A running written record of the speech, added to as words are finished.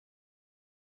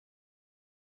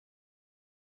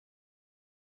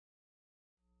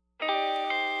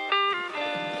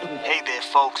Hey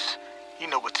there, folks. You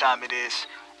know what time it is.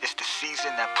 It's the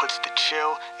season that puts the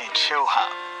chill in chill hop.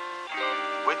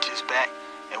 Winter's back,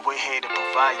 and we're here to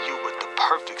provide you with the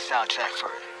perfect soundtrack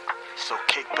for it. So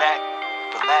kick back,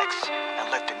 relax, and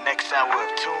let the next hour of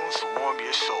tunes warm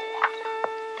your soul.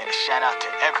 And a shout out to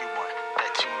everyone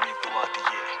that tuned in throughout the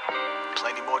year.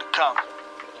 Plenty more to come.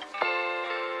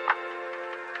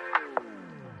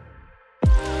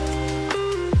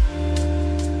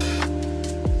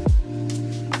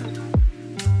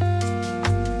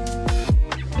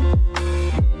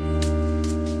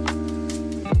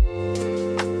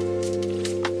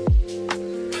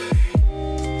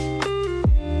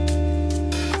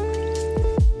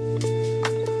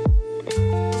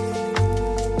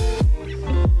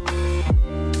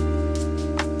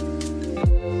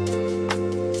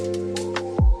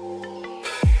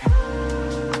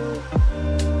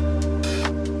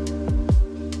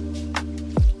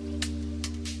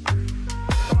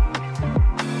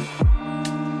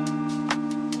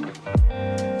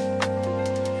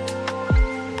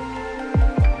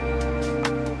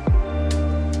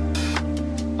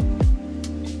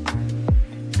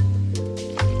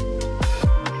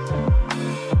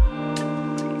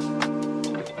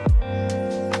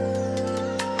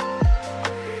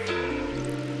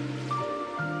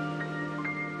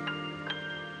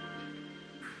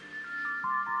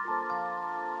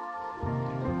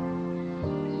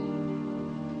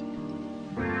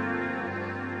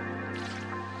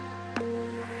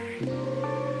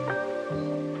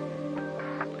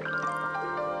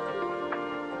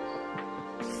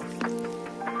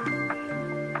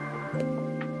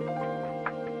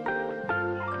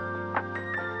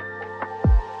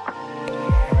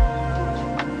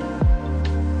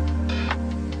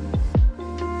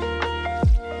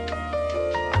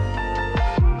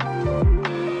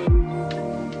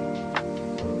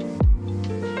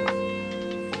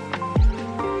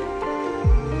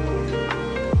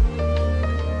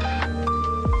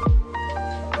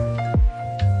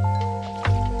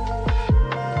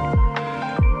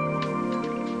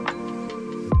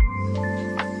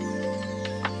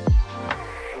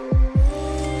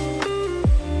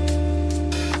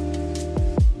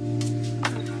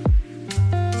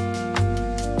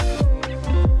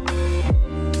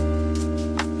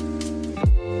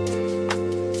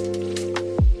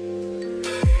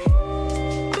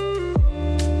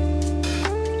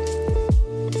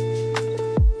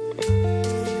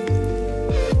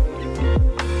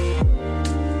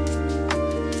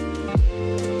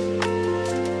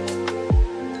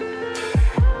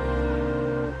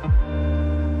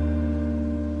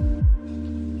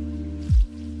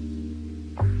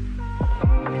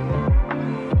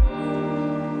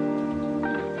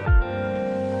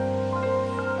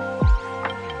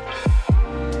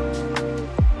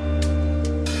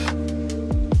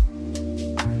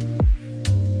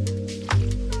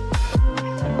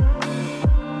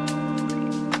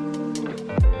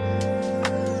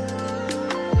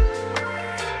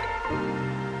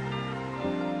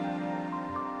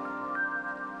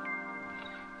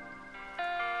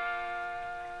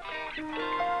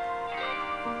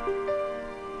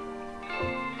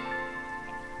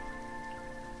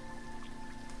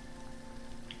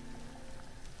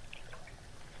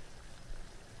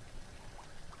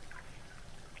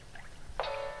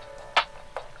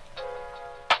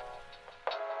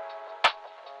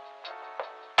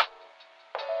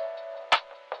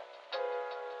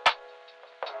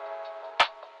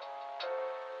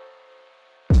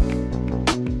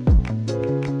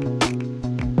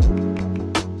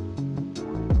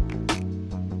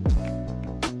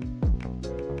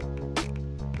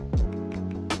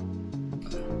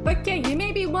 Okay, you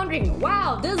may be wondering,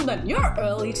 wow, Desmond, you're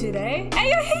early today.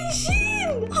 Hey,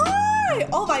 Shin! Hi!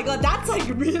 Oh my god, that's like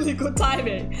really good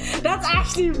timing. That's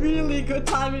actually really good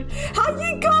timing. How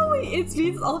you going? It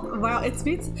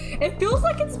feels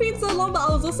like it's been so long, but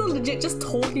I was also legit just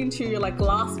talking to you like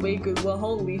last week as well.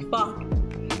 Holy fuck.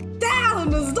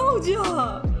 Damn,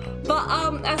 nostalgia!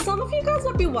 But as some of you guys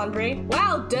might be wondering,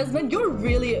 wow, Desmond, you're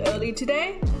really early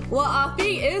today. Well,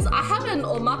 thing is, I have an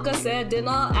omakase dinner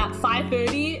at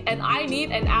 5:30 and I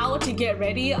need an hour to get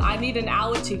ready. I need an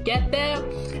hour to get there.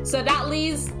 So that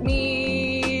leaves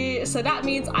me... So that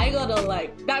means I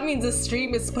gotta that means the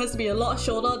stream is supposed to be a lot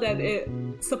shorter than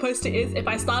it's supposed to is if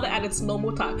I started at its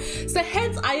normal time. So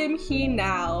hence I am here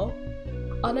now.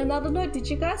 On another note, did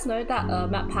you guys know that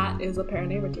Matt Pat is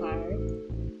apparently retiring?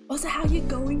 Also, how you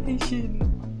going, Haitian?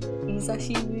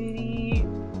 Isashiburi.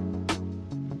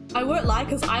 I won't lie,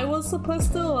 because I was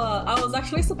supposed to, I was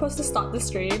actually supposed to start the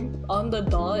stream on the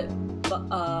dot,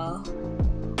 but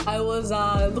I was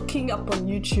looking up on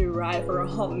YouTube, right, for a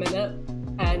hot minute,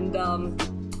 and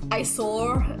I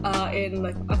saw in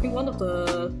like I think one of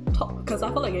the top, because I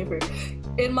felt like Avery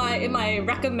in my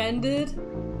recommended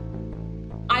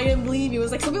I am leaving, it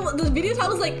was like something, the video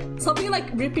title was like something like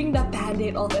ripping the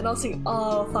band-aid off, and I was like,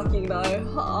 oh fucking no,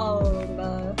 oh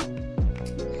no.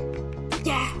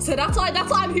 Yeah, so that's why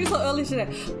I'm here so early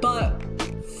today. But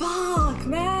fuck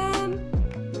man,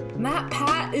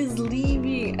 MatPat is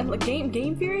leaving, and like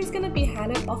Game Theory is gonna be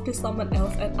handed off to someone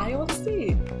else, and I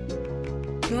honestly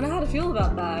don't know how to feel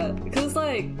about that, because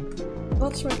like,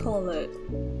 what should I call it?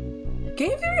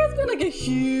 Game Theory has been like a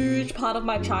huge part of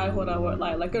my childhood, I won't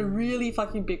lie, like a really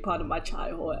fucking big part of my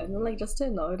childhood, and then like just to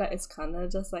know that it's kind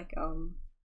of just like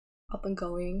up and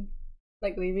going,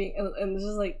 like leaving and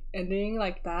just like ending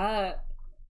like that.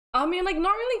 I mean, like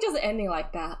not really just ending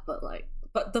like that, but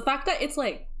the fact that it's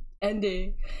like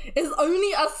ending is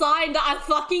only a sign that I'm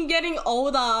fucking getting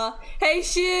older. Hey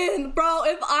Shin, bro,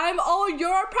 if I'm old,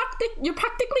 you're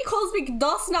practically cosmic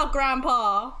dust now,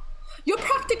 grandpa. You're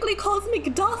practically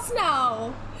cosmic dust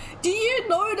now. Do you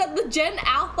know that the Gen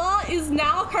Alpha is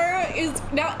now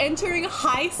entering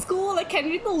high school? Like, can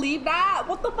you believe that?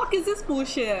 What the fuck is this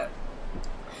bullshit?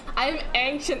 I'm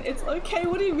ancient. It's okay.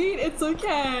 What do you mean? It's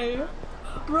okay,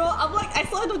 bro. I'm like, I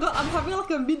swear to God, I'm having like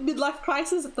a midlife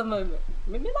crisis at the moment.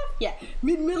 Midlife? Yeah,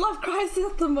 midlife crisis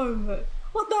at the moment.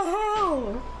 What the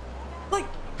hell? Like,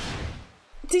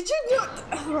 did you know?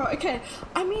 Bro, okay.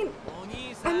 I mean,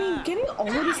 getting old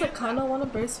is like kind of one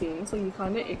of those things where you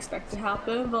kind of expect to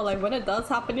happen, but like when it does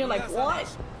happen, you're like, what?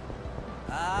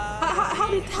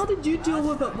 How did you deal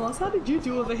with it, boss? How did you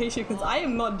deal with it, Haitian? Because I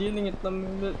am not dealing at the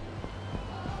moment.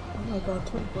 Oh my god,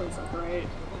 twin boys are great.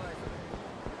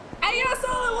 Hey, yo,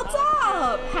 Solo, what's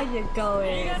up? How you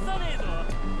going?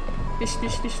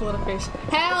 Fish, water fish.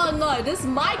 Hell no, this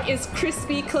mic is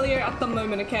crispy clear at the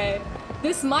moment, okay?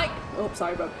 This mic, oh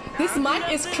sorry bro. This mic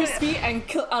is crispy and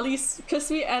at least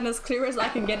crispy and as clear as I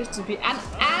can get it to be. And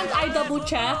I double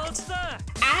checked.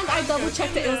 And I double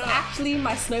checked that it was actually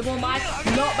my snowball mic,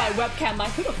 not my webcam mic.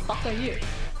 Who the fuck are you?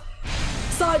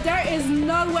 So there is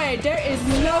no way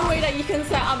that you can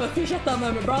say I'm a fish at the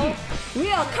moment, bro.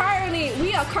 We are currently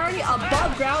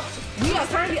above ground. We are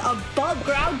currently above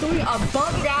ground doing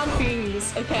above ground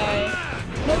things, okay?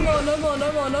 No more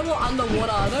underwater. No more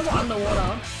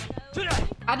underwater.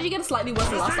 How did you get slightly worse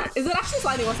than last time? Is it actually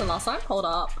slightly worse than last time? Hold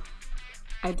up.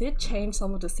 I did change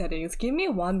some of the settings. Give me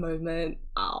one moment.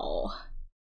 Ow.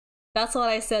 That's what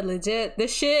I said, legit.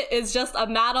 This shit is just a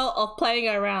matter of playing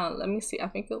around. Let me see. I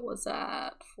think it was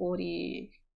at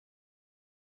 40.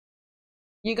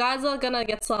 You guys are gonna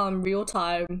get some real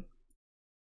time.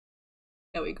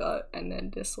 There we go. And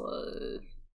then this was...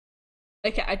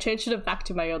 Okay, I changed it back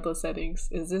to my other settings.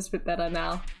 Is this a bit better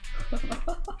now?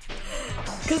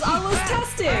 Cause I was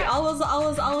testing. I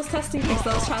was testing because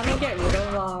I was trying to get rid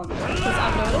of because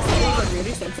I've noticed that these are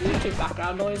really sensitive to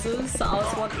background noises. So I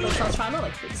was trying to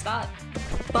like fix that.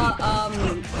 But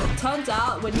turns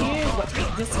out when you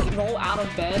just roll out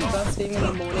of bed first thing in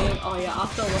the morning, oh yeah,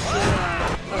 after watching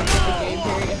the Game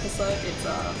Theory episode,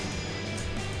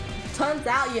 it's turns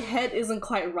out your head isn't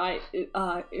quite right.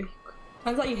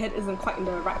 Turns out your head isn't quite in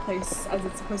the right place as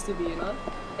it's supposed to be, you know?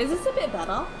 Is this a bit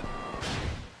better?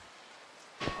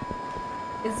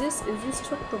 Is this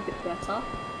tricked a bit better?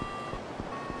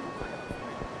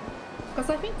 Because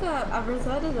I think that I've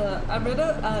reverted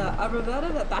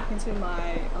it back into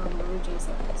my original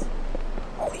settings.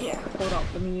 Oh yeah, hold up,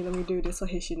 let me do this for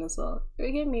Hishin as well.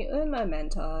 Give me un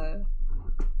momento.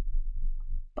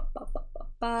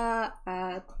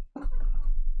 At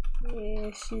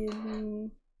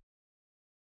Hishin.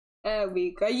 There we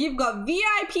go. You've got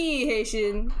VIP,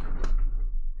 Haitian.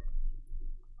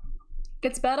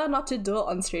 It's better not to do it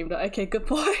on stream though. Okay, good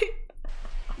point.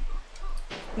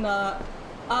 Nah.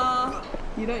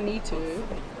 You don't need to.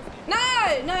 No.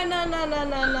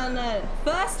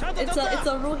 First, it's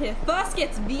a rule here. First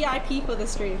gets VIP for the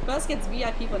stream. First gets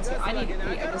VIP for the stream. I need to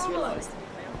eat, I just realized.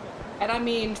 And I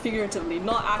mean figuratively,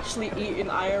 not actually eat in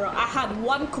IRL. I had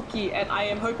one cookie and I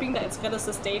am hoping that it's gonna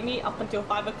sustain me up until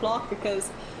 5 o'clock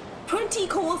because 20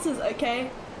 courses, okay?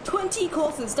 20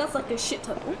 courses, that's like a shit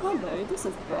ton. Oh, hello, this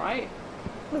is bright.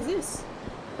 What is this?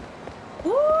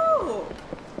 Ooh!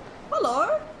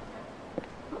 Hello?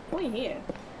 What are you here?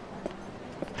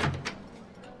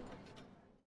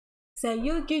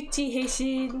 Sayuguchi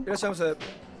Heishin.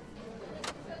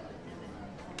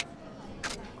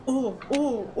 Ooh.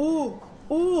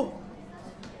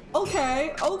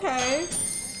 Okay.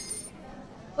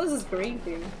 What is this green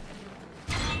thing?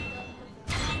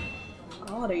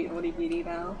 I wanna eat onigiri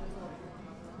now.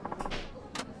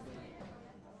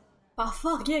 Oh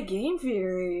fuck yeah, Game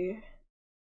Theory.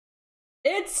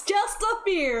 It's just a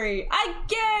theory. A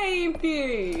game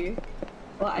theory.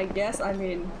 Well, I guess, I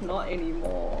mean, not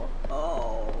anymore.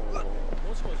 Oh.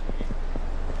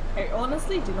 I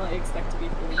honestly do not expect to be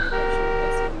feeling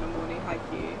emotional in the morning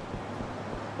haiku.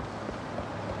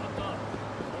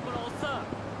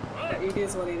 But it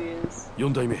is what it is.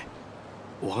 4代目、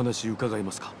お話伺え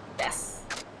ますか? Yes.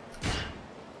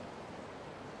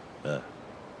 ああ、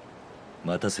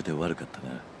待たせて悪かった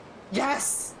な。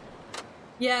Yes!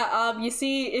 Yeah, you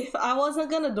see, if I wasn't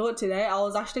gonna do it today, I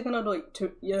was actually gonna do it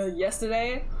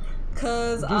yesterday.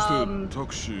 Cause, I've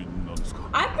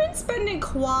been spending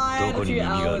quite a few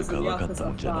hours in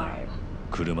Yakuza 5.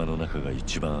 車の中が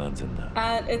一番安全だ。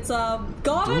 And it's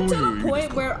gotten to the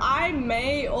point where I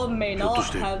may or may not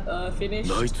have finished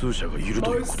most of the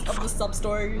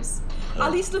sub-stories.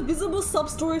 At least the visible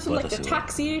sub-stories from like the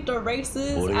taxi, the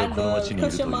races, and the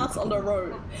question marks on the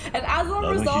road. And as a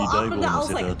result, after that I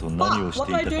was like, fuck, what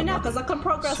do I do now? Because I couldn't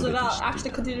progress without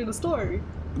actually continuing the story.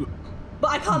 But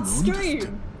I can't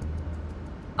stream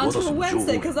until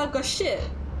Wednesday because I've got shit.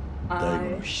 大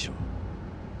吾の秘書、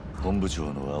本部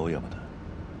長の青山だ。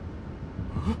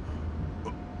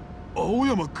青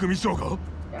山組長が?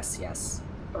 Yes, yes.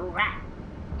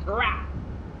 Rat.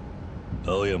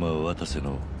 青山は渡瀬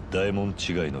の大門違い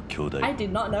の兄弟。 I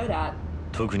did not know that.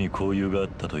 特に交友があっ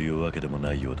たというわけでも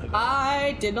ないようだが。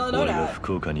I did not know 俺が that.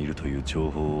 福岡にいるという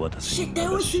情報を渡瀬に Shit, there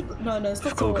流 was し、 no,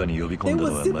 福岡に呼び込んだ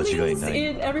のは間違いない。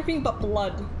 in everything but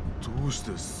blood. どうし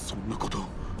てそんなこと?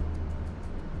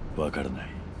 わからない。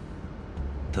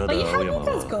ただ But 青 how 山 are you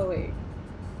guys は going?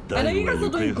 I know 大 you 吾 guys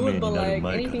が are 行方 doing 不明 good, but になる like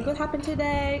前 anything か could ら happen today.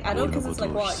 I know 俺の because こ it's と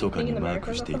like を what 密 you か think に in マー America ク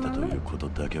or していた something と like いう that. こと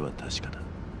だけは確かだ。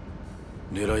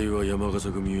狙いは山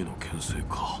笠組への牽制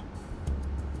か。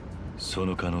そ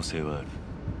の可能性はある。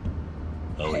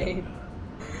青 Hey. 山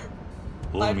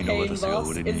が My 近江の pain 渡瀬が boss,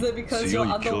 俺 is に it because 強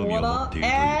you're い興味を持 underwater? っている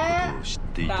ということを知っ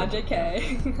ていた Nah, のだ。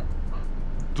 JK.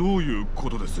 どういうこ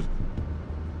とです?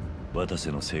 渡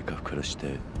瀬の性格からし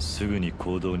てすぐに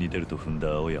行動に出ると踏んだ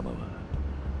青山は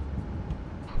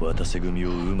渡瀬組を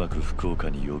うまく福岡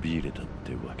に呼び入れたっ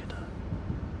てわけだ。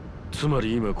つま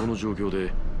り今この状況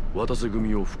で渡瀬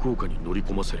組を福岡に乗り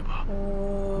込ませれば、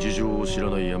事情を知ら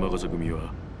ない山笠組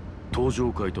は東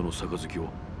上会との杯を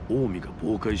近江が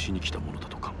妨害しに来たものだ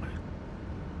と考える。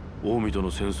近江と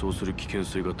の戦争する危険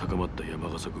性が高まった山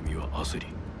笠組は焦り、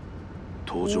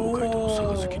東上会との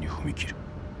杯に踏み切る。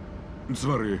つ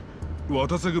まり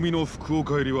渡瀬組の福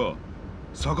岡入りは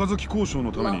杯交渉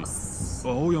のために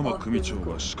青山組長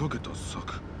が仕掛けた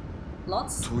策。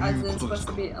 Lots, To as you, in supposed to ことです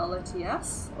か? be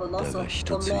LOTS, or lots だが of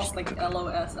一つ lost like 引っかかる。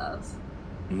 LOSS.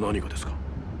 何がですか?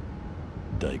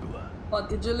 大吾は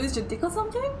What, did you lose your dick or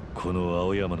something? この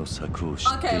青山の策を知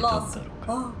ってい Okay, たんだ lost. ろう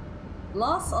か。 Oh,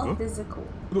 loss of Huh? physical.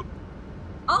 No.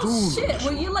 Oh Don't shit, show.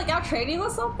 were you like out trading or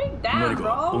something? 何 Damn, か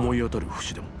bro. 思い当たる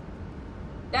節でも?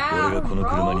 Damn, 俺がこの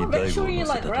車に bro. 大 Make 吾を sure you 乗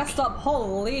せ like た rest 時、 up. あ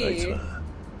いつ Holy. は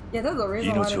Yeah, there's a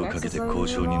reason why 命 I'm をかけて exercising, 交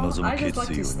渉に you know? 臨む I just 決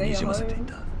like 意 to を stay に at じませてい home.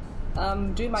 た。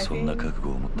 Do my そんな thing. 覚悟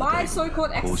を持った My 大吾 so-called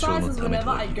が交渉の exercises ためと whenever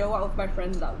は I 言う。 go out with my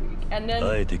friends that week. And あ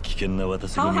then えて危険な渡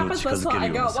瀬 how 組を happens 近 first づ of け all, I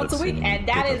る go ような out once 作 a 戦 week に出 and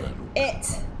た that だろ is う。 it.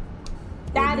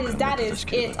 That is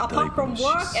it. Apart from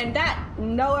work and that,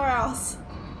 nowhere else.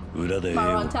 裏で絵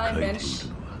My を runtime 描いてい bench る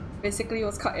のは basically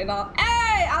was cutting off.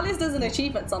 Hey, at least there's an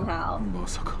achievement somehow. ま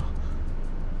さか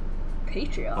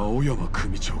Patreon, 青山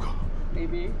組長が?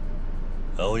 maybe.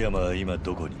 青山は今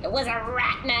どこに? It was a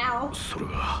rat now. それ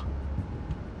が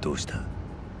どうした?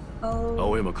 Oh.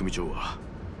 青山組長は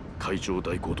会長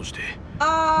代行としてま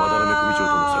だらめ組長との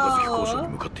杯交渉に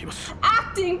向かっています。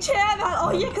 Acting chairman.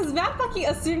 Oh yeah, because man fucking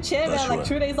assumed chairman like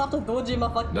 2 days after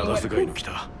Dojima fucking 長瀬 went. 会に来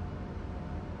た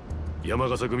山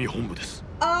笠組本部です。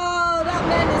 Oh, that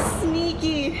man is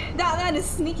sneaky. That man is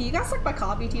sneaky. You guys like my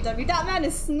car, BTW. That man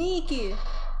is sneaky.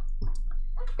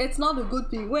 It's not a good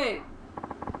thing. Wait,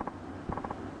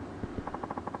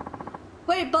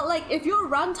 but like if your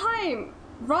runtime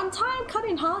cut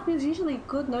in half is usually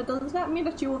good, no? Does that mean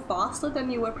that you were faster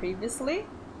than you were previously?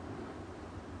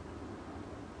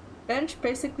 Bench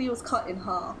basically was cut in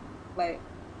half. Like,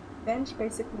 bench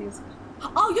basically was...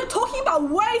 Oh, you're talking about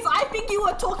weights! I think you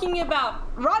were talking about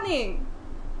running!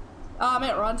 I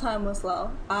meant runtime was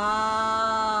low.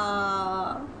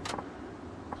 I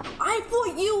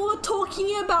thought you were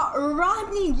talking about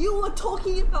running! You were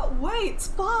talking about weights!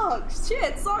 Fuck!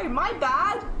 Shit, sorry, my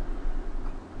bad!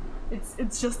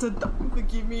 It's just a...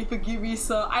 Forgive me,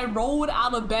 sir. I rolled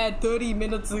out of bed 30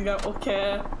 minutes ago,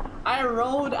 okay? I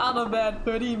rolled out of bed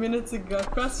 30 minutes ago.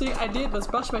 First thing I did was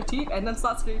brush my teeth and then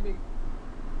start streaming.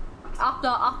 After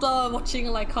watching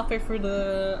like halfway through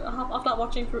like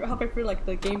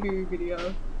the game review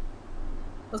video.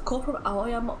 Let's call from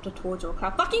Aoyama up to Tojo.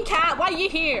 Fucking cat, why are you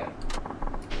here?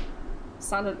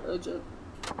 Sounded urgent.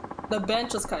 The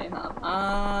bench was cutting up.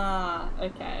 Ah,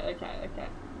 okay.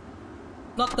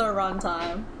 Not the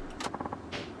runtime.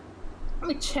 Let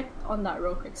me check on that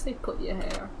real quick. Say put your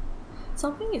hair.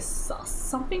 Something is sus.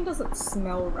 Something doesn't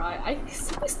smell right.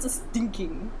 Something's just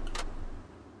stinking.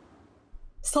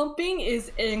 Something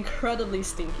is incredibly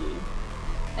stinky.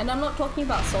 And I'm not talking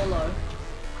about Solo.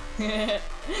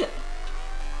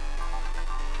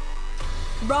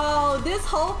 Bro, this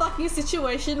whole fucking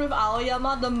situation with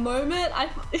Aoyama, the moment I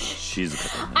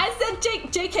said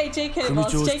JK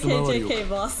boss, JK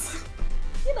boss.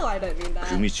 You know I don't mean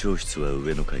that.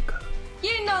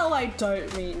 You know I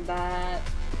don't mean that.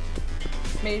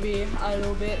 Maybe a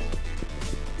little bit.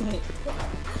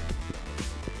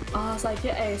 So I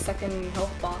get a second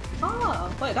health bar.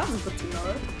 Ah, wait, that's good to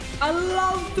know. I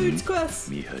love Food's Quest.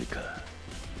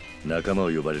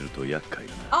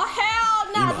 Oh hell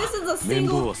no! This is a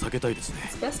single.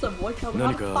 It's best to avoid trouble.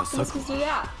 How the fuck am I supposed to do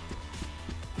that?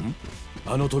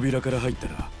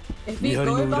 If we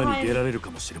go behind...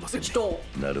 Which door?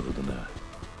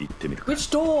 Which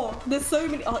door? There's so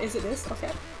many... Oh, is it this?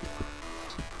 Okay.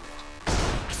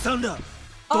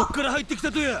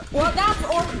 Well, that's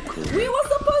all. We were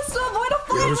supposed to avoid a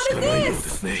fight. What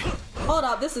is this? Hold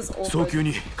up, this is awkward.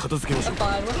 We're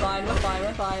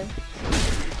fine.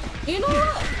 You know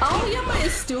what? Aoyama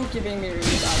is still giving me really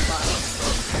bad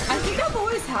vibes. I think I've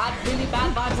always had really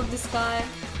bad vibes of this guy,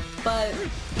 but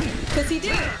because he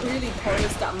didn't really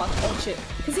pose that much. Oh shit!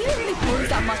 Because he didn't really pose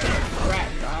that much of a threat,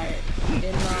 right?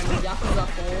 In Yakuza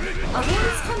 4, I've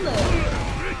always kind of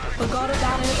forgot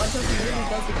about it until he really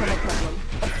does become a problem.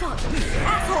 Oh fuck!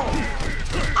 Asshole!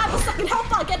 I'm a second health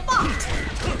bar. Get fucked!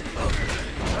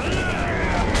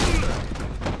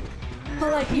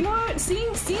 But like, you know,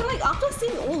 seeing like after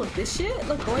seeing all of this shit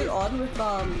like going on with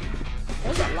what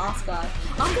was that last guy?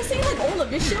 After seeing like all of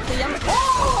this shit with the young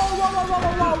whoa!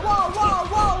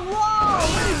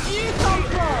 Where did you come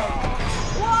from?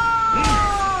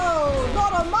 Whoa!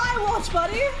 Not on my watch,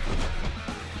 buddy!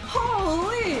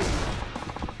 Holy!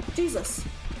 Jesus.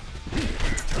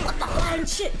 What the blind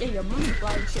shit? Yeah, your mom's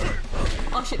blind shit.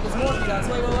 Oh shit, there's more of you guys.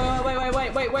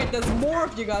 Wait, there's more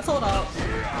of you guys. Hold up.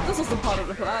 This wasn't part of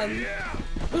the plan.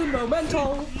 Un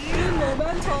momento.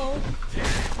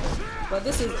 But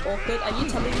this is awkward. Are you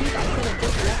telling me that I could have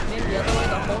just walked in the other way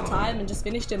the whole time and just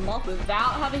finished him off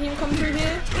without having him come through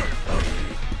here?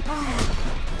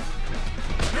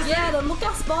 Yeah, the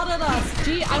lookout spotted us.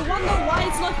 Gee, I wonder why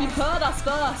it's like he heard us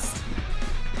first.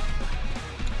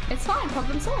 It's fine,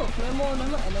 problem solved. No more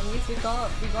enemies. We go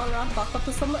around back up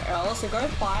to somewhere else. We go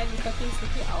find the fucking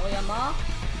sticky Aoyama.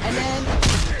 And then...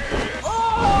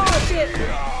 Oh shit!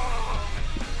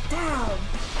 Damn!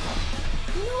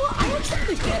 You know what? I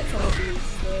actually forget some of these.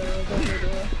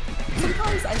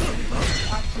 Sometimes I see these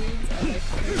actions and I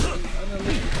kind of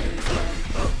see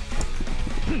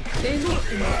they look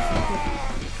incredibly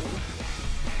beautiful.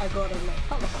 I gotta like,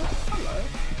 hello.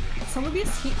 Some of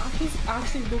these he's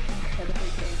actually look incredibly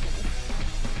beautiful.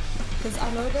 Because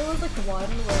I know there was like one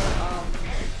where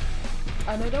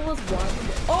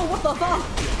oh, what the fuck?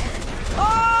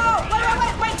 Oh,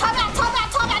 wait, time out.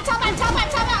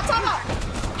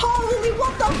 Holy,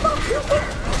 what the fuck?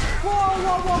 Whoa.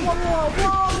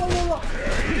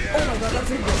 Oh my god, that's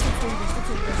dangerous.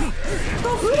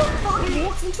 Bro, who the fuck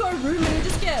walks into a room and you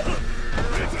just get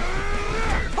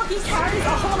fucking carries a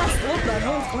whole ass orb there?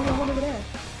 No one's going on over there.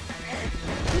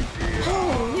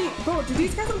 Holy, bro, do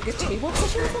these guys have like a table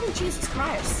position or something? Jesus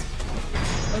Christ.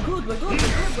 We're good.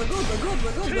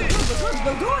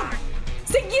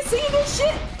 See, you see this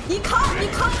shit? You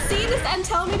can't see this and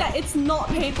tell me that it's not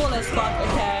painful as fuck,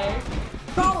 okay?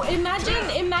 Bro,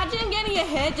 imagine getting your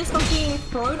head just fucking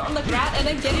thrown on the ground and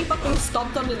then getting fucking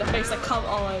stomped on in the face, like come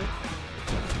on.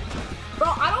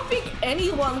 Bro, I don't think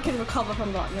anyone can recover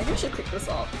from that. Maybe I should pick this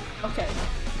up. Okay.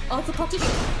 Oh, it's a partition.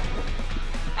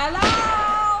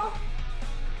 Hello!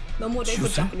 No more day for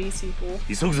Japanese people.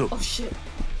 Oh shit.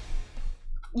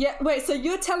 Yeah, wait, so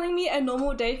you're telling me a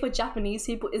normal day for Japanese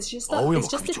people is just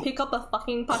to pick up a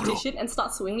fucking partition and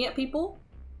start swinging at people?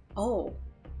 Oh.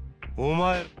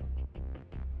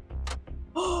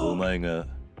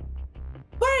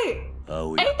 Wait!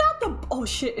 Ain't that the... Oh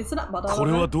shit, isn't that Madara?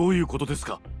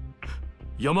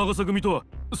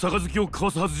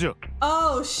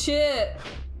 Oh shit.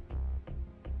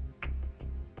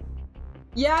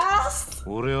 Yes!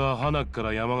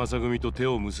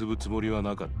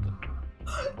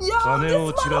 Yo,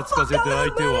 this motherfucker!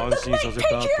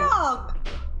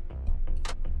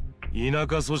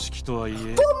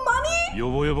 For money?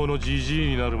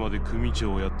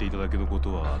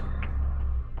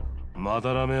 ま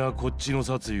だらめはこっちの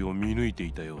殺意を見抜いて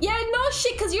いたようだ。 Yeah, no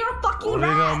shit, cause you're a fucking 俺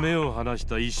が rat. 目を離し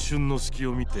た一瞬の隙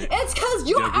を見て It's cause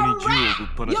you're a 逆に銃を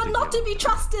ぶっ rat. 放して You're not to be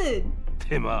trusted.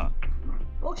 てま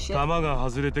Oh あ shit. 弾が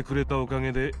外れてくれたおか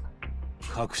げで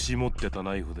隠し持ってた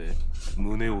ナイフで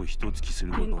胸を一突きす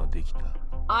ることができた。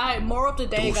 Alright, more of the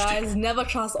day, どうして guys. Never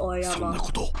trust そんな Oyama.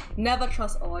 こと Never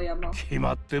trust Oyama. 決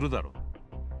まってるだろ。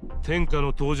天下の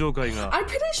登場会が I'm pretty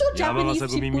sure 山 Japanese 笠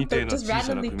組 people みたい don't な just 小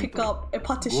さな randomly 組 pick と up a 五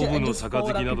partition 分 and の just throw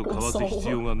it 杯 at など people's 交わす必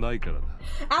要 soul. がないからだ。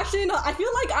 Actually, no, I feel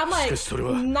like I'm like しかしそれ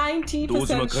は 90% 堂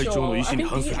島会長の意思に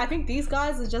反する。 I think these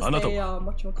guys are just あなた a は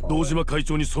whatchamacallit? 堂島会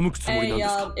長に背くつもりなんで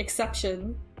すか。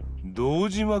 exception. 堂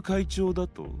島会長だ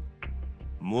と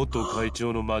元会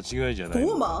長の間違いじゃない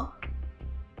の。 Former?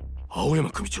 青山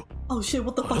組長、 Oh shit,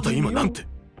 what the あな fuck? た are 今 you? なんて。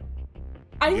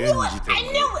 I knew it! 現時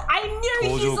点で I knew he's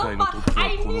登場会のトップは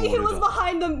I この knew he 俺 was だ。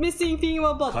 behind the missing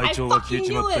female book. 会 I 長が消え fucking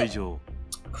ちま knew った以 it. 上、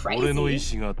俺の意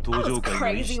思が登場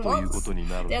会の意思ということに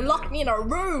なるんだ They よ。 locked me in a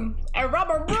room. A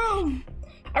rubber room.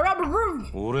 A rubber room.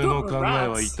 俺の考え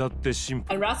は Rats. 至ってシン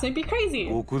プ And ル。 rats may be crazy.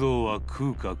 極道は食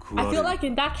うか食 I わ feel れ like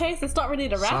in that case, it's not really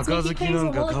the rats may be 杯 crazy, なん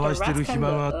more か like 交わ the してる rats 暇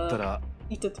kind があ of ったら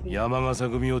eat it to me. 山笠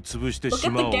組を潰して Look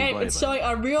島 at を the 奪え game, ばい it's い。 showing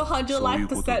a real そういう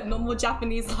こと。 100% normal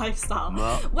Japanese lifestyle.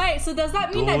 まあ Wait, so does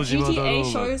that mean that 堂島だろうが GTA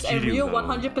shows a 桐生 real だろう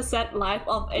が 100% life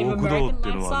of an 極道 American って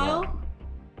のは lifestyle? な、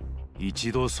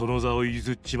一度その座を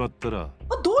譲っちまったら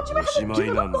But don't you have to Oshimai give it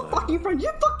upなんだ the よ。 fucking friend? You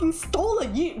fucking stole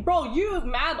it. You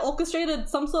mad orchestrated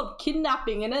some sort of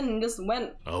kidnapping and then just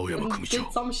went 青山 and 組長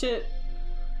did some shit.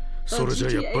 それじ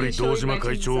ゃやっぱり堂島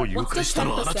会長を誘拐した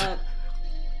のはあなた。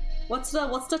 What's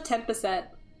the 10%?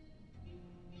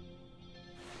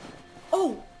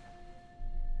 Oh!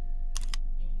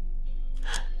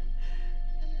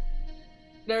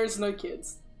 There's no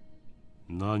kids.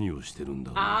 何をしてるん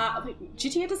だ。 Wait,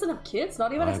 GTA doesn't have kids?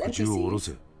 Not even 早 as く銃を下ろ NPCs?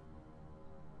 せ。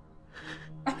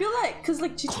 I feel like, cause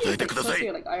like GTA 答え is て like ください。 supposed to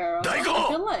be like IRL. 大 I 悟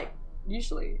feel like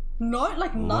usually not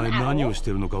like お none 前 at 何 all. をし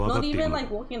てるのか分かっ Not ている even の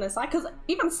like walking aside, cause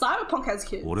even Cyberpunk has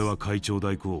kids. 俺は会長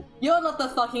代行。 You're not the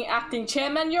fucking acting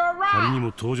chairman. You're a 仮に rat.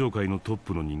 も登場界のトッ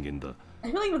プの人間だ。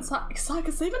 I feel like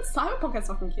cause even Cyberpunk has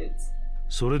fucking kids.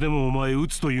 それでもお前撃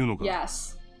つというのか。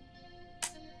 Yes.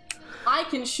 I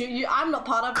can shoot you. I'm not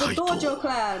part of the Kaito. Dojo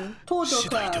clan. Dojo 次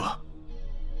第で clan. は。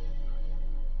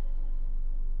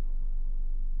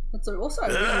 It's also a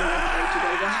really long way to go,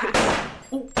 guys.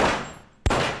 Oh.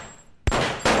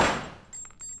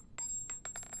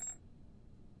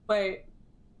 Wait.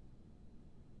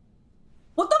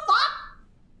 What the fuck?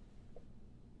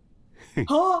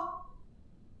 Huh?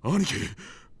 兄貴、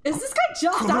 Is this guy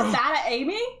just that bad at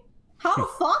aiming? How the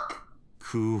fuck?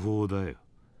 空砲だよ。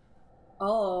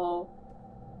 Oh.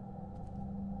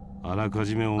 あらか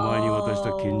じめお前に渡し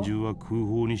た拳銃は空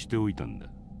砲にしておいたんだ。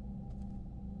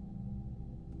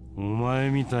お前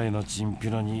みたいなチンピ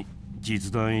ラに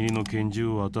実弾入りの拳銃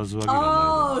を渡すわけがないだろ。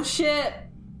 Oh shit.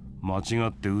 間違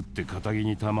って撃って肩木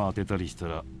に弾当てたりした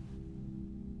ら、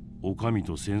お上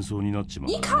と戦争になっちま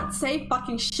う You からな。 can't say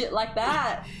fucking shit like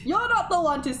that. You're not the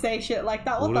one to say shit like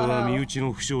that. What 俺 the は身 hell? 内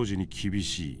の不祥事に厳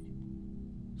しい。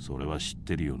それは知っ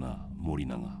てるよな、森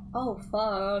永。 Oh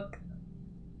fuck.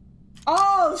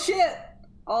 Oh shit.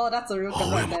 Oh, that's a real gun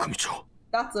青 right 山 there. 組長、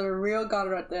 That's a real gun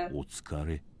right there. お疲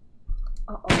れ。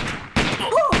 Uh-oh.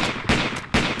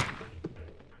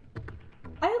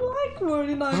 I like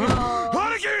Morinaga.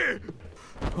 兄貴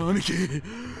兄貴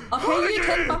Okay, you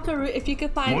can Buckaroo if you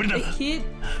could find a Morinaga. kid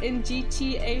in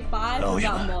GTA 5 Oh, without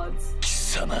yeah. mods. 貴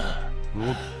様。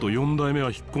おっと、4代目は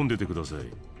引っ込んでてください。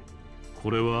こ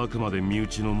れはあくまで身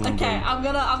内の問 Okay, 題。 I'm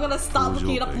gonna start 登 looking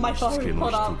場 it up 界 on my のしつけ phone. の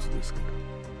Hold 一 on. つですか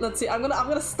ら。 Let's see. I'm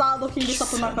gonna start looking this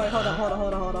up on my phone.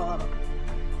 Hold on.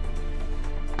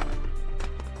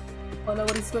 Oh no,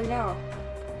 what is going now?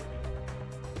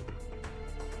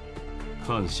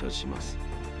 感謝します。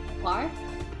 Why?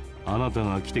 あなた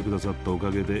が来てくださったお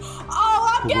かげで、 Oh,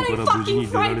 I'm getting ここから無事に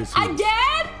fucking 出られ framed そうです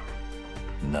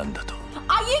again? なんだと。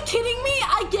 Are you kidding me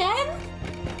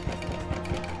again?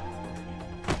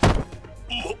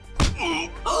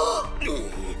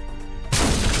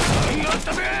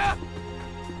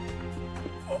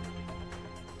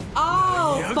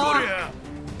 Oh, いや fuck. こりゃ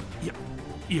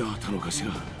いや田の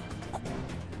頭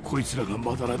こいつらが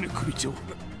まだらめ首長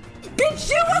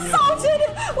Bitch, you assaulted!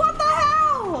 What the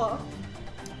hell?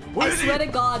 I swear to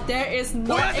God, there is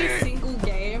not a single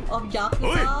game of おい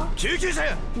Yakuza 救急車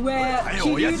や where 早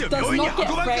く親父 Kiryu を does 病院に not get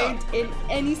運ばんか framed in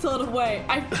any sort of way.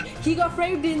 He got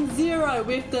framed in 0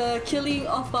 with the killing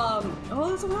of what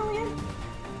was the one again?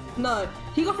 No,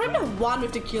 he got framed in 1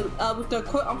 with the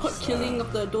quote unquote killing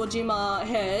of the Dojima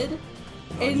head.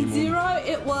 In 0,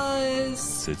 it was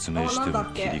説明しても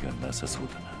キリがなさそう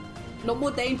だな。No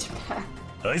more day in Japan.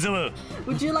 相沢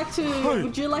Would you like to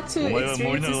お前は experience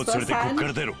森 this 永を連れてここから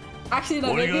firsthand? 出ろ Actually,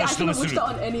 no, maybe I should have wished that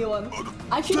on anyone.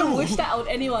 I should have wished that on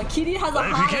anyone. Kitty has a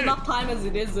hard enough time as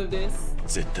it is with this.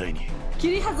 絶対に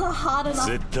Kitty has a hard enough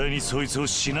絶対にそいつを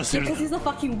死なせる because he's a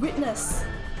fucking witness.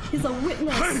 He's a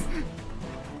witness.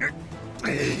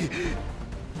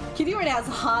 Kitty already has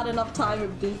a hard enough time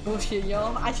with this bullshit,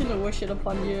 yo. I shouldn't wish it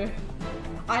upon you.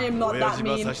 I am not 親 that 父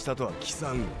は mean. 刺したとは貴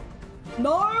さん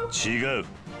No! 違う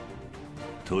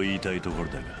と言いたいところ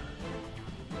だが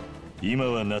今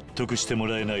は納得しても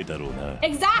らえないだろうな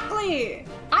Exactly!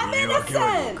 I'm 言い訳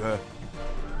はよ innocent! か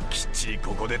きっちり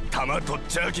ここで弾取っ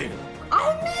ちゃうけ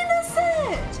I'm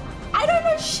innocent! I don't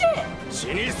know shit! 死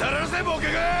にさらせボ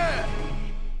ケが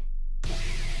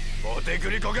モテク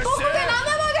リこかし僕が生が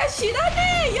知ら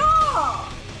ねえよ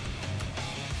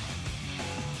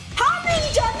犯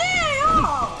人じゃねえよ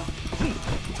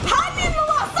犯人の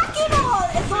はさっきの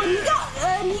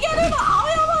逃げるの青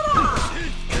山だ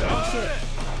Oh shit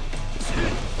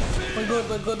We're good,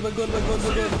 we're good, we're good, we're good,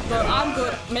 we're good. Bro, I'm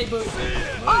good, maybe.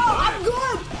 Oh, I'm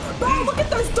good! Bro, look at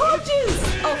those dodges!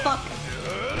 Oh, fuck.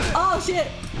 Oh, shit.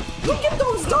 Look at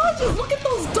those dodges! Look at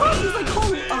those dodges! Like,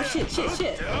 holy... Oh, shit, shit,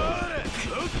 shit.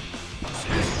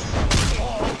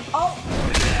 Oh,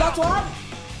 that's one.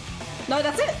 No,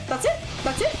 that's it. That's it.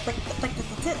 That's it.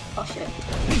 That's it. Oh, shit.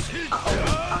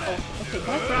 Uh-oh. Uh-oh. Okay,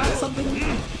 can I grab something?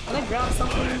 Can I grab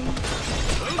something?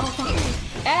 Oh, fuck.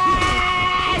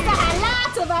 Hey, say hello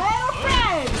to my little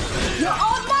friend! You're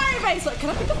on my base! Wait, can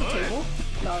I pick up the table?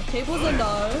 No, table's a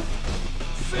no.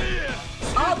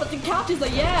 Oh, but the couch is a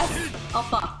yes! Oh,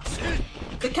 fuck.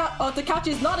 The couch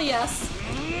is not a yes.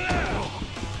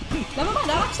 Never mind,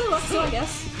 that actually works too, I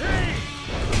guess.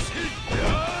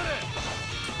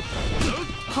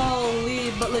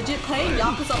 Holy, but legit playing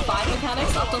Yakuza 5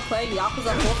 mechanics after playing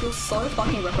Yakuza 4 feels so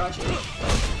fucking refreshing.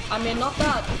 I mean, not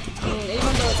that,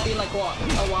 even though it's been like, what,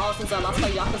 a while since I last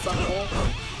played Yakuza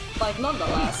 4, like,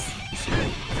 nonetheless.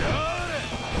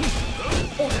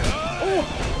 Oh,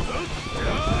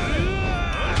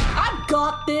 I've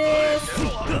got this!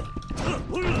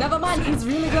 Never mind, he's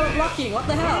really good at blocking, what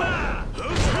the hell?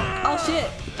 Oh shit,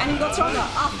 and he got stronger.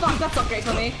 Ah, fuck, that's not great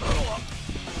for me.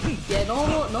 Yeah,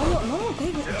 normal day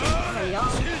with yeah.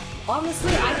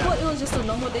 Honestly, I thought it was just a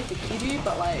normal day for Kiryu,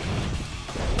 but like,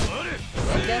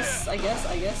 I guess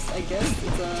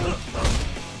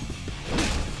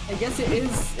it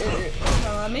is.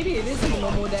 Maybe it is like a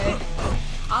normal day.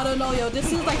 I don't know, yo.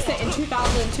 This is like set in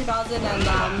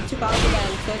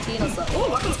 2013 or so. Oh,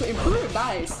 weapons got improved,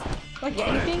 nice. Can I get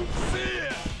anything?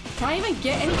 Can I even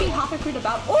get anything half improved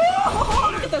about? Oh,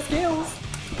 look at the skills.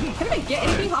 Can I even get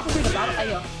anything half improved about it?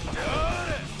 Ayo.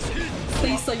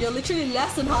 Please, so you're literally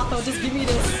less than half. I'll just give me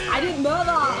this. I didn't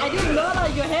murder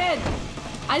your head.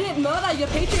 I didn't murder your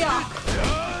patriarch.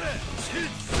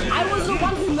 I was the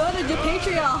one who murdered your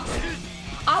patriarch.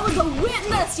 I was a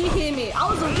witness, you hear me? I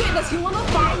was a witness. You want to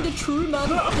find the true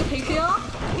murder of your patriarch?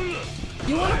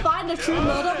 You want to find the true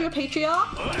murder of your patriarch?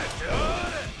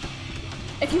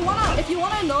 If you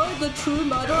wanna know the true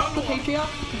murder of the patriarch,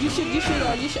 you should.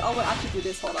 Oh wait, I should do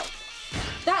this. Hold up.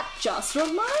 That just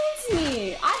reminds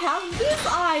me. I have this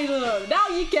item. Now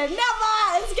you can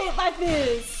never escape like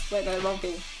this. Wait, no, wrong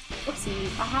thing. Oopsie,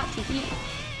 I had to eat.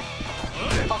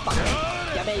 Oh fuck.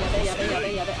 Yabe. I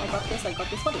got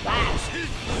this. What is that?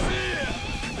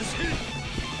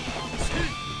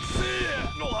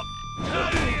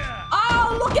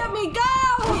 Oh, look at me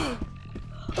go!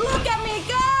 Look at me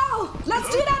go! Let's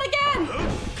do that again!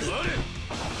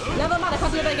 Never mind, I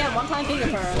can't do it again. One time thing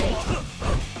apparently.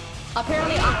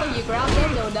 Apparently after you grab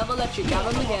them, they'll never let you grab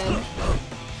them again.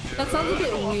 That sounds a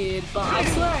bit weird, but I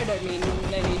swear I don't mean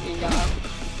anything.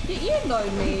 You know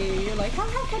me. You're like, how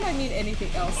can I mean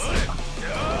anything else?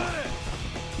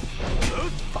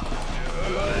 Fuck.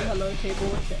 Hello,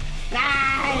 table.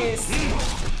 Nice!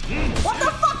 What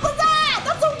the fuck was that?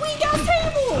 That's a weak ass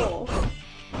table!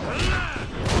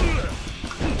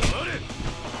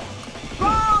 Bro,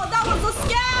 that was a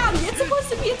scam! It's supposed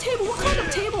to be a table. What kind of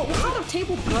table? What kind of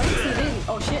table breaks it in?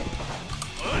 Oh shit.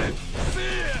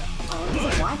 Oh, there's a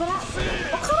why for that?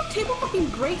 What kind of table fucking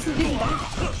breaks it in that?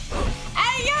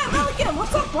 Hey, yeah, Pelican,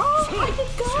 what's up, bro? How you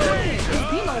going? It's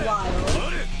been a while.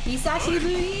 Hisashi, you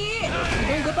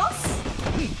doing good, boss?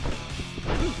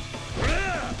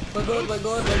 We're good.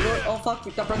 Oh fuck,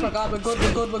 that broke my god. We're good.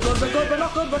 We're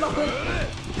not good.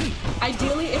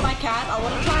 Ideally, if I can, I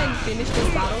want to try and finish this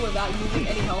battle without using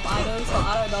any health items, but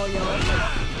I don't know, yo.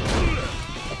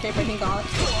 Okay, breaking guard.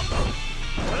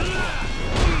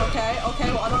 Okay,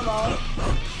 well, I don't know.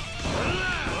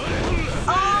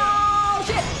 Oh,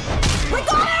 shit! We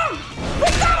got him! We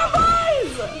got him,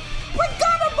 boys!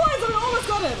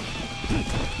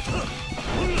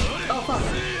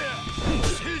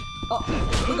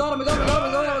 him. I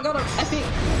think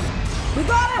we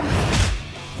got him.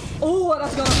 Oh,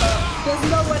 that's gonna hurt. There's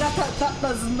no way that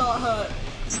does not hurt.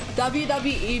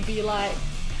 WWE be like,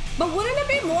 but wouldn't it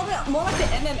be more like the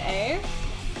MMA?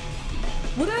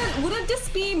 Wouldn't this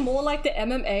be more like the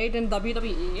MMA than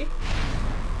WWE?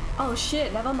 Oh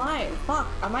shit, never mind. Fuck,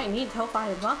 I might need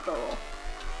Hellfire Macro.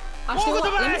 Actually,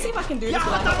 let me see if I can do this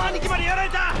without Hellfire.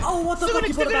 Oh, what the fuck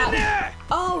you bought a bat?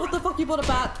 Oh, what the fuck you bought a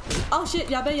bat? Oh shit,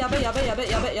 yabe. I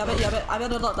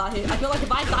better not die here. I feel like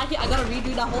if I die here, I gotta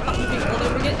redo that whole fucking thing all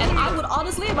over again, and I would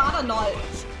honestly rather not.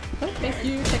 Thank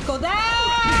you, Checo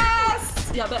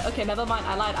this! Yeah, but okay, never mind.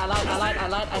 I lied.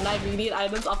 We need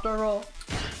items after all.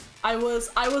 I was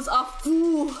a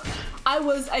fool. I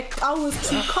was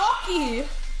too cocky.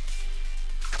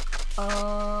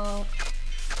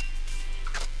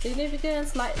 Significant,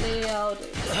 slightly out.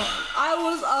 I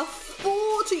was a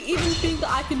fool to even think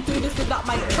that I can do this without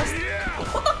my trust.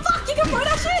 What the fuck? You can throw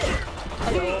that shit?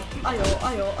 Ayo,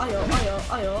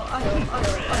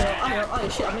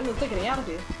 shit, I'm even getting out of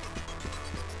here.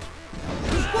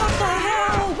 What the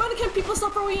hell? When can people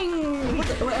stop throwing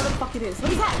whatever the fuck it is?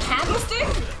 What is that? Candlestick?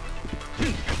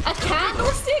 A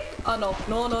candlestick? Oh no.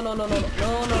 No.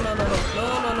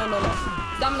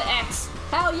 I'm the X.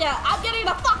 Hell yeah, I'm getting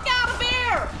the fuck out of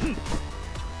here!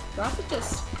 Do I have to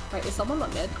just... Wait, is someone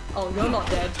not dead? Oh, you're not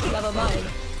dead. Never mind.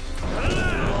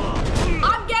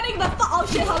 I'm getting the oh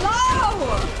shit, hello!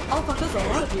 Oh fuck, there's a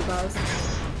lot of you guys.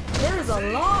 There is a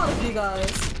lot of you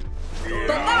guys.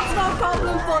 But that's no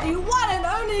problem for the one and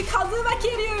only Kazuma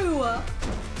Kiryu!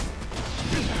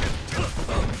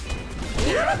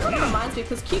 You know, that kind of reminds me,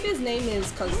 because Kiryu's name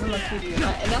is Kazuma Kiryu,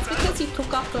 right? And that's because he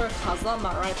took after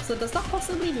Kazama, right? So does that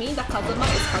possibly mean that Kazuma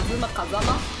is Kazuma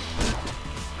Kazama?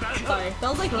 Sorry, that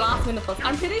was like last minute thought.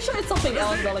 I'm pretty sure it's something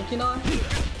else though, like, you know?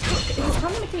 It was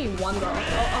kind of making me wonder.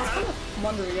 I was kind of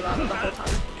wondering about it the whole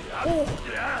time. Oh!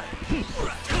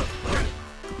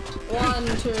 1,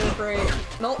 2, 3.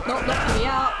 Nope, get me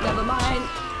out. Never mind.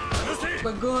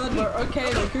 We're good, we're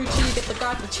okay, we're Gucci. Get the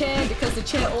guy the chair because the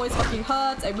chair always fucking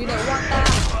hurts and we don't want that.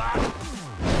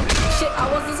 Shit, I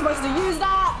wasn't supposed to use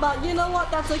that, but you know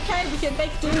what? That's okay. We can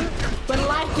make do. When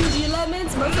life gives you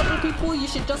lemons, most of the people you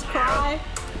should just cry.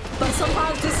 But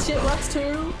sometimes this shit works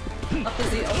too. Up is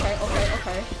the okay.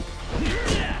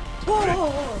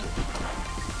 Whoa.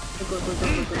 Good.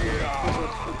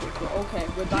 Okay,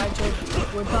 we're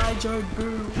Daijo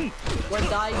Boo. Like,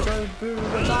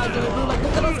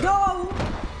 look at us go!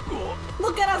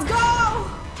 Look at us go!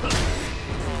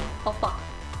 Oh fuck.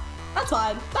 That's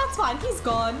fine. He's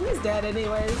gone. He's dead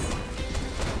anyways.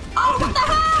 Oh, what the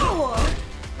hell?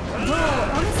 Bro,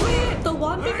 honestly, the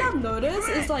one thing I've noticed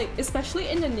is like, especially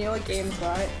in the newer games,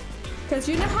 right? Because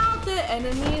you know how the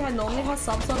enemy normally has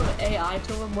some sort of AI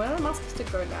to them. Where am I supposed to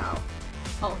go now?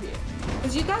 Oh, here.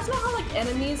 Because you guys know how like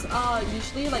enemies are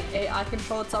usually like AI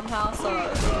controlled somehow, so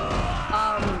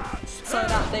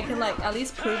that they can like at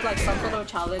least prove like some sort of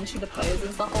challenge to the players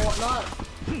and stuff or whatnot.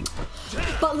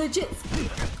 But legit.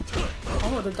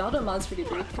 Oh, the Daldaman's pretty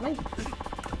big. Can I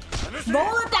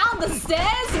roll it down the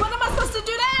stairs? When am I supposed to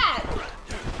do that?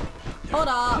 Hold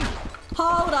up.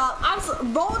 I'm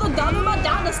roll the Daldaman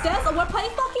down the stairs and we're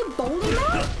playing fucking bowling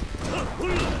now?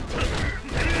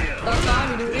 That's time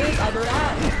we do this, I do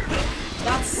that.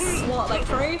 That's what, like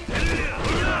 3?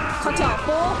 Cut out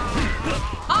 4.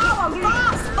 Oh, I'm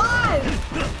fast! 5!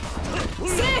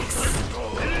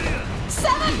 6!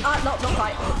 7! No, not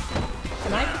quite.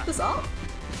 Can I pick this up?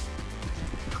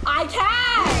 I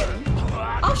can!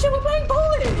 Oh shit, we're playing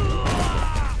bowling!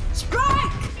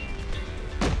 Strike!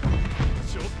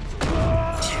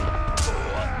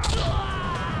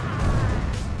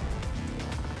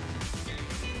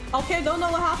 Okay, don't know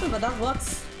what happened, but that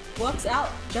works out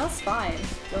just fine.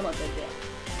 You're not dead yet.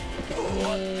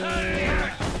 Okay,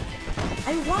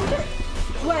 I wonder.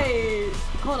 Wait,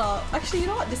 hold on. Actually, you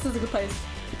know what? This is a good place.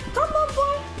 Come on,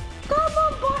 boy.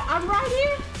 I'm right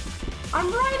here.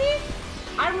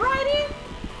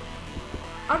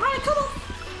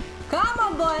 Come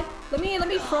on, boy. Let me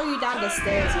throw you down the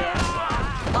stairs,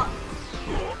 yeah.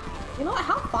 You know what?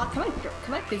 How far can I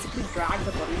physically drag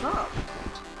the bodies up?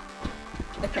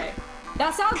 Okay,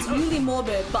 that sounds really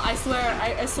morbid, but I swear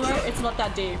it's not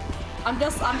that deep. I'm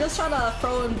just trying to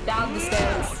throw him down the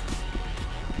stairs.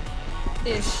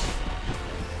 Ish.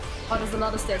 Oh, there's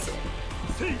another stairs here.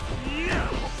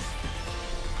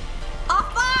 Ah,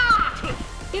 fuck!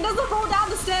 He doesn't roll down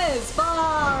the stairs. Far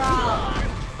out.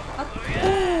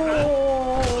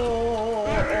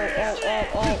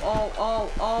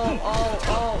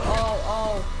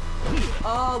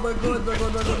 Oh, we're good.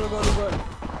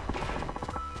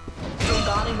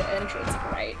 Guarding the entrance,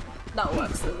 great. That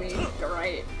works for me,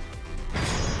 great.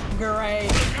 great.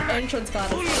 Entrance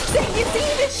garden. See, you see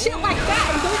this shit like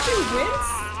that and don't you wince?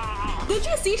 Don't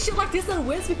you see shit like this and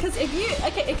wince? Because if you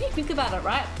think about it,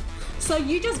 right? So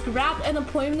you just grab an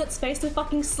opponent's face to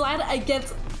fucking slide it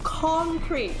against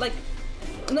concrete. Like,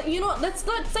 you know, let's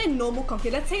not say normal concrete.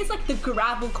 Let's say it's like the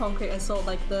gravel concrete assault,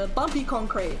 like the bumpy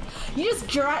concrete. You just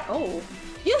drag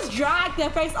their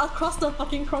face across the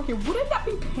fucking concrete. Wouldn't that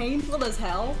be painful as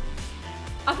hell?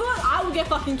 I feel like I would get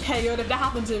fucking KO'd if that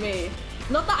happened to me.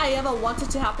 Not that I ever wanted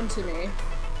to happen to me.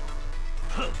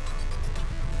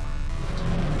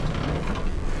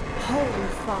 Holy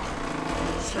fuck.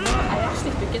 You know, I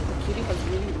actually forget the cutie has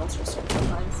really monstrous strength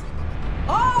sometimes.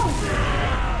 Oh!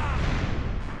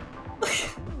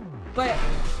 Wait,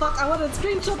 fuck, I want to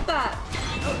screenshot that!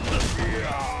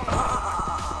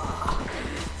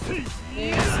 You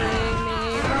swing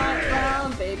me right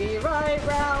round, baby, right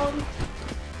round.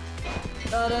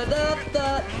 Da da da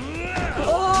da.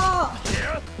 Oh!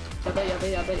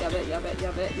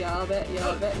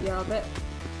 Yabbit.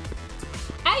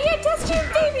 Hey, you Test Tube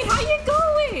baby, how you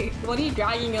going? What are you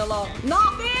dragging along?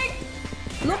 Nothing!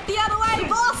 Look the other way,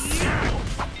 boss!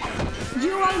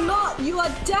 You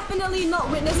are definitely not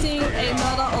witnessing a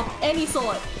murder of any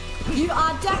sort. You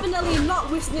are definitely not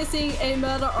witnessing a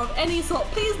murder of any sort.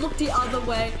 Please look the other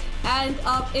way. And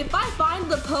if I find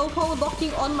the popo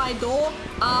locking on my door,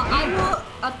 I will,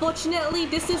 unfortunately,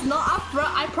 this is not a threat,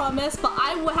 I promise, but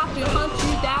I will have to hunt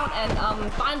you down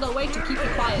and find a way to keep you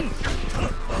quiet.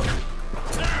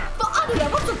 But other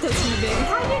than what's up to you, baby?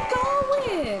 How you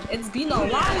going? It's been a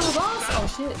while, boss. Oh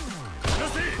shit.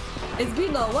 It's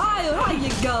been a while. How you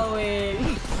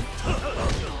going?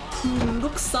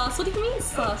 Looks sus. What do you mean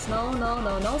sus? No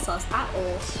sus at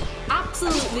all.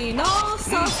 Absolutely no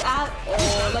sus at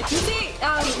all. Like you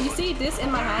see this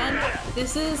in my hand.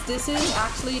 This is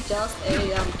actually just a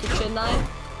kitchen knife,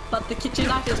 but the kitchen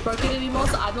knife is broken anymore,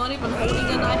 so I'm not even holding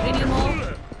a knife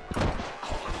anymore.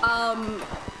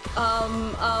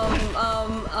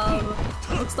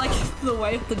 Looks like the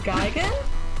way of the Gaigan.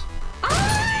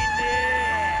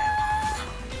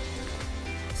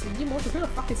 Sugimoto, who the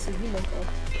fuck is Sugimoto?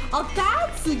 Oh,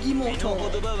 that's Sugimoto!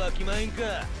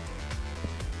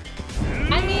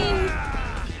 I mean,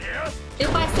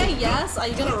 if I say yes, are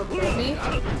you gonna report me?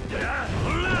 Holy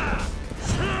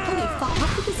fuck, how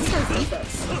could this guy's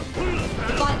defense?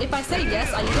 If I say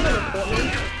yes, are you gonna report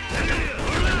me?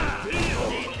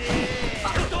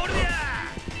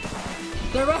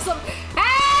 The rest of— Hey!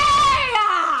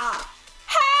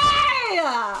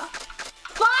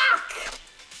 Fuck!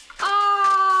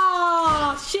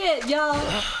 Oh, shit, yo.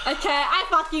 Okay, I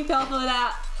fucking fell for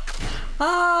that.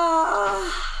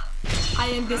 I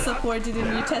am disappointed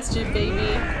in you, Test Tube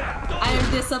baby. I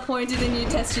am disappointed in you,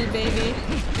 Test Tube baby.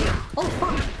 Oh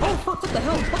fuck, what the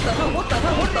hell, what the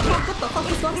fuck,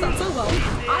 this works out so well. I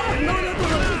have no idea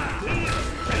what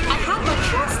I had my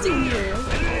trust in you.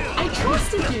 I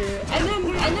trusted you, and then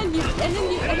you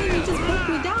just broke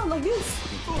me down like this.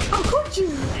 How could you?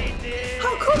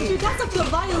 How could you? That's like the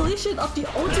violation of the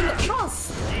ultimate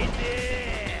trust.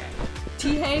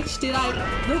 TH,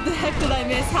 what the heck did I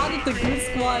miss? How did the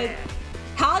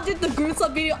Goon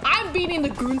Squad beat you? I'm beating the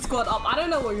Goon Squad up. I don't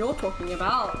know what you're talking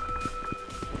about.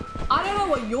 But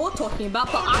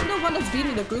I'm the one that's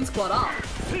beating the Goon Squad up.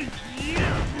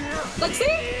 Like,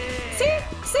 see?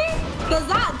 Does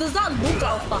that look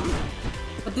alpha?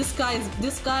 But this guy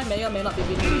may or may not be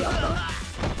beating me up though.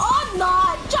 Oh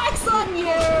no! Jack's on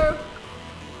you!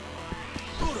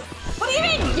 What do you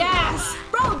mean, yes?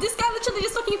 Bro, this guy literally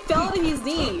just fucking fell to his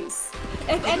knees.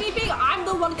 If anything, I'm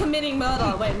the one committing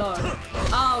murder. Wait, no.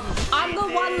 I'm the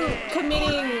one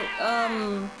committing,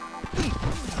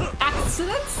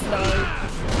 accidents? No.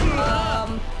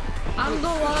 I'm the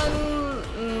one...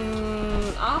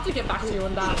 I'll have to get back to you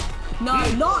on that. No,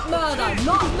 not murder!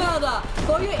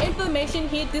 For your information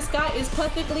here, this guy is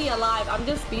perfectly alive. I'm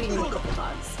just beating him a couple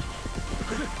times.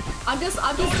 I'm just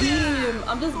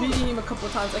beating him a couple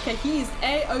times. Okay, he is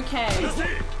A-okay.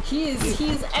 He's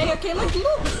A-okay. Look,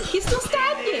 he's still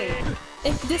standing.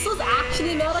 If this was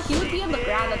actually murder, he would be on the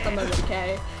ground at the moment,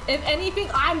 okay? If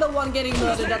anything, I'm the one getting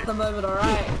murdered at the moment,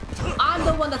 alright? I'm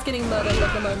the one that's getting murdered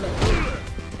at the moment.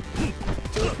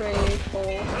 2, 3,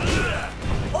 4.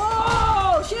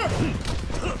 Oh, shit!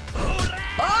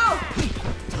 Oh!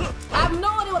 I have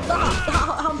no idea what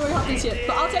how I'm doing this shit,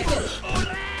 but I'll take it.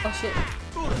 Oh, shit.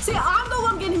 See, I'm the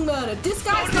one getting murdered. This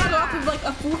guy started off with like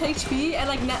a full HP and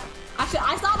like actually,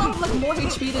 I started off with like more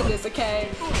HP than this, okay?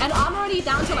 And I'm already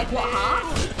down to like what, half?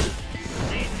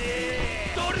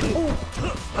 Oh,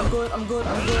 I'm good.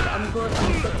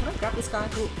 Can I grab this guy?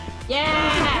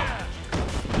 Yeah!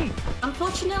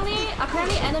 Unfortunately,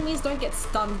 apparently enemies don't get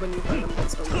stunned when you hit them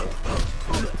against the wall.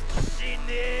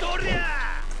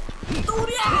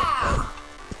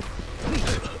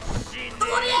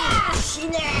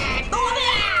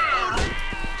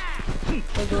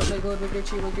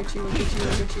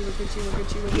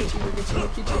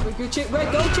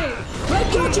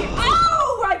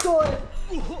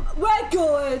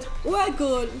 We're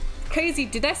good. Crazy,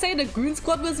 did I say the Goon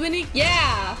Squad was winning?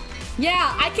 Yeah,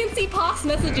 I can see past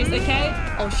messages, okay?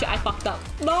 Oh shit, I fucked up.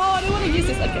 No, I don't want to use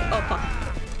this. Okay, oh fuck.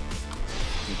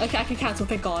 Okay, I can cancel,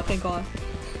 thank god.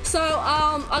 So,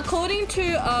 according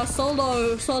to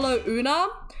Solo Una,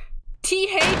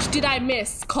 TH did I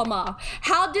miss, comma.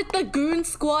 How did the Goon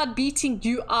Squad beating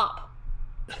you up?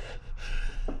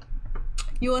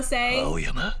 You were saying?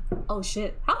 Oh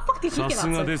shit, how the fuck did he get out so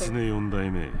quick?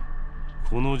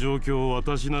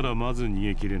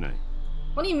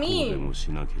 What do you mean?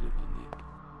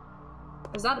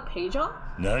 Is that a pager?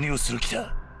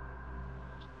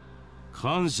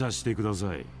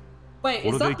 Wait,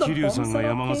 is that the bomb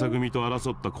set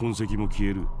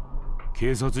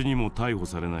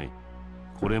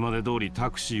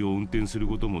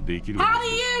How do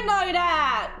you know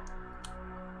that?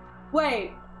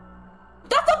 Wait,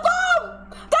 that's a bomb!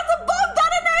 That's a bomb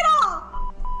detonator!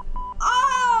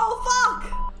 Oh fuck!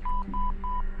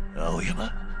 Oh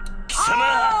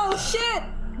shit!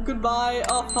 Goodbye.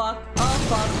 Oh fuck.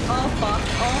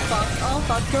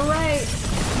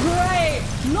 Great.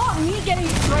 Not me getting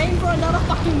framed for another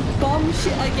fucking bomb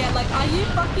shit again. Like, are you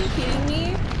fucking kidding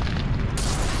me?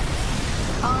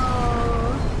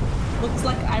 Oh, looks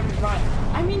like I'm right.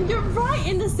 I mean, you're right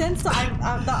in the sense that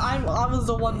I was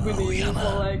the one winning.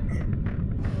 But like,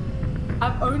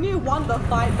 I've only won the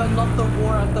fight, but not the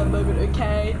war at the moment.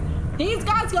 Okay. These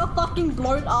guys got fucking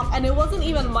blown up and it wasn't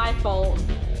even my fault.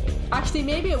 Actually,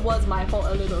 maybe it was my fault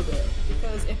a little bit.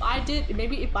 Because if I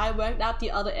went out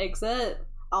the other exit,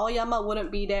 Aoyama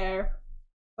wouldn't be there.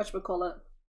 Whatchamacallit?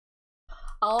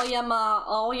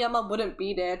 Aoyama wouldn't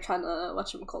be there trying to,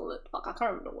 whatchamacallit? Fuck, I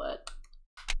can't remember the word.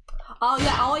 Oh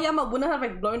yeah, Aoyama wouldn't have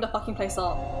like blown the fucking place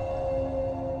up.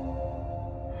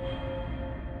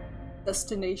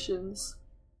 Destinations.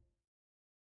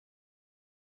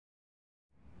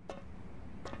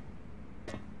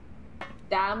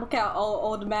 Damn, look at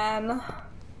old man.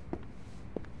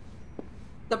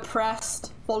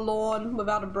 Depressed, forlorn,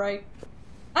 without a break.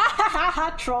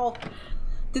 Troll.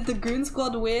 Did the Goon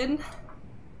Squad win?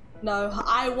 No,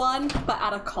 I won, but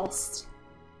at a cost.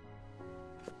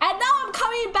 And now I'm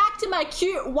coming back to my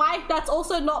cute wife that's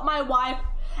also not my wife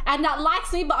and that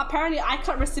likes me, but apparently I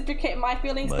can't reciprocate my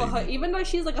feelings for her even though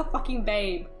she's like a fucking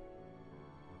babe.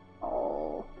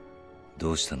 Oh.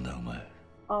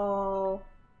 Oh.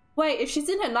 Wait, if she's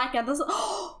in her nightgown, doesn't—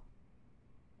 Oh!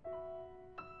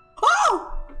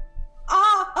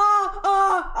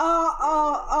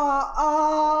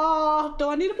 Do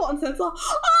I need to put on sensor?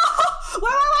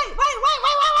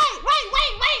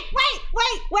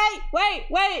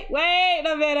 Wait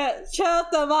a minute.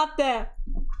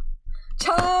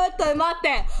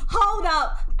 Hold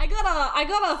up. I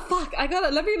gotta,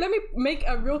 let me make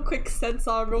a real quick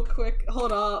sensor real quick.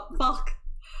 Hold up. Fuck.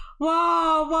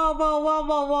 Whoa.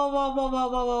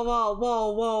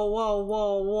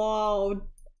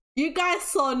 You guys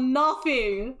saw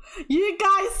nothing.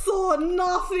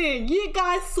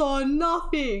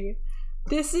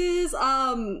 This is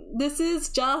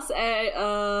just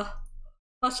a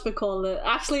whatchamacallit.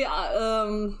 Actually,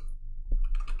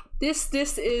 this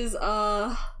is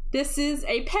a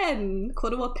pen.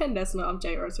 Called a pen. That's not I'm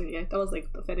J Rose. Yeah, that was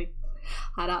like pathetic.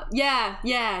 Yeah.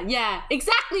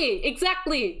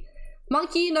 Exactly.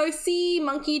 Monkey no see,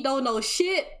 monkey don't know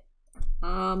shit.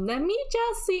 Let me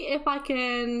just see if I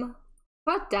can.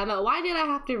 God damn it, why did I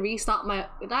have to restart my—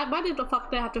 why did the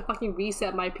fuck did I have to fucking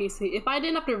reset my PC? If I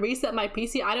didn't have to reset my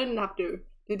PC, I didn't have to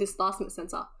do this last minute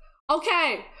sensor.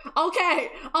 Okay,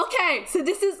 so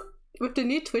this is with the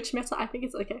new Twitch meta. I think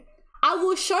it's okay. I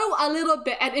will show a little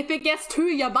bit, and if it gets to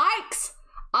your bikes,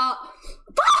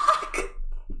 fuck!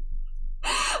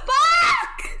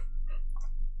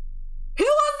 Who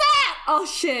was that? Oh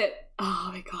shit. Oh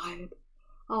my god.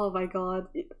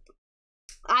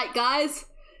 Alright guys,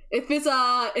 if it's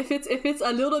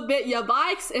a little bit your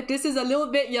bikes, if this is a little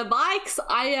bit your bikes,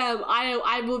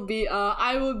 I will be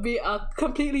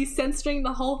completely censoring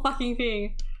the whole fucking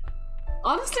thing.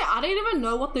 Honestly, I don't even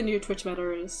know what the new Twitch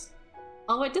meta is.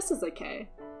 Oh wait, this is okay.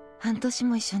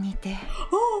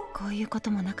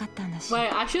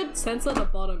 Wait, I should censor the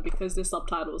bottom because there's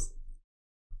subtitles.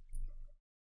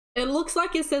 It looks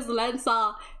like it says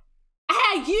Lancer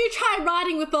Hey, you tried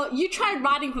riding with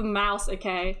mouse,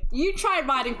 okay? You tried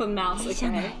riding with mouse,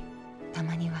 okay?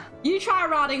 You tried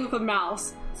riding with a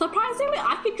mouse. Surprisingly,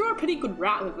 I can draw a pretty good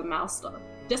rat with a mouse though.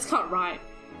 Just can't write.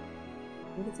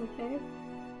 I think it's okay.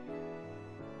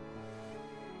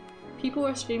 People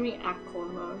are streaming at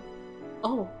Corno.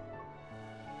 Oh.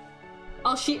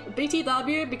 Oh shit,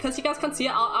 BTW, because you guys can't see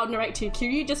it, I'll narrate to you.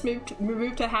 Kiryu just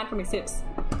removed her hand from his hips.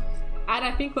 And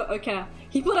I think we're okay.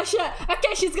 He put a shirt.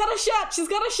 Okay, she's got a shirt. She's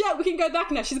got a shirt. We can go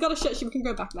back now. She's got a shirt. We can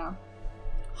go back now.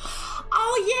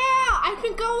 Oh yeah, I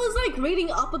think I was like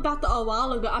reading up about that a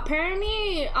while ago.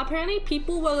 Apparently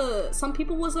some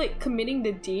people was like committing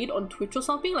the deed on Twitch or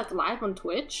something, like live on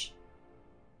Twitch.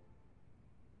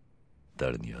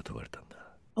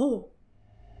 Oh.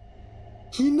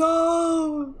 He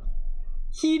knows.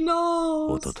 He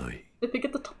knows. They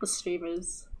forget the top of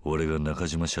streamers.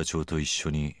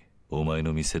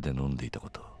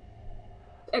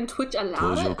 And Twitch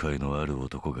allowed it?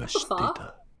 What the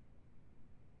fuck?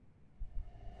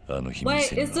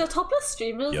 Wait, is the top of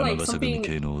streamers like something?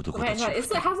 Wait, no, hasn't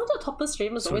the top of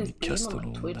streamers always been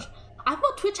on like Twitch? I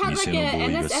thought Twitch has like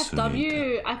an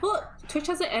NSFW. I thought Twitch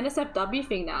has an NSFW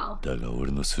thing now. Don't they?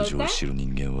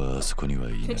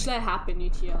 Twitch let happen,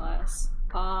 UTLS.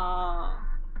 Ah.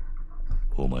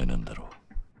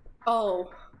 Oh.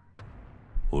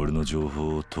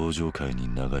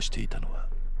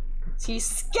 She's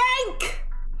skank!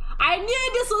 I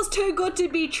knew this was too good to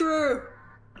be true.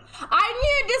 I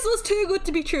knew this was too good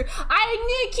to be true. I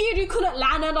knew Kiryu couldn't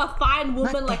land on a fine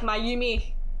woman like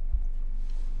Mayumi.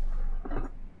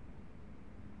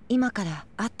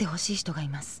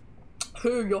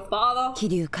 Who, your father?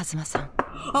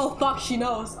 Oh fuck, she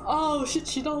knows. Oh shit,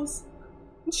 she knows.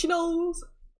 She knows.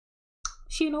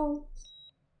 She knows.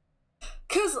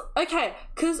 Cause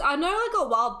I know like a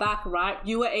while back, right?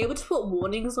 You were able to put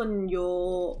warnings on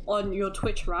your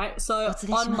Twitch, right? So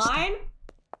on mine,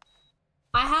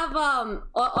 I have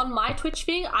on my Twitch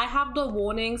thing, I have the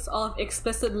warnings of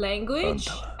explicit language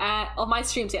on my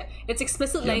streams. Yeah, it's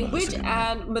explicit language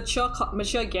and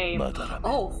mature game.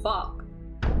 Oh fuck!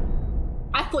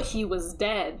 I thought he was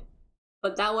dead,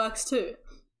 but that works too.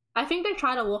 I think they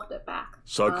try to walk it back.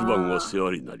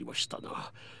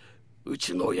 Wait,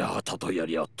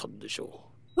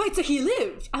 so he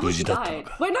lived? I thought he died.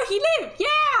 Wait, no, he lived!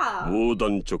 Yeah!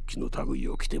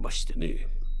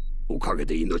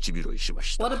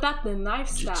 What about the knife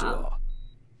stab? So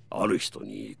I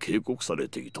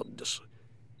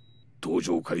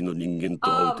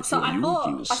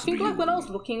think like when I was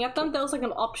looking at them, there was like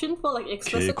an option for like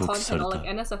explicit content or like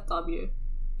NSFW.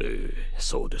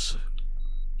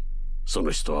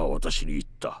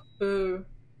 Ooh.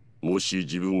 Oh shit,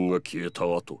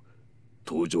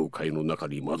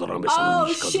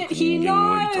 he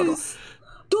knows!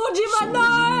 Dojima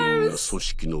knows!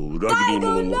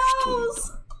 Daigo knows!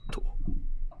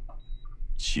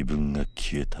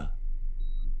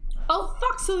 Oh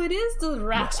fuck, so it is the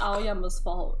rat Aoyama's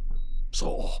fault.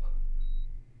 Oh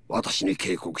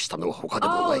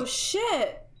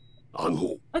shit!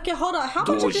 Okay, hold on, how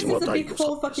much of this is a big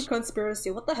full fucking conspiracy?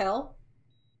 What the hell?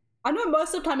 I know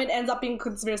most of the time it ends up being a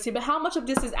conspiracy, but how much of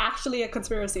this is actually a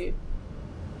conspiracy?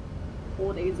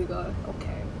 4 days ago,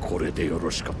 okay.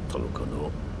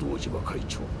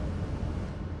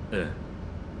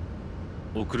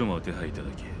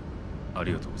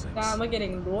 Damn, we're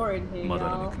getting lore in here,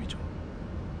 y'all.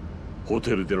 ホ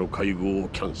テルでの会合を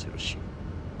キャンセルし、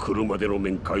車での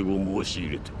面会を申し入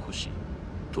れてほしい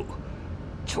と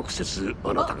直接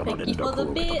あなたが連絡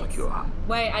を受けた時は。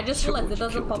Wait, I just realized it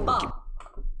doesn't pop up.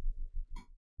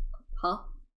 Huh?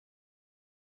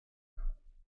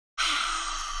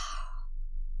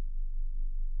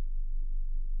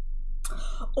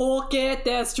 Okay,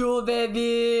 test you,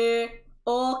 baby.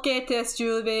 Okay, test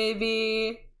you,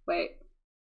 baby. Wait.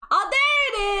 Oh, there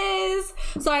it is!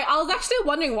 Sorry, I was actually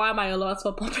wondering why my alerts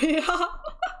were popping up.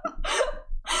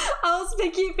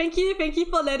 Thank you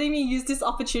for letting me use this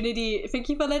opportunity. Thank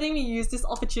you for letting me use this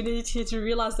opportunity to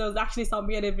realize there was actually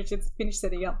something I didn't finish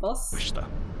setting up, boss.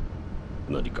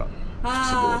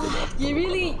 You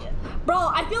really... Bro,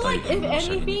 I feel like if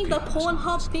anything, the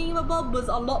Pornhub thingamabob was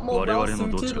a lot more well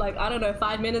suited, like, I don't know,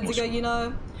 5 minutes ago, you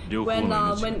know?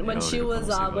 When she was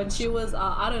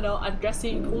I don't know,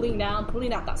 undressing, pulling out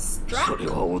that strap. You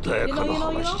know?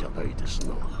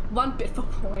 1 bit for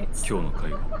points.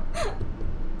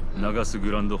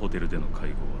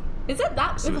 Is it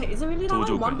that? Wait, is it really that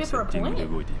 1 bit for a point?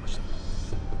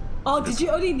 Oh, did you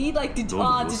only need like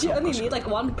 1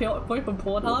 point from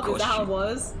Pornhub? Is that how it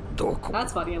was?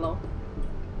 That's funny, lol.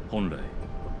 本来、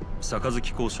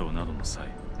杯交渉などの際、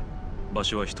場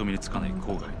所は人目につかない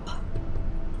郊外。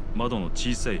窓の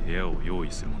小さい部屋を用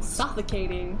意するものです。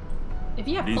 Suffocating. If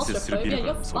you have claustrophobia,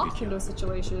 you're fucked in those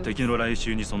situations. 敵の来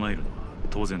襲に備えるのは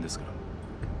当然ですから。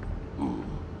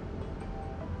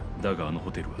だがあの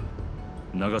ホテルは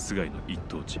長洲街の一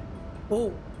等地。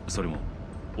それも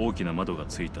大きな窓が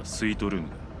ついたスイートルーム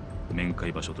が面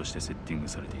会場所としてセッティング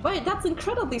されている。Wait, that's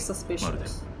incredibly suspicious. まるで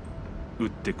撃っ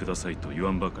てくださいと言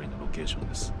わんばかりのロケーション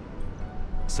です。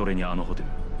それにあのホテル、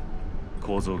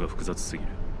構造が複雑すぎる。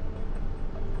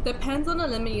Depends on the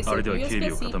limit you あれ said. では You 警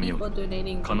備を see 固めよう people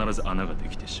に donating. 必ず穴がで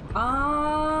きてしまう。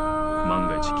Ah. 万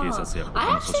が一警察や I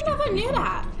他の組 actually 織に never 飛び knew 込まれ that.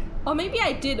 た時、 Or maybe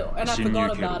I did and I 侵入 forgot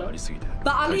経路が about あり it. すぎて But at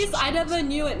解 least 消 I しています。 never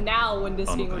knew it now when this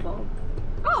thing was on.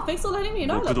 Oh, thanks for letting me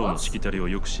know 極 that, 道の boss. しきたりを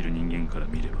よく知る人間から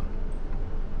見れば、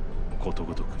こと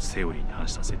ごとくセオリーに反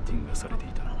したセッティングがされてい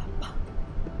た。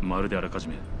まるであらかじ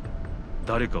め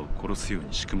誰かを殺すよう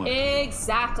に仕組まれている。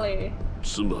 Exactly.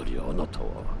 つまりあなたは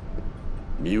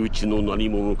身内の何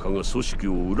者かが組織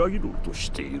を裏切ろうと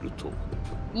していると。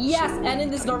 Yes, and in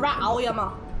this the rat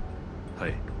Aoyama. は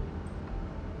い。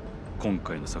今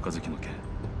回の杯の件、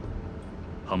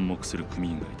反目する組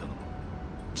員がいたのも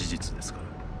事実ですか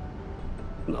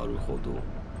ら。なるほど。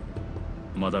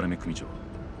まだらめ組長、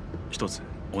一つ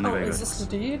お願いがあり Oh, ま is す。 this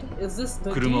the dude? Is this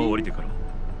the 車を降り dude? てからも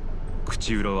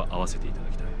口裏は合わせていただ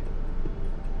きたい。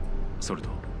それと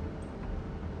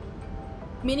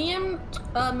Minimum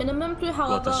to however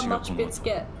私が much この bits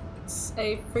gets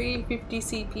a free 50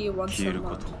 CP once 消え a るこ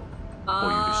month. とをお許しいた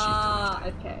だ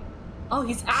Ah, きたい。 okay. Oh,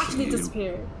 he's actually 消える。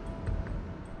 disappeared.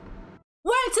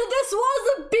 Wait, so this was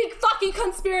a big fucking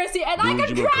conspiracy and I 堂 got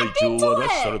島会 dragged 長 into は拉致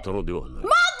され it! たのではない。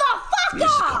自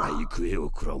Motherfucker! ら行方を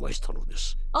くらましたので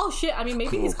す。 Oh shit, I mean, maybe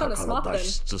福 he's 岡 kind of から smart 脱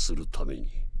then. 出するために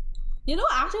You know,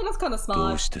 actually, that's kind of ど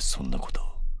smart. うしてそんなことを。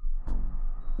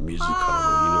自らの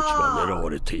命が狙わ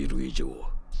れている以上、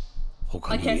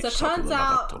他に Okay, so 策は turns な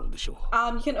か out ったのでしょう。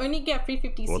 you can only get free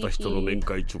 50私との面 CP.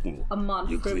 会直後、 a month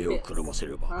行 for 方を bits. くらませ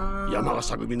れば山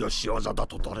笠組の仕業だ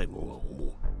と誰もが思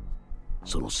う。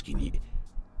その隙に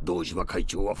堂島会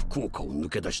長は福岡を抜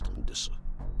け出したんです。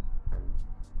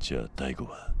じゃあ大吾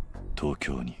は東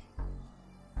京に。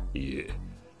いえ、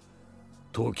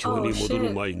東京に戻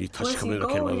る前に確かめな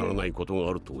ければならないことが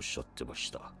あるとおっしゃってま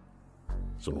した。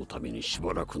そのためにし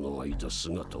ばらくの間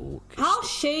姿を消 How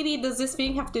して。 shady does this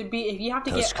thing have to be if you have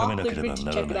to get 確かめ off な the ければ bridge to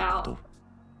なら check it ないこ out? と。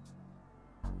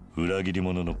裏切り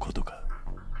者のことか。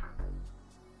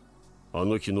あ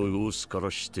の日の様子か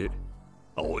らして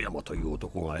青山という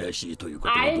男が怪しいというこ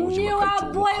とは I 堂 knew 島会 our 長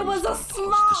も boy 感 was じていた a はずです。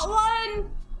 smart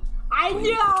one! I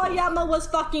knew Aoyama was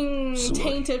fucking Smart.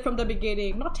 tainted from the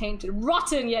beginning. Not tainted,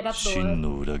 rotten, yeah, that's the 真 word.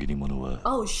 の裏切り者は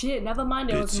Oh shit, never mind,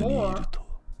 there was 別にい more. ると。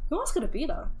 Who else could it be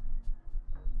though?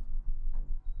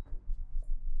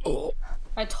 お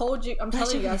I told you, I'm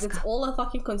telling you guys, it's all a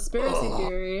fucking conspiracy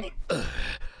theory.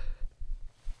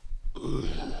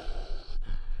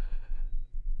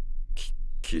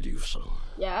 桐生さん、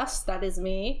 Yes, that is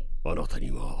me. あなた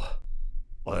には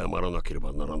謝らなけれ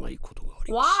ばならないことがあ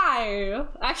ります。 Why?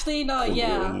 Actually, no, この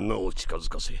yeah. 女を近づ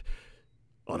かせ、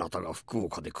あなたが福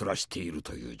岡で暮らしている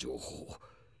という情報を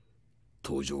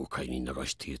登場会に流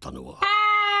していたのは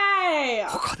Hey!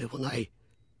 他でもない。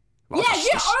 Yeah, you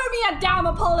私です。 owe me a damn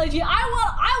apology.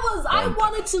 I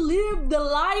wanted to live the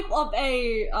life of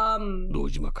a 堂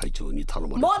島会長に頼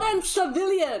まれた modern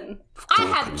civilian. 福 I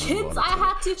岡 had に kids は I あな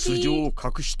had た to が素性 feed. を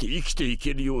隠して生きてい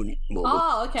けるように守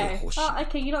Oh, って okay. ほしい。 Oh,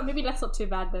 okay, you know, maybe that's not too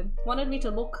bad then. Wanted me to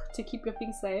look to keep your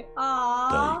things safe.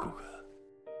 大 Aww. 吾が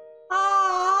Aww,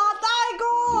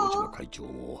 堂島 Daigo! 会長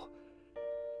も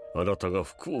あなたが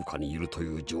福岡にいると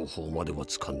いう情報までは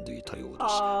掴んでいたようです。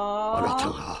あなた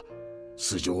Aww. が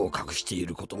素性を隠してい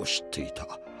ることも知っていた。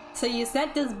 So you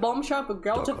sent this bombshell for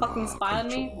girl だ to か fucking ら spy on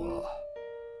会 me? 長は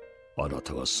あな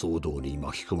たが騒動に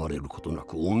巻き込まれることな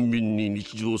く穏便に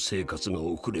日常生活が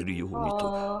送れるように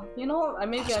と You know,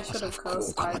 maybe わ I ざわ should ざ have 福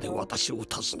cursed 岡まで Daigo. 私を訪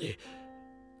ね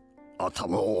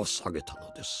頭を下げた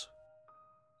のです。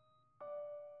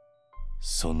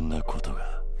そんなこと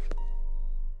が。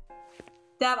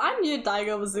 Damn, I knew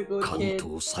Daigo was a good 関 kid.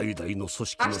 東最大の組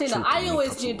織の Actually, 頂 no, I 点に always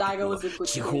立つ knew 男 Daigo は was a good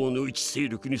地 kid. 方の一勢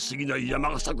力に過ぎない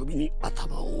山笠組に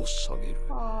頭を下げる。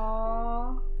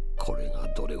 Aww. これが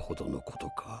どれほどのこと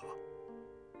か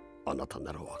あなた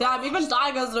ならわかる。 Damn, even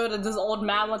Daigo's know that this old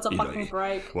man wants a 以 fucking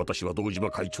来 break. 私は堂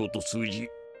島会長と通じ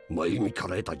真由美か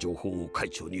ら得た情報を会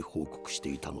長に報告して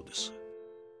いたのです。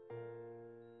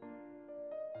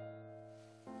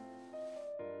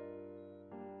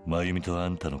真由美とあ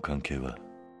んたの関係は。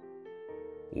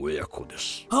親子で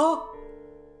す。 Huh?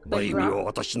 真由美は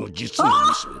私の実の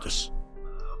娘です。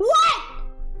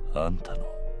 What? あんたの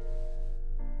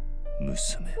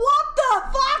娘。 What the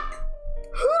fuck?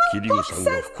 Who 桐生さん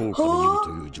が福岡にいると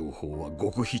いう情報は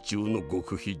極秘中の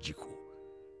極秘事項。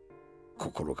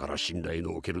心から信頼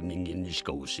のおける人間にし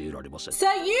か教えられません。So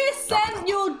you sent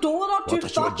your daughter to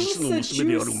私は fucking 実の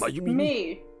娘である seduce 真由美に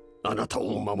me. あなた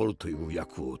を守るという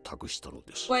役を託したの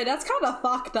です。Wait, that's kind of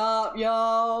fucked up,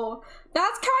 yo.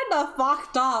 That's kind of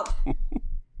fucked up.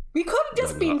 We could have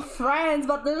just been friends,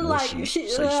 but then like,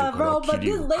 bro, but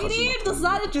this lady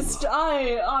decided to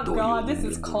oh god, this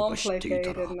is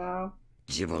complicated now.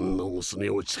 自分の娘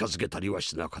を近づけたりは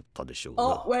しなかったでしょうな。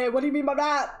 Oh, wait, what do you mean by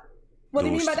that? What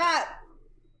do you mean by that?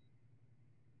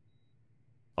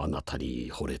 あなた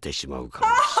に惚れてしまうから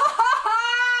です。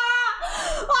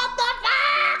What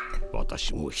the fuck?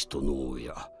 私も人の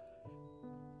親。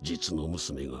実の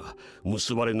娘が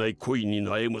結ばれない恋に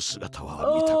悩む姿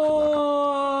は見たくな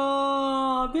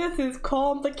かった。This is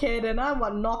complicated. I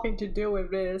want nothing to do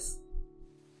with this.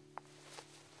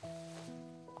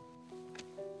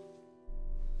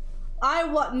 I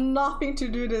want nothing to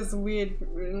do this weird,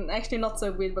 actually not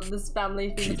so weird, but this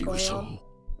family thing is going on.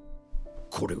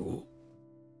 これを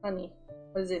Honey,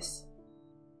 what is this?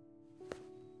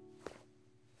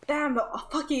 Damn, no,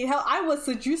 fucking hell, I was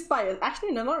seduced by it.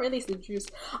 Actually, no, not really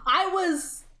seduced.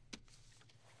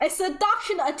 A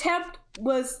seduction attempt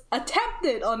was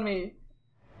attempted on me.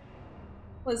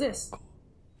 What is this?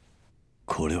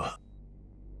 これは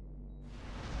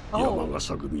山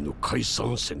笠組の解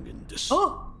散宣言です。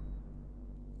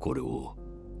これを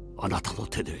あなたの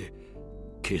手で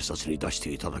警察に出し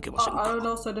ていただけませんか。 I don't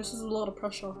know, so this is a lot of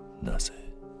pressure.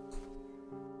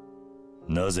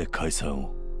 なぜ解散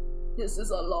を。 This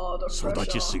is a lot of pressure. 育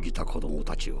ちすぎた子供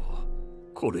たちを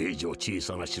これ以上小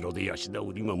さな城で養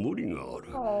うには無理があ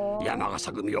る。山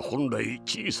笠組は本来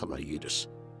小さな家です。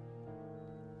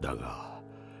だが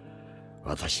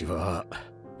私は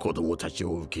子供たち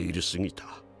を受け入れすぎた。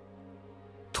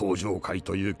東上会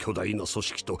という巨大な組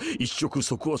織と一触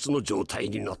即発の状態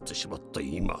になってしまった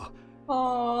今、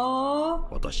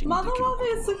私にできるこ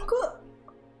とは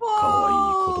可愛い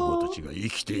子供たちが生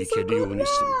きていけるように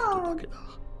することだけだ。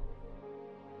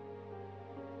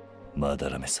マダ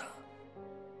ラメさん、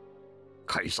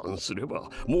解散すれば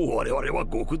もう我々は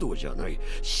極道じゃない。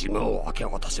島を明け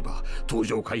渡せば東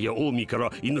上会や近江から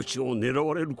命を狙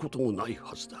われることもない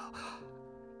はずだ。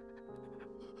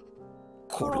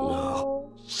これが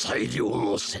最良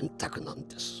の選択なん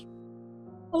です。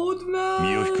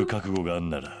身を引く覚悟があん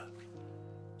なら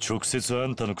直接あ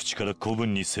んたの口から子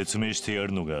分に説明してや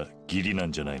るのが義理な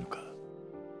んじゃないのか。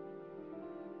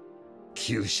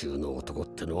九州の男っ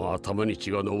てのは頭に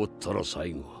血が上ったら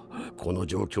最後、この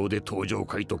状況で東上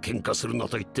会と喧嘩するな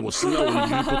と言っても素直に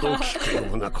言うことを聞く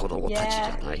ような子供たちじ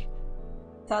ゃない。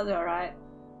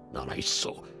ならいっ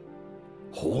そ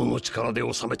法の力で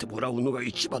収めてもらうのが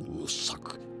一番の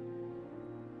策。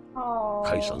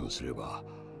解散すれば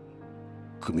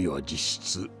組は実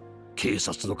質警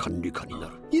察の管理下にな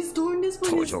る。東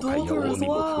上会や近江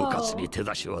もうかつに手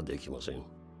出しはできません。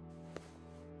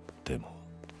でも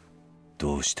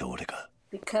どうして俺が。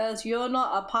 Because you're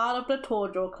not a part of the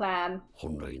Tojo clan.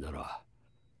 本来なら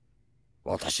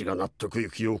私が納得い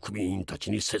くよう組員たち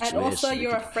に説明するべき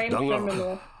だ。 And also you're a framed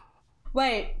criminal.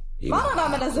 Wait,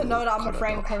 Madarame doesn't know that I'm a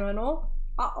framed criminal.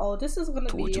 Uh-oh, this is gonna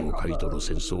be a 東上会との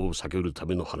戦争を避けるた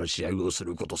めの話し合いをす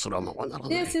ることすらままなら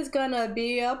ない。 This is gonna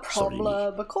be a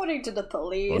problem. According to the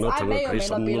police, I may or may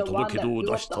not be the one that blew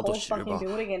up the whole fucking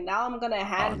building, and now I'm gonna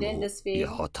hand in this fee.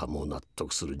 八幡も納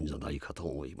得するんじゃないかと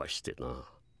思いましてな。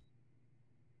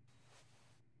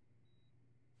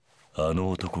あの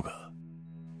男が。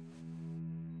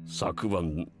昨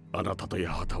晩あなたと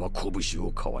八幡は拳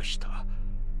を交わした。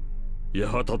八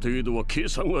幡というのは計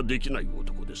算はできない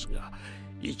男ですが、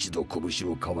一度拳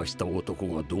を交わした男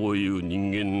がどういう人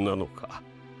間なのか、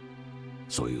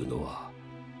そういうのは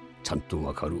ちゃんと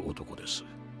わかる男です。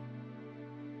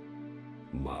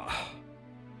まあ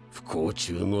不幸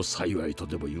中の幸いと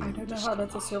でも言うんですが、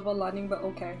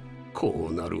こ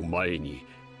うなる前に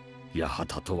八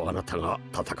幡とあなたが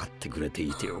戦ってくれて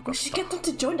いてよかった。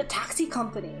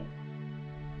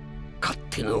勝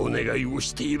手なお願いを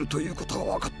しているということ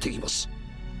は分かっています。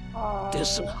で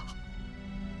すが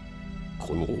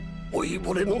この老い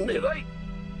ぼれの願い、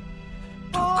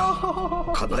どう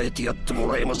か叶えてやって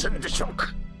もらえませんでしょうか。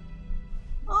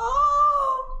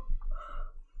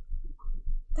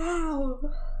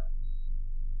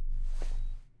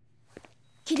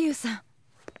桐生さん、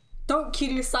 Don't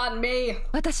Kiryu-san me.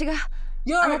 私が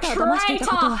あなたを騙していた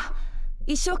ことは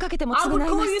一生かけても償いま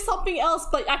す。 I would call you something else,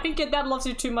 but I think your dad loves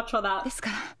you too much for that. ですか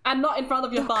ら And not in front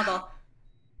of your father.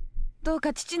 どう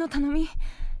か父の頼み引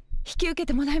き受け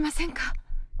てもらえませんか。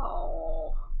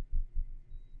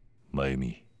真由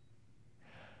美、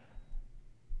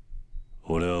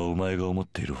お前が思っ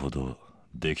ているほど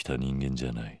できた人間じ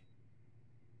ゃない。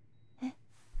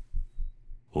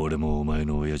俺もお前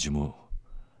の親父も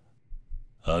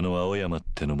あの青山っ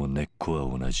てのも根っこ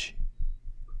は同じ。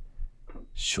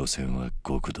所詮は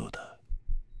極道だ。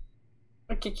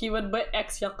だが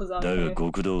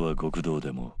極道は極道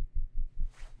でも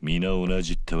皆同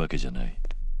じってわけじゃない。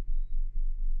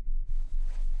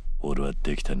俺は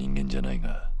できた人間じゃない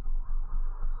が、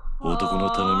男の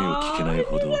頼みを聞けない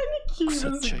ほど腐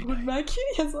っちゃいない。Kitty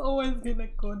has always been a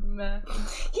good man.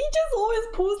 He just always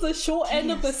pulls the short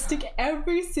end of the stick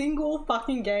every single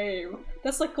fucking game.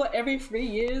 That's like what, every 3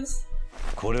 years?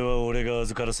 これは俺が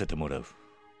預からせてもらう。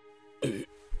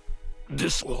で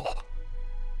すが、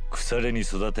腐れに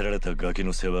育てられたガキ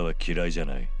の世話は嫌いじゃ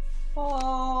ない。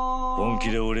本気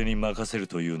で俺に任せる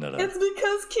というなら、何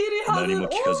も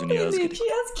聞かずに預けてくれ。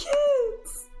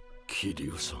桐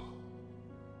生さん。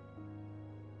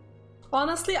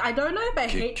Honestly, I don't know if I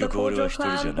hate the Kojo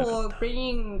clan for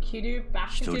bringing Kiryu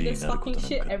back into this fucking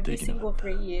shit every single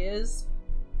 3 years,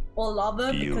 or love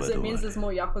it because it means there's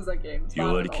more Yakuza games.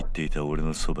 弱りきっていた俺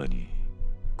のそばに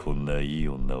こんないい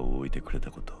女を置いてくれた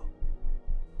こと、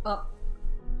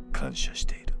感謝し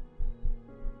ている。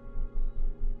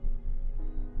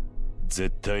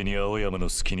絶対に青山の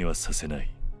好きにはさせな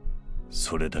い。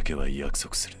それだけは約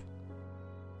束する。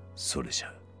それじ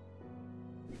ゃ。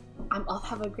I'm off.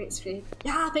 Have a great stream.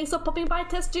 Yeah, thanks for popping by,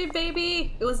 Test Tube,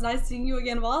 baby. It was nice seeing you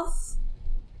again, boss.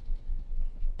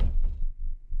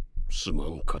 すま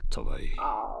んかったわい、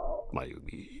まゆ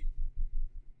み。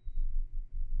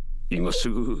今す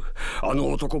ぐあ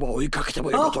の男ば追いかけて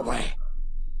もいいことばい。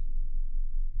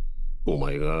お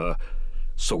前が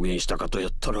そげんしたかとや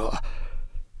ったら、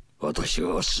私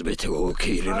は全てを受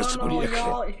け入れるつもりやけ。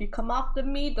If you come after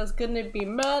me, there's gonna be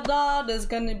murder, there's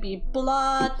gonna be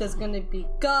blood, there's gonna be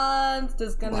guns,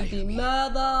 there's gonna be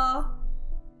murder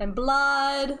and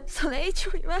blood. それ以上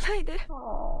言わないで。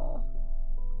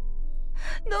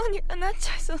どうにかなっち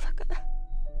ゃいそうだから。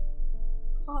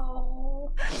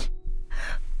お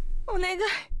願い。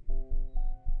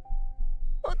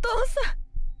お父さん。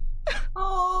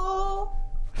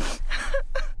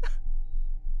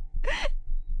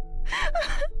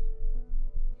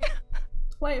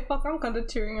Wait, fuck, I'm kind of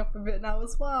tearing up a bit now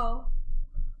as well.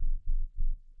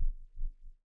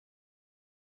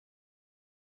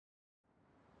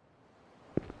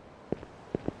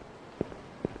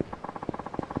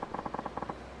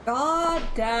 God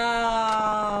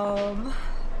damn.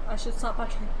 I should start by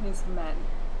checking his men.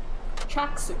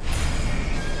 Tracksuits.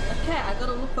 Okay, I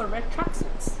gotta look for red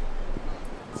tracksuits.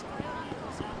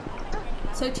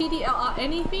 So TDLR,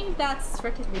 anything that's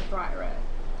relatively bright red.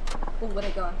 Oh, where'd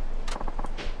it go?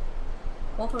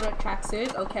 Multiple red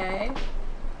tracksuit, okay.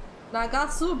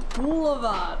 Nagasu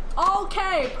Boulevard.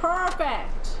 Okay,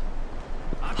 perfect.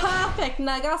 Perfect,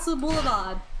 Nagasu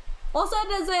Boulevard. Also,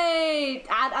 there's a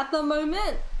ad at the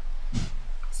moment.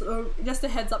 So just a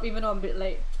heads up, even though I'm a bit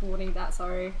late for warning that,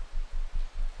 sorry.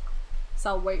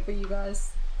 So I'll wait for you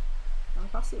guys.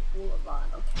 Nagasu Boulevard,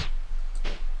 okay.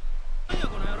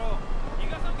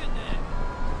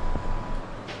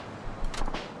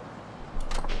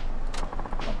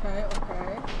 Okay,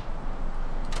 okay.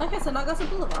 Okay, so Nagasu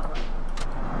Boulevard, right?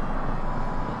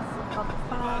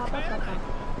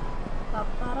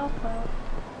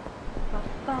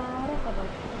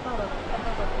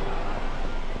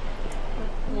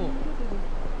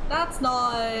 That's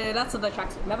not the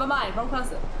tracksuit. Never mind, wrong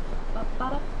person.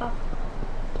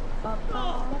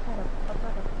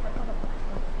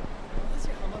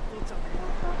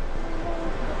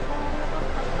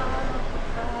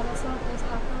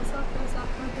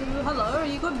 Hello, are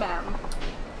you good, ma'am?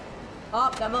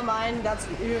 Oh, never mind. That's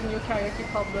you and your karaoke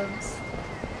problems.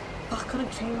 Oh, I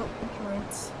couldn't change up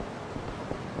insurance.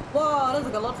 Whoa, there's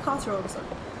like a lot of cars here all of a sudden.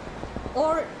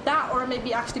 Or that, or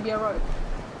maybe actually be a road.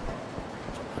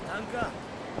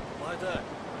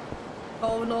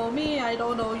 Oh no me, I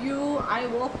don't know you. I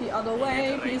walk the other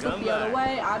way. Please walk the other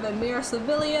way. I'm a mere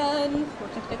civilian. We're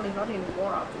technically not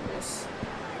anymore after this.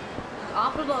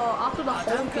 After the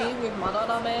whole game with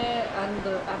Madarame and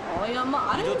Aoyama,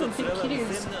 I don't even think Kiryu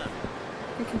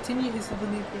can continue his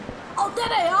civilian thing. Oh, there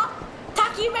they are!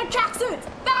 Taki red tracksuits!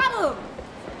 Found him!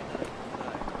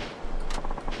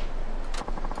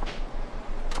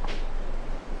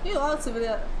 You are a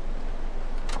civilian.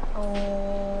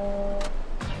 Oh.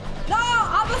 No!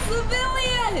 I'm a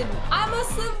civilian! I'm a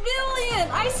civilian!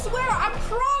 I swear, I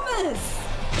promise!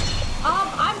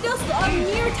 I'm just a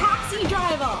mere taxi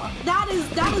driver. That is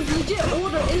legit all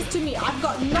there is to me. I've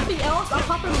got nothing else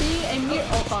apart from being a mere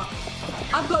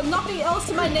I've got nothing else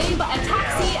to my name but a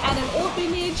taxi and an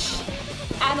orphanage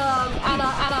and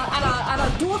a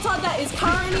daughter that is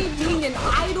currently being an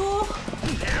idol.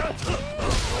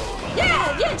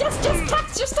 Yeah, just a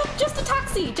taxi,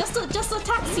 just a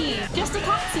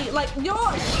taxi. Like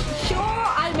you're sure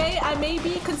I may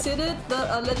be considered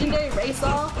the legendary racer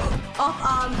of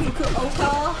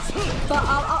Fukuoka, but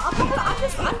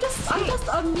I'm just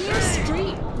a mere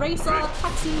street racer,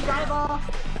 taxi driver,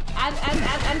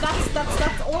 and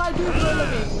that's all I do for a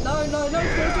living. No,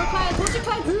 Tojo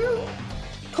Clan who?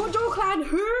 Tojo Clan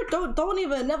who?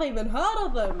 Never even heard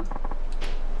of them.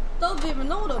 Don't even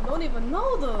know them.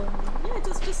 Yeah,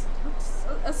 just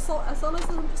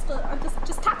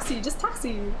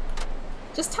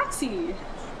taxi.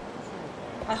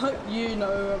 I hope you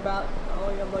know about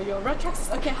your red tracks.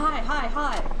 Okay,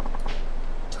 hi.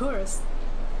 Tourists.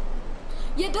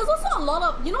 Yeah, there's also a lot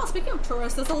of, speaking of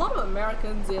tourists, there's a lot of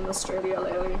Americans in Australia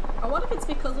lately. I wonder if it's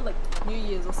because of like New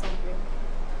Year's or something.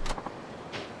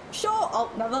 Sure.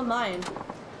 Oh, never mind.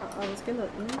 I was gonna.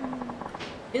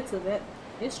 It's a bit.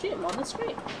 New street, modern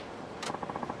street.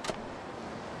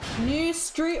 New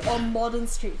street or modern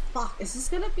street? Fuck, is this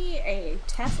gonna be a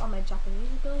test on my Japanese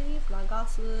abilities?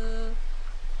 Nagasu,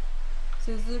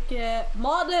 Suzuki,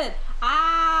 modern!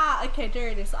 Ah, okay, there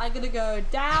it is. I'm gonna go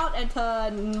down and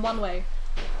turn one way.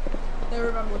 Don't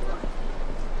remember which one.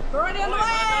 We're already on the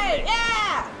way!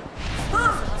 Yeah!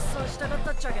 Fuck!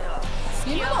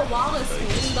 You know the wildest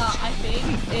thing that I think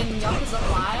in Yakuza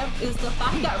 5 is the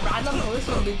fact that random hosts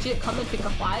will legit come and pick a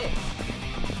fight.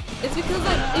 It's because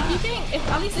like if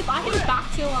I think back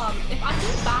to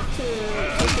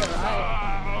Tokyo,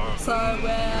 right? So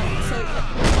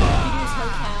Kiryu's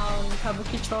hometown,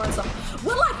 Kabukicho and stuff,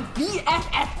 we're like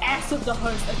BFFs of the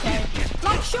host, okay?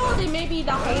 Like sure there may be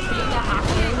that whole thing that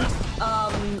happened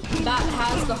that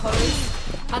has the host.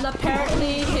 And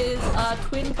apparently his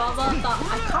twin brother that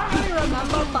I can't really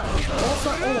remember, but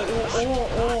also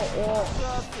or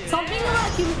something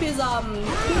like his twin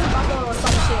brother or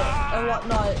some shit and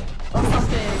whatnot or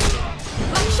something.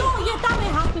 Like sure, yeah, that may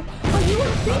happen, but you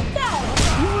would think that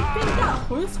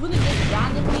hosts wouldn't just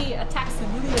randomly attack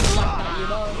civilians like that,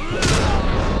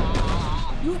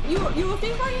 You would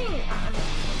think like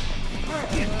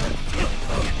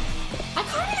I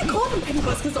can't really call them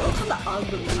penguins because they're all kind of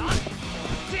ugly.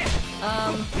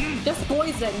 Just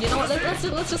boys then,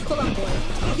 let's just call them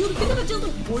boys. You think they're just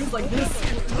like boys like this?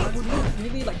 Would you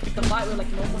really like pick a fight with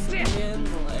like normal civilians?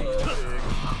 Like,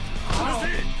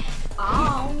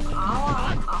 ow.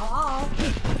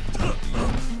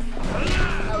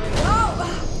 There we go.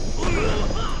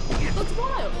 It's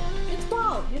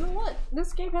wild. You know what?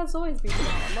 This game has always been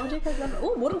wild. Logic has never.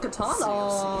 Oh, wooden katana.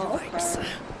 Okay.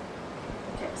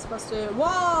 Okay, supposed to.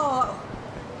 Whoa.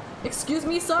 Excuse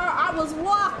me, sir, I was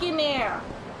walking there!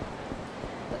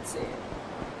 Let's see.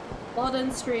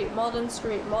 Modern street.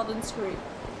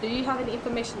 Do you have any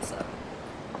information, sir?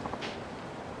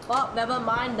 Well, never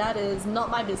mind, that is not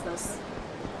my business.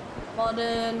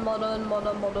 Modern.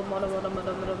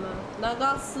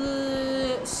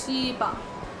 Nagasu Shiba.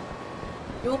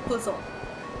 Yokozo.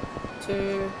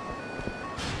 To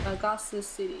Nagasu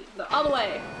City. The other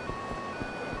way.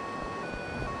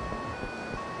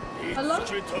 Hello?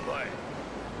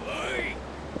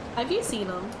 Have you seen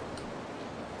him?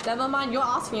 Never mind, you're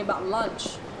asking about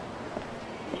lunch.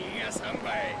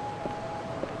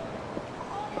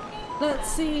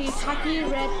 Let's see, Taki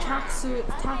red tracksuit.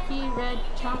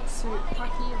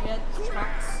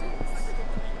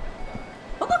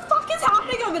 What the fuck is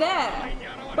happening over there?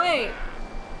 Wait.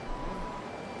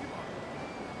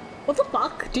 What the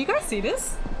fuck? Do you guys see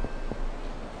this?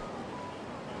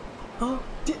 Oh,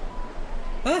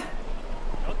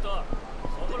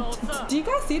 do you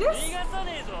guys see this?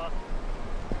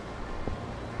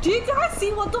 Do you guys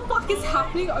see what the fuck is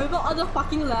happening over on the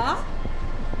fucking left?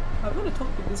 I'm gonna talk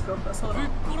to this girl first. Hold on.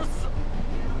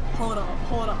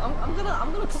 I'm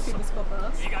gonna talk to this girl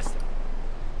first.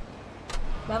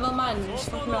 Never mind. She's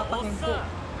talking about fucking book.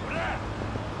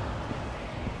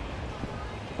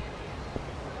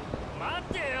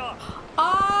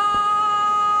 Oh,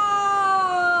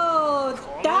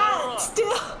 that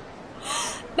still.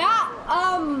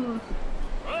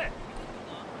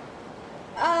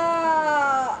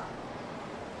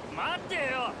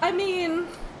 I mean,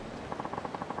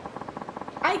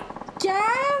 I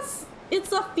guess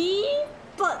it's a fee,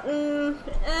 but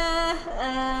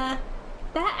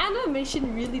that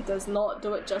animation really does not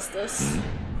do it justice.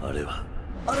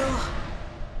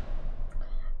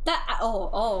 That oh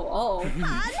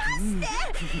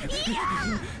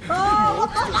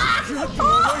what the fuck?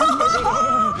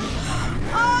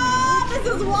 Oh, this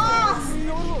is worse.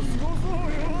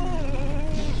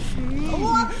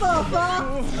 What the fuck?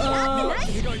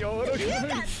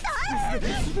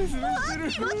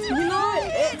 You know,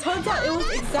 it turns out it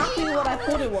was exactly what I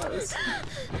thought it was.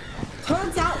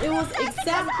 Turns out it was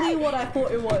exactly what I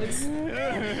thought it was.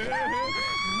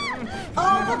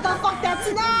 Oh, what the fuck? That's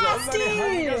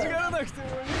nasty!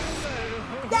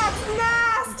 That's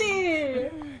nasty!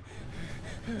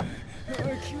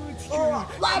 Oh,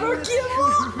 ladder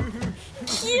Kimo!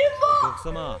 Kimo!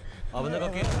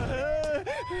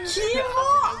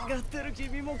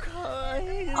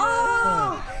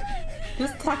 Oh!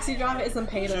 This taxi driver isn't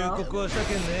paid enough.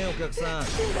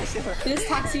 This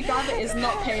taxi driver is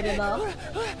not paid enough.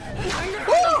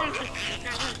 Oh!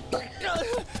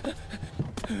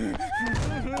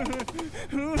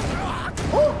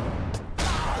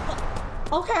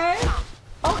 Okay.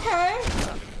 Okay.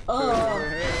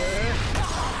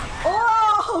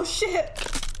 Oh shit.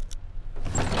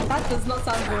 That does not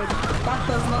sound good. That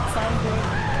does not sound good.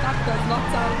 That does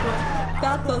not sound good.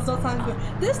 That does not sound good.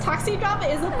 This taxi driver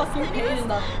isn't fucking paid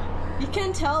enough. You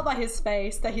can tell by his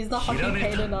face that he's not fucking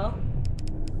paid enough.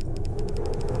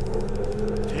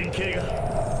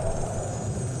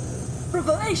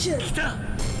 Revelation!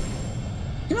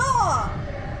 Yeah!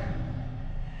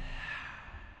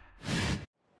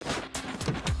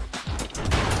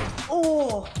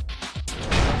 Oh!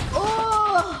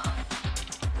 Oh!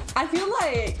 I feel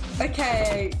like,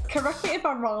 okay, correct me if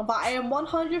I'm wrong, but I am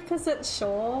 100%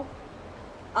 sure.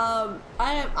 I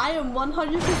am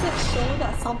 100% sure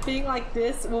that something like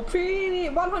this will pretty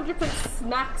 100%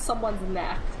 snap someone's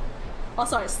neck. Oh,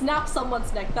 sorry, snap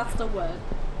someone's neck. That's the word.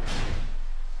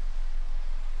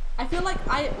 I feel like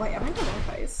wait, am I in the wrong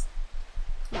place?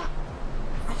 Snap.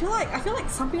 I feel like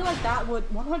something like that would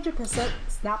 100%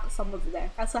 snap someone's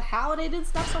neck. As to how they did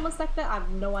snap someone's neck there, I have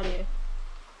no idea.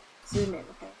 Zoom in,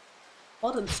 okay.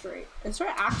 Modern Street. Is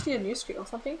there actually a new street or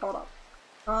something? Hold up.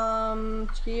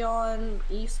 Gion,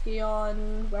 East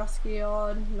Gion, West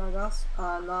Gion,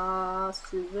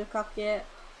 Suzukake,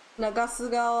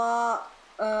 Nagasugawa,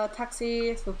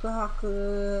 taxi,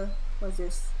 Fukuhaku, what's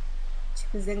this?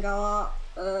 Chikuzengawa,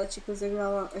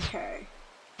 Chikuzengawa, okay.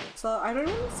 So I don't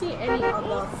really see any other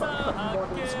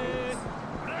modern streets.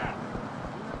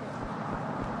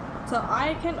 So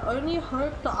I can only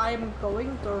hope that I'm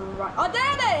going the right— oh,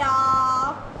 there they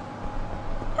are!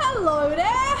 Hello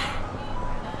there!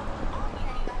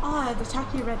 Ah, the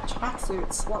tacky red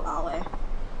tracksuits, what are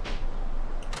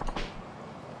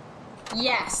they?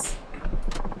 Yes!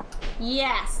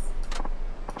 Yes!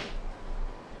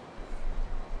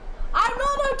 I'm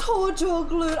not a Tojo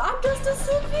glute, I'm just a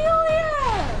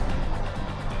civilian!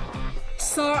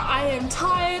 Sir, I am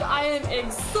tired, I am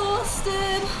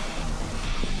exhausted.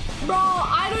 Bro,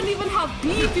 I don't even have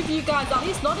beef with you guys, at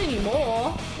least not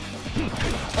anymore. Oh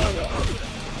yeah.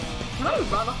 Can I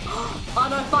run up? Oh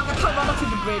no, fuck, I can't run up to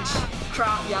the bridge.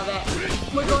 Crap, yeah, there.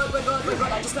 We're good, I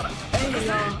just gotta—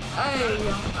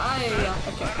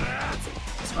 okay.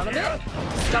 Just run a bit.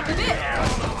 Jump a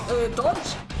bit.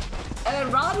 Dodge. And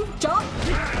then run, jump.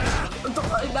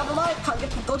 Never mind, can't get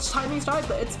the dodge timings right,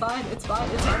 but it's fine, it's fine,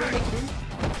 we make it.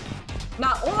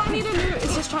 Now, all I need to do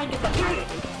is just try and get that timing.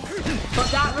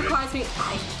 But that requires me—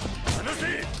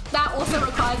 that also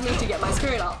requires me to get my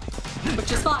spirit up.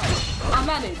 Which is fine. I'll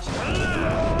manage.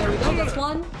 There we go, that's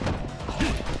one.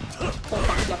 Oh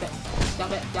fuck, yab it.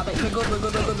 We're good.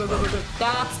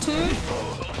 That's two.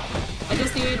 I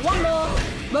just need one more.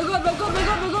 We're good.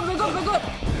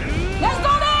 Let's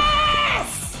do this!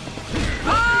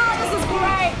 Ah,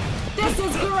 this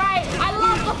is great. I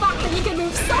love the fact that you can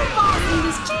move so fast in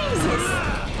this. Jesus!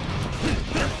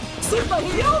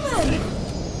 Superhuman!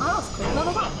 Oh, that's cool.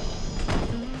 Another one.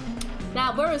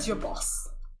 Now, where is your boss?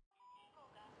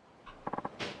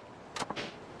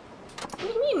 What do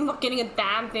you mean I'm not getting a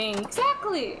damn thing?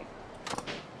 Exactly!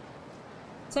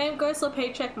 Same goes for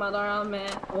paycheck, mother, man.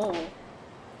 Oh.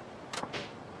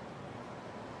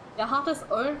 Yahata's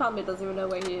own family doesn't even know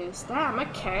where he is. Damn,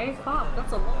 okay. Fuck,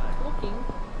 that's a lot of talking.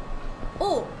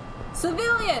 Oh!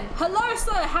 Civilian! Hello,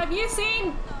 sir! Have you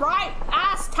seen bright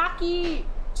ass tacky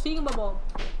thingamabobb?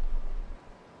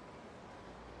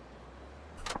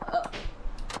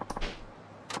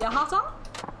 Yahata?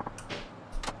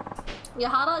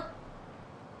 Yahata?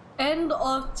 End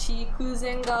of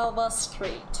Chikuzengawa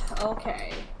Street.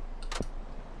 Okay.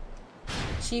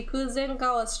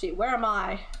 Chikuzengawa Street. Where am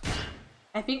I?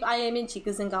 I think I am in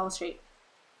Chikuzengawa Street.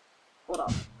 Hold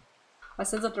up. My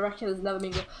sense of direction has never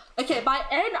been good. Okay, by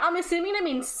end, I'm assuming I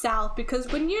mean south, because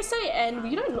when you say end,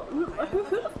 you don't know.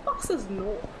 Who the fuck says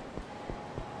north?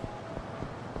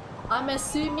 I'm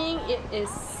assuming it is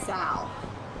south.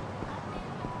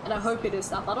 And I hope it is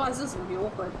south, otherwise this will be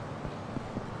awkward.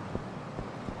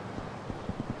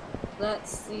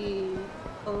 Let's see.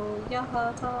 Oh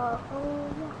Yahata, oh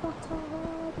Yahata.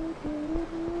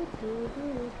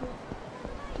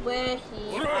 Where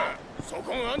he?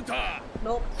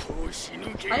 Nope.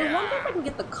 I wonder if I can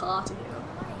get the car to him.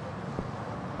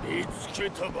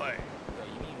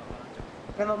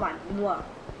 Never mind. What?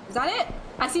 Is that it?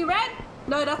 I see red?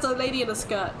 No, that's a lady in a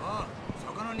skirt.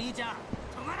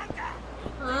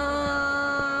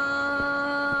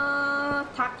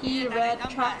 Tacky red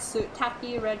tracksuit.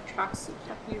 Tacky red tracksuit.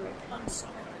 Tacky red tracksuit.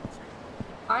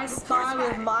 I spy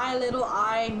with my little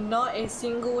eye, not a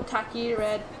single tacky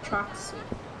red tracksuit.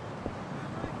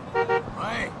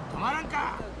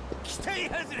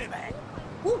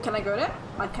 Ooh, can I go there?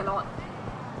 I cannot.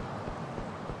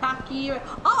 Tacky red.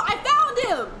 Oh, I found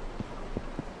him!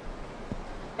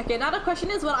 Okay, now the question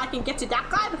is whether I can get to that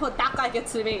guy before that guy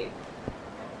gets to me.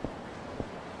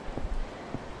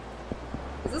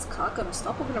 Is this car gonna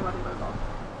stop or gonna run him over?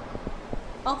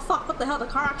 Oh fuck, what the hell, the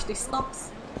car actually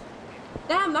stops.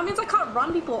 Damn, that means I can't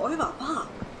run people over, fuck.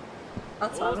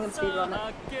 That's fine, I'm gonna speed run it.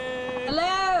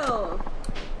 Hello!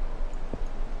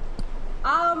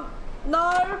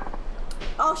 No!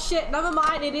 Oh shit, never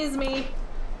mind, it is me.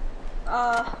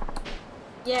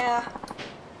 Yeah.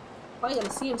 Why are you gonna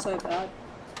see him so bad?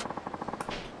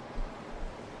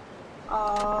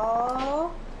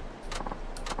 Oh.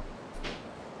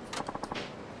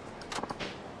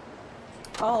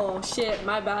 Oh shit,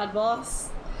 my bad, boss.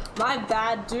 My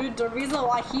bad, dude. The reason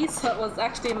why he's hurt was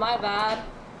actually my bad.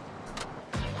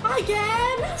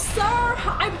 Again? Sir,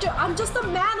 I'm just a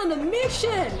man on a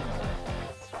mission.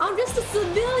 I'm just a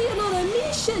civilian on a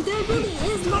mission. There really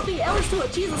is nothing else to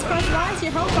it. Jesus Christ, why is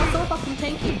your health bar so fucking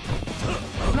tanky?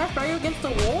 Can I throw you against the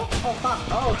wall? Oh fuck.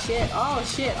 Oh shit. Oh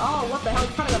shit. Oh, what the hell?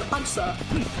 You kinda gotta punch, sir.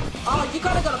 Oh, you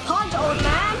kinda gotta punch, old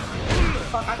man.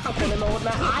 Fuck, I can't call him old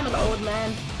man. I'm an old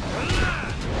man.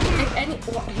 If any...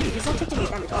 What? He's not taking any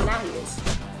damage. Oh, now he is.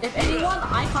 If anyone,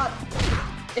 I can't...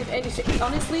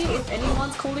 Honestly, if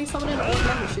anyone's calling someone an old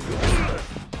man, he should be listening.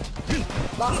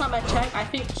 Last time I checked, I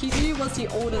think Kiryu was the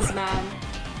oldest man.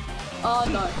 Oh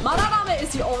no, Madarame is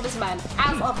the oldest man,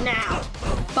 as of now.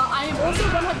 But I am also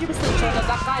 100% sure that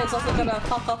that guy is also gonna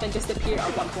pop up and disappear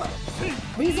at one point.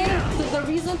 The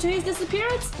reason to his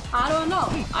disappearance? I don't know,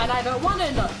 and I don't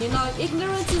wanna know. You know,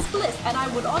 ignorance is bliss, and I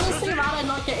would honestly rather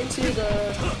not get into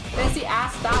the messy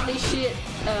ass family shit.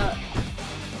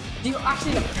 You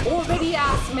actually already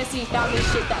asked messy family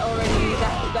shit that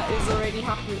is already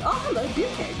happening. Oh hello, beer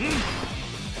cake.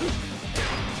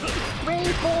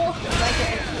 Rainbow.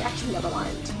 Actually, never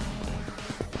mind.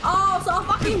 Oh, so a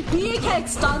fucking beer cake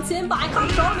stuns him, but I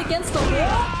can't throw him against the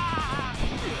wall.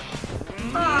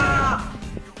 Ah.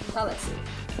 Now let's see.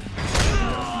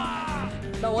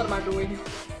 Now what am I doing?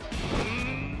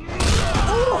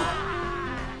 Oh,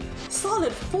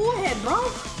 solid forehead, bro.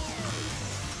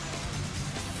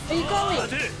 Where you going?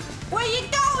 Where you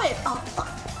going? Oh fuck.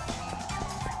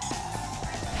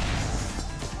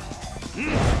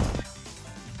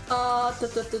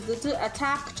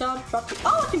 Attack, jump, drop kick.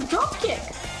 Oh, I can drop kick!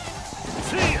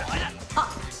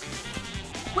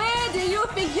 Where do you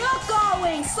think you're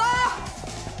going, sir?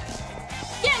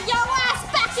 Get your ass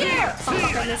back here! Oh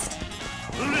fuck, I missed.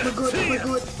 We're good, we're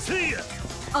good.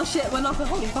 Oh shit, went off.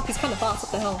 Holy fuck, he's kinda fast,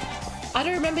 what the hell? I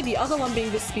don't remember the other one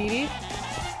being this speedy.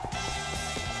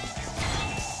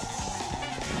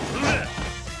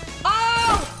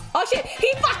 Oh shit,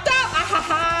 he fucked up!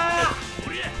 Ahaha!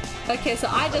 Okay, so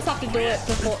I just have to do it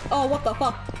before. Oh, what the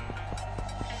fuck?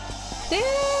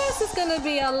 This is gonna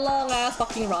be a long ass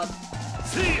fucking run.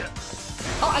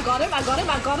 Oh, I got him,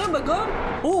 we're good.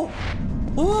 Ooh!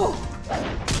 Ooh!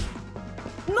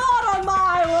 Not on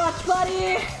my watch,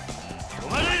 buddy!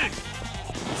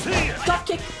 Drop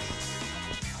kick!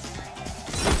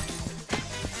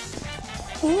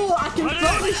 Ooh, I can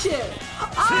throw this shit!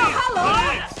 Oh, hello!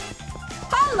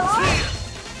 Hello!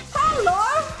 Hello!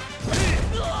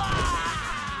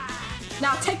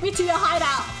 Now take me to your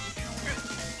hideout!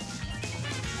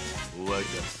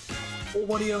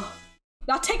 What are you?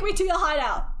 Now take me to your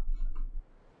hideout!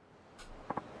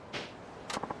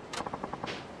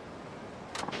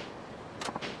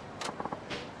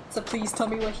 So please tell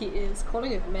me where he is.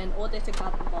 Calling with men or there to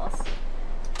guard the boss.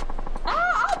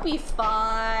 Ah, I'll be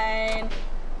fine.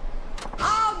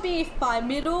 I'll be fine.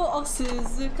 Middle of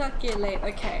Suzukake Lane.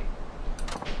 Okay.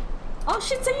 Oh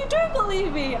shit, so you do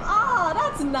believe me! Ah,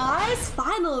 that's nice!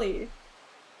 Finally!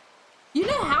 You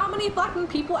know how many fucking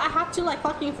people I had to like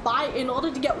fucking fight in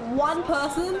order to get one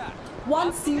person?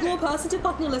 One single person to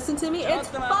fucking listen to me? It's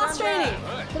frustrating!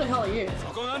 What the hell are you?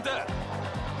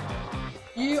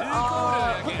 You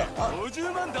are... What the fuck?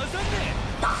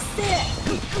 That's it!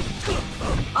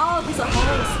 Oh, these are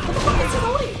holes. What the fuck is he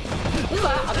holding? Is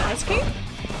that an ice cream?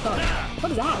 No.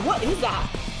 What is that? What is that?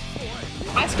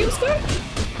 Ice cream scoop?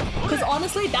 Because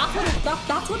honestly,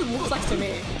 that's what it looks like to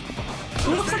me. It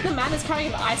looks like the man is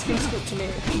carrying an ice cream scoop to me.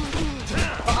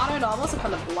 But I don't know, I'm also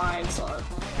kind of blind, so...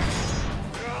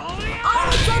 Oh,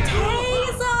 it's a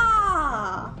taser!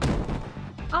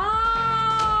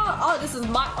 Oh, this is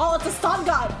my... Oh, it's a stun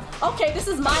gun! Okay, this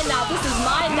is mine now. This is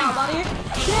mine now, buddy.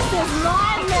 This is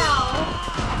mine now!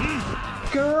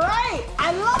 Great!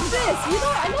 I love this! You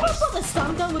know, I never thought the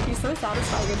stun gun would be so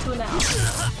satisfying until now.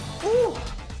 Ooh!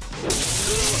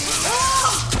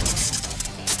 Oh!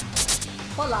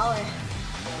 Walao eh.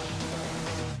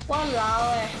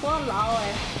 Walao eh. Walao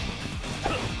eh.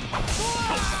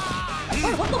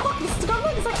 Wait, what the fuck? This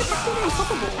gun is actually practically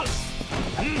impossible.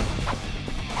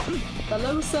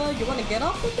 Hello, sir. You want to get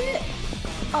off a bit?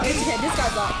 Oh, it's okay. This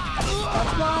guy's up.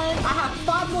 That's one. I have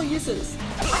 5 more uses.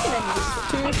 I can end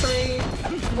this. 2,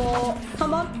 3, 4.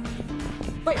 Come on.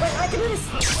 Wait, I can do this.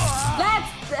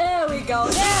 There we go.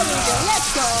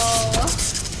 Let's go.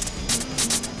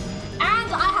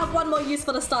 And I have 1 more use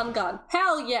for the stun gun.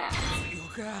 Hell yeah.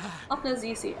 Up there's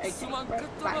easy. Okay,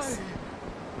 right, nice.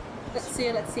 Let's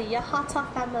see. Yahata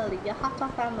family.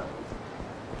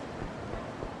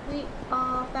 We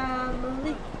are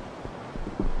family.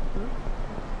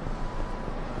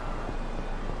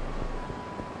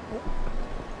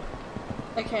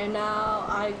 Okay, now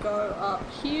I go up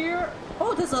here.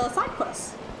 Oh, there's a side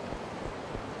quest.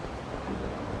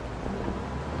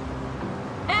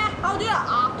 I'll do that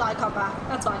after I come back.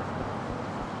 That's fine.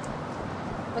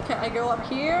 Okay, I go up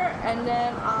here and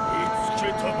then I...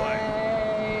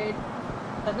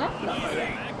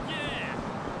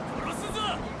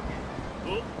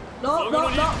 No,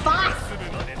 fast!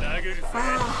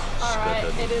 Alright,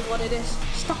 it is what it is.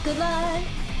 Stuck alive.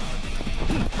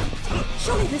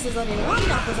 Surely this is only one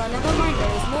Yakuza, never mind,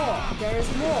 there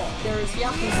is more. There is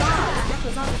Yakuza.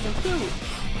 Yakuza is included.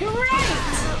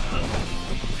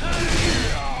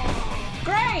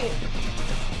 Great!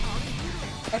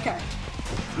 Okay.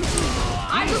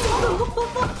 I just want to look for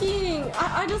fucking...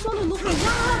 I just want to look for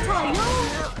Yahata, yo!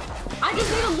 I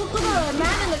just need to look for the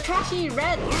man in the trashy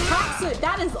red tracksuit.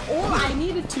 That is all I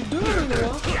needed to do.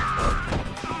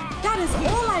 That is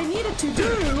all I needed to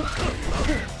do.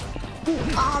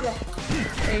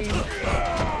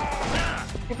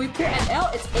 If we put an L,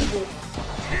 it's able.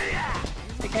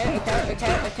 Okay. I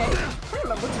can't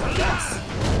remember which one that's.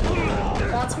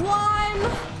 That's 1.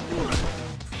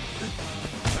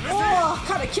 Oh,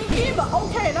 kind of kinky, but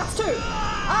okay, that's 2.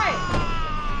 Alright.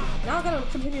 Now I'm gonna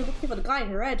continue looking for the guy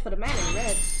in red, for the man in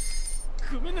red.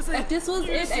 If this was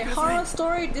a horror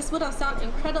story, this would have sounded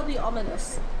incredibly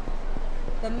ominous.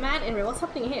 The man in red, what's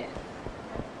happening here?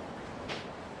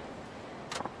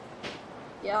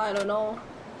 Yeah, I don't know.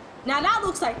 Now that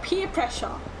looks like peer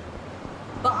pressure.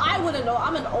 But I wouldn't know,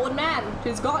 I'm an old man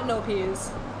who's got no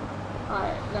peers.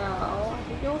 Alright, now I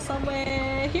can go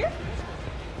somewhere here.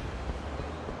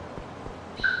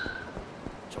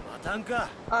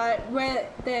 Alright, where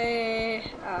they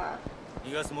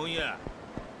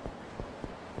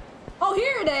oh,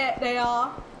 here they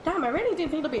are. Damn, I really didn't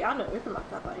think they'd be out in the open like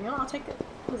that, but you know, I'll take it.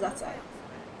 What does that say?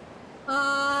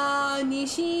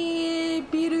 Nishi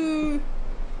Biru.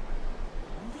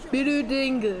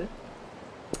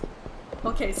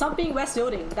 Okay, something West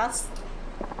Building. That's,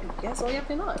 I guess, all you have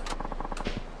to know.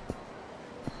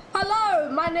 Hello,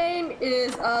 my name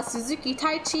is Suzuki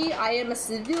Taichi. I am a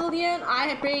civilian.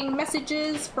 I bring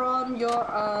messages from your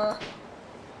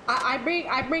I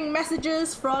bring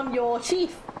messages from your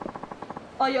chief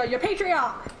or your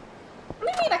patriarch. What do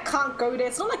you mean I can't go there?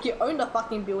 It's not like you own the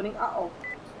fucking building. Uh-oh.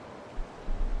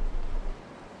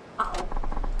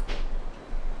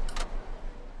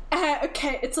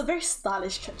 Okay, it's a very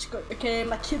stylish trench coat. Okay,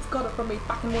 my kids got it from me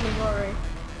back in Morning Glory.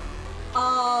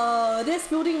 This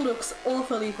building looks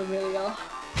awfully familiar.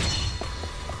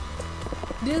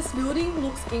 This building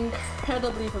looks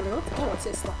incredibly familiar. Oh, what's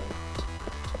this? Nothing.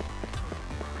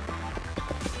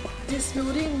 This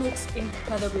building looks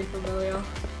incredibly familiar.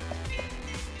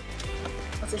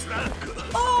 What's this?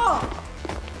 Oh!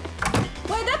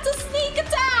 Wait, that's a sneak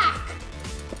attack!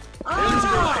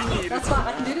 Ah, that's fine.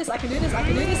 I can do this.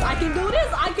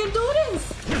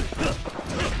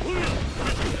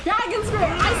 Dragon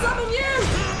Spirit, I summon you!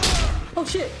 Oh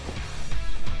shit!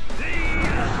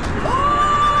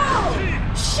 Oh!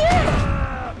 Shit!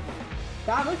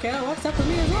 Damn, okay, that works out for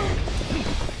me as well.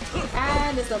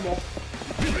 And there's no more.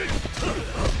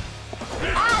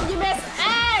 Ah, you missed!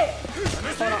 Hey!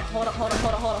 Hold up.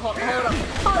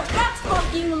 That's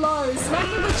fucking low.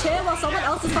 Smacking the chair while someone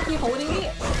else is fucking holding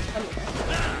me.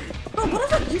 Bro, what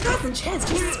is it? You guys in chairs,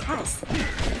 Jesus Christ.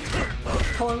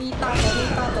 Torita.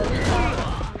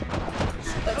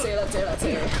 Let's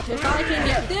see. If I can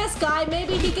get this guy,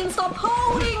 maybe he can stop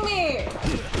holding me.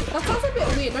 That sounds a bit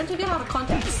weird. Don't take it out of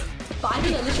context. But I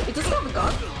mean, it doesn't have a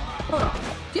gun. Hold on. Do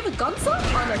you have a gun, sir?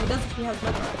 Oh no, he doesn't. He has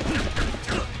no gun.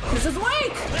 Cause he's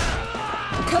weak.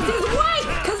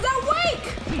 Cause they're weak.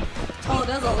 Oh,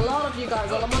 there's a lot of you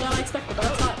guys. A lot more than I expected. But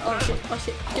that's fine. Oh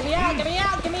shit. Get me out.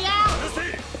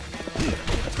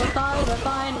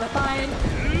 We're fine.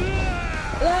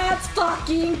 Let's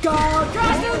fucking go!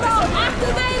 Dragon Ball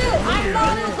activated! I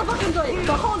know that's the fucking doing.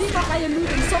 But holy fuck, I am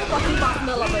moving so fucking fast in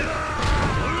the love it.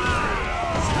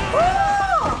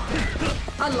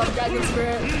 I love Dragon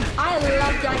Spirit.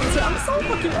 I'm so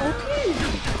fucking OP.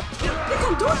 They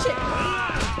can do shit.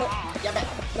 Oh, yeah, man.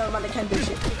 Never mind, they can do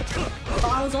shit. But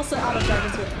I was also out of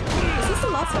Dragon Spirit. Is this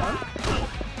the last one?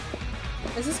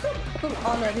 Is this good?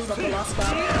 Oh no, this is not the last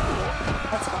one.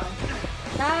 That's fine.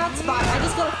 That's fine. I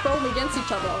just gotta throw them against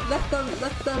each other. Let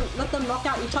them knock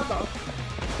out each other.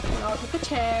 And I'll take a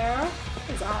chair.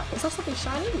 Is that something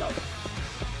shiny? No.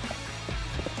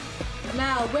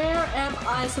 Now, where am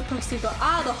I supposed to go?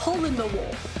 Ah, the hole in the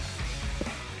wall.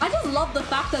 I just love the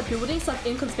fact that buildings have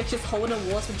inconspicuous hole in the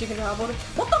walls for Jigen Dragon.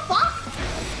 What the fuck?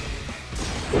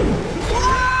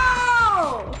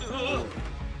 Whoa!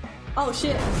 Oh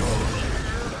shit.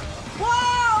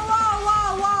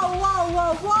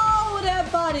 Whoa there,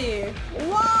 buddy.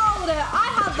 Whoa there. I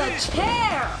have the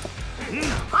chair.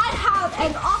 I have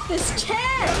an office chair.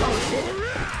 Oh shit.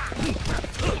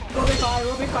 We'll be fine.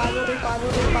 I'll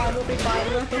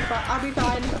be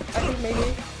fine. I think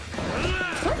maybe.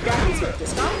 What Dragon Spirit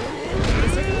this guy?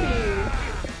 Is there gonna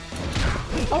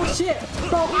be... Oh shit.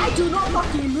 Bro, I do not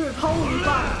fucking move. Holy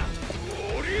fuck.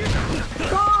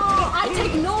 Bro, I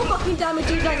take no fucking damage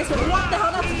in Dragon Spirit. What the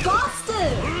hell? That's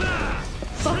busted.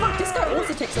 But fuck, this guy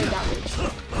also takes no damage.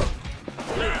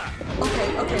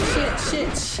 Okay,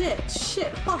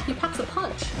 shit. Fuck, he packs a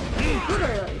punch.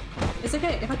 Literally. It's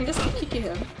okay, if I can just keep kicking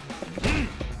him.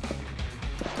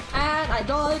 And I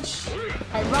dodge.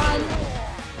 I run.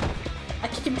 I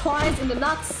kick him twice in the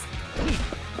nuts.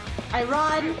 I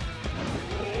run.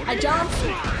 I jump.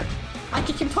 I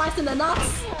kick him twice in the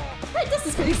nuts. Wait, this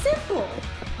is pretty simple.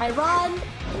 I run.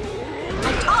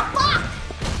 Oh, fuck!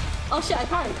 Oh shit, I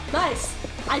parried. Nice.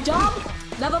 I jump.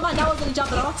 Never mind, that wasn't a jump,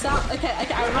 but I walked out. Okay,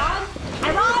 I run.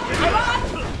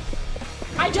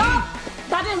 I jump.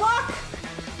 That didn't work.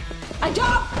 I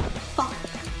jump. Fuck.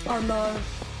 Oh no.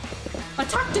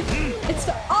 Attacked it. It's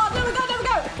the... Oh, there we go.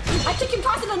 I kick him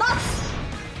twice in the nuts.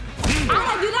 And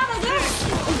I do that again.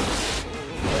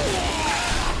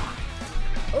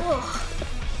 Ugh.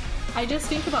 I just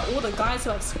think about all the guys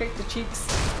who have scraped the cheeks.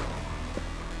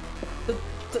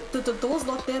 The door's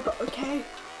not there, but okay.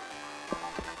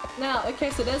 Now, okay,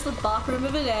 so there's the bathroom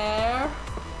over there.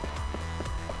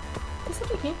 Is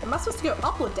something here? Am I supposed to go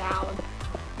up or down?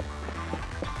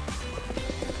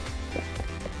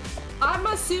 I'm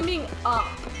assuming up.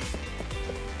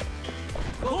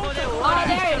 Oh,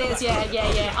 there it is.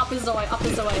 Yeah. Up is the way.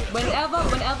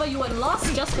 Whenever you are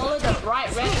lost, just follow the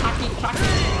bright red tracking.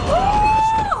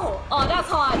 Oh, that's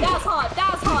hot.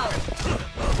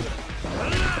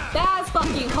 That's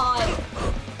fucking hot.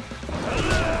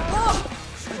 Oh.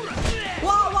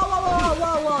 Whoa.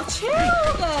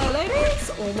 Chill there, ladies.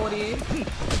 Omori.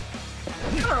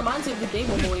 That reminds me of the game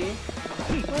Omori.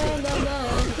 When the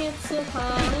love hits it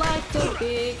high like the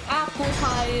big apple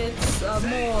pie, it's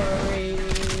Amore.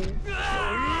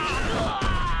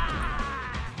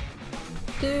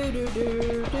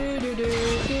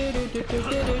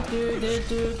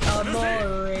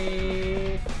 Amore.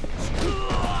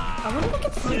 I wonder if I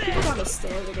can find people down the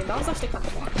stairs again. That was actually kind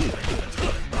of fun.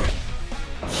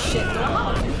 Shit, do I have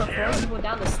a thing for throwing people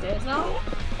down the stairs now?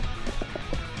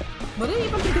 Would it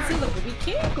even be considered a booby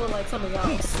kick or like something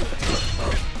else?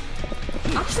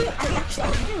 Actually, I kind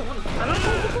of want to. Can I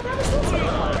throw people down the stairs?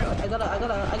 I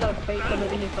gotta bait them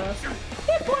over here first.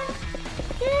 Yeah,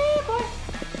 boy.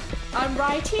 I'm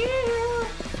right here.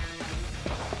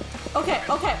 Okay.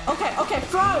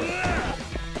 Throw.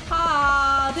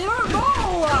 They don't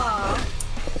roll.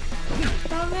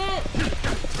 Damn it.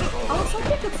 I was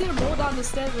hoping I could see them roll down the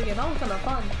stairs again. That was kind of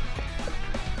fun.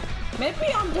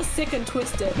 Maybe I'm just sick and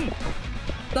twisted.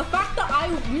 The fact that I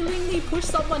willingly push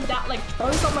someone down, like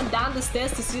throw someone down the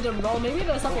stairs to see them roll, maybe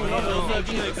there's something wrong with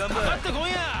me.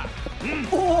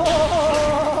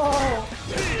 Oh!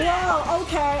 Wow,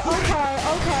 okay.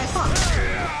 Fuck.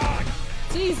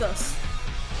 Jesus.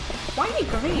 Why is he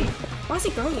green? Why is he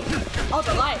green? Oh,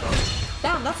 the light.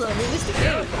 Damn, that's a realistic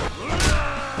game.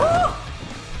 Woo!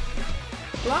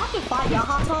 Do I have to fight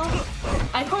Yahata?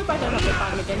 I hope I don't have to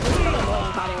fight him again. He's been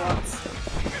annoying fighting once.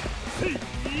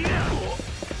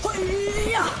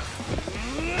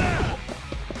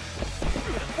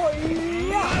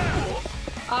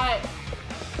 Alright.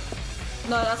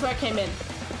 No, that's where I came in.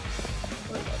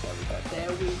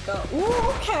 There we go.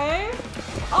 Ooh, okay.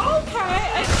 Okay,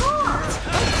 I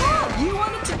can't. You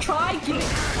wanted to try giving.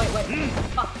 Wait.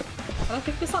 Fuck. Can I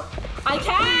pick this up? I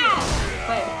can!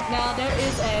 Wait, now there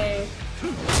is a.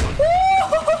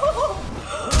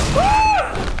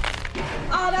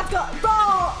 Oh, that's the.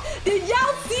 Bro! Did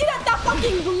y'all see that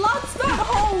fucking blood spurt?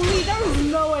 Holy, there is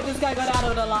no way this guy got out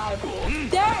of it alive.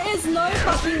 There is no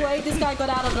fucking way this guy got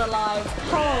out of it alive.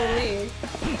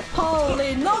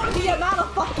 Holy, not the amount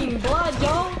of fucking blood,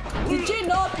 yo. Did you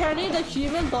know apparently the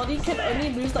human body can only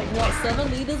lose like what, 7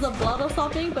 liters of blood or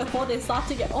something before they start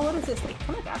to get. Oh, what is this? Wait,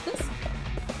 can I grab this?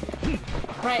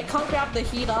 Right, can't grab the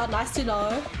heater. Nice to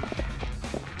know.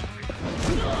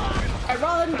 I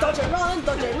run, dodge and run,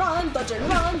 dodge and run, dodge and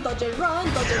run, dodge and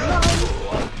run, dodge and run,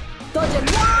 dodge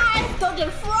and run, dodge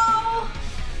and throw.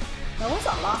 Now what's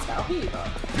that last guy? Oh, here you go.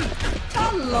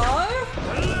 Hello.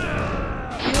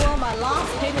 You are my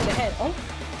last pain in the head. Oh.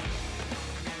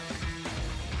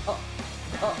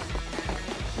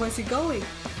 Where's he going?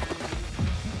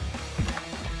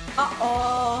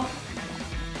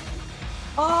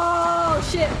 Oh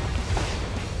shit.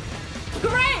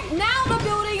 Great! Now the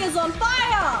building is on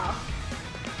fire!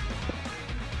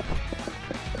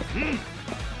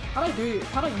 How do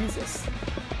I use this?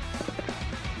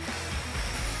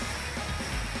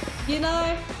 You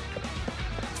know?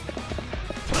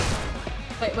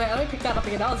 Wait, let me pick that up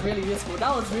again. That was really useful.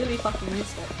 That was really fucking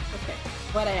useful. Okay.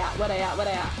 Where they at?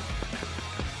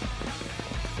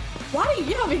 Why do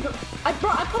you have me go? I put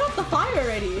out the fire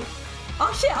already.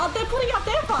 Oh shit, they're putting out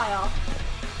their fire.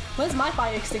 Where's my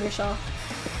fire extinguisher?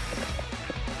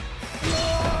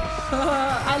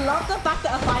 I love the fact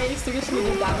that a fire extinguisher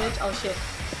did damage. Oh shit.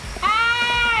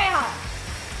 Hey!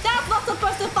 That's not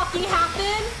supposed to fucking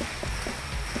happen!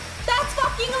 That's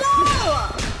fucking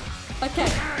low! Okay.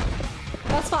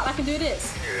 That's fine, I can do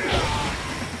this.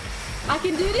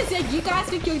 Yeah, you guys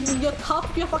think you're tough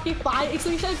with your fucking fire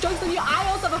extinguisher? Jokes on you, I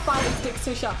also have a fire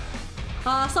extinguisher.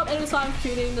 Some enemies firing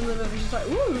shooting, then the vision.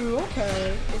 Ooh,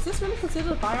 okay. Is this really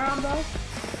considered a firearm though?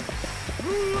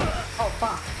 Oh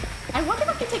fuck. I wonder if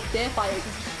I can take their fire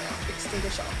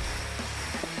extinguisher.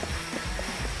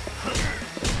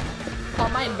 Oh,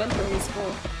 my inventory is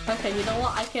full. Okay, you know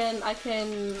what? I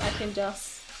can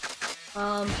just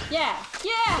yeah.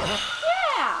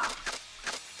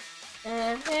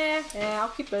 I'll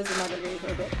keep those in my inventory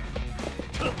for a bit.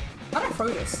 How do I throw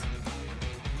this?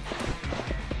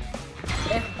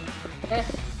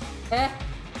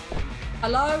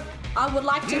 Hello? I would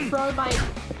like to throw my...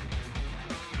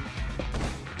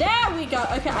 There we go!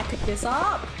 Okay, I picked this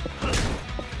up.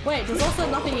 Wait, there's also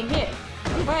nothing in here.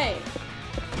 Wait.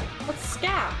 What's a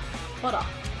scam? What up?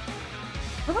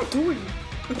 What am I doing?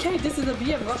 Okay, this is a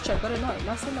BM Rothschild. Gotta know.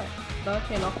 Nice to know. No,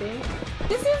 okay, nothing.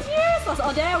 This is useless!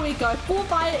 Oh, there we go. Full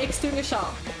fire extinguisher.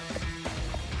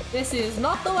 This is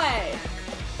not the way.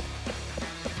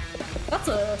 That's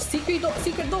a secret door,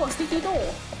 secret door.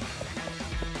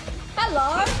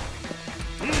 Hello!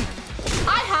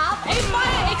 I have a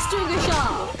fire extinguisher!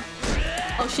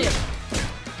 Oh shit.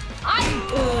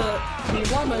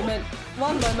 One moment.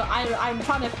 I'm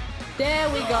trying to... There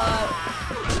we go.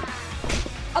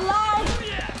 Hello!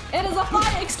 It is a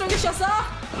fire extinguisher, sir!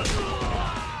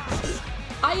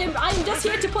 I am just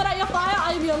here to put out your fire.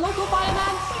 I am your local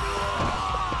fireman.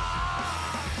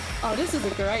 Oh, this is a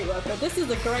great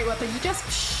weapon. You just...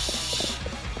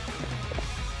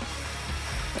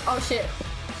 Oh shit.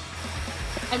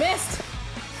 I missed.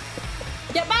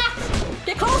 Get back!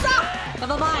 Get closer!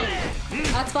 Never mind.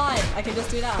 That's fine. I can just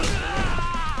do that.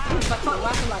 If I can't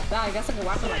whack him like that, I guess I can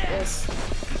whack him like this.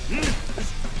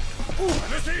 Ooh.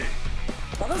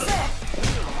 What was that?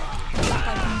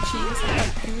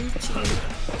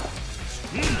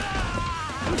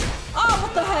 Oh,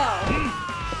 what the hell?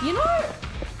 You know,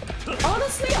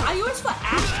 honestly, I always thought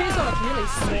ashtrays are like really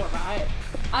small, right?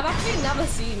 I've actually never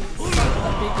seen a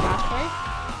big ashtray.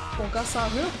 Ogasa,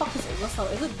 who the fuck is Ogasa?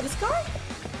 Is it this guy?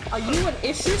 Are you an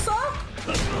issue, sir?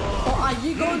 Or are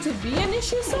you going to be an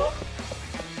issue, sir?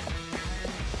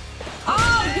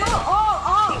 Oh, you're...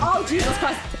 Oh, Jesus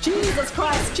Christ. Jesus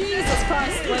Christ.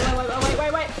 Wait.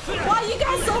 Why are you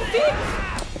guys so big?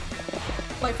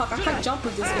 Wait, fuck, I can't jump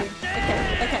with this thing.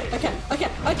 Okay.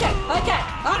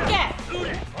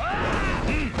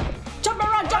 Jump and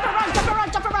run.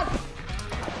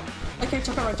 Okay,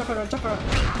 jump and run.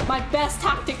 My best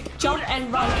tactic, jump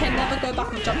and run. Can never go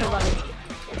back with jump and running.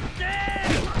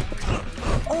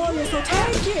 Oh, you're so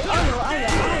tanky.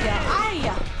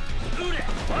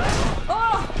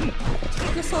 Oh,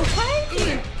 you're so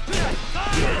tanky.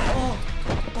 Oh.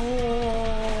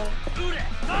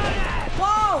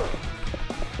 Whoa!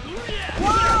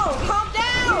 Whoa! Calm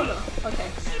down! Okay.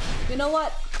 You know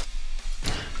what?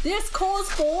 This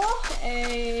calls for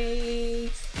a...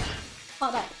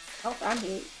 Oh, that's health and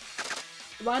heat.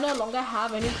 Do I no longer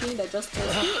have anything that just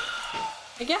does heat?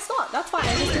 I guess not. That's fine.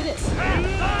 I just do this.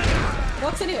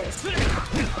 Works anyways.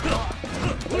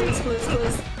 Please.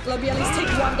 Let me at least take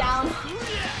one down.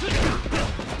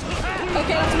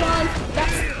 Okay, that's one.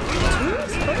 That's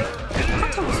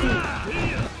two?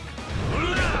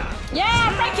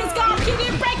 Yeah, break his guard! Can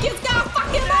you break his guard?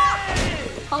 Fuck him up!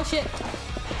 Oh shit.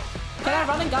 Can I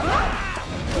run and gun him?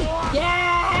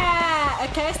 Yeah!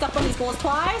 Okay, step on his balls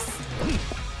twice.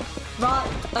 Run,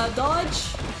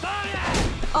 dodge.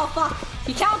 Oh fuck,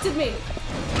 he counted me!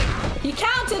 He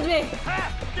counted me!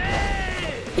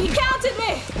 He counted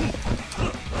me!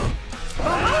 Bro,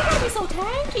 why are you gonna be so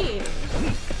tanky?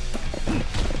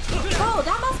 Bro,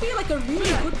 that must be like a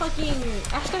really good fucking...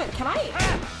 Actually, can I...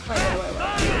 Wait.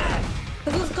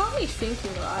 Because it's got me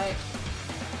thinking, right?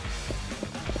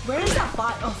 Where is that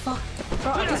fire? Oh fuck.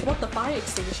 Bro, I just want the fire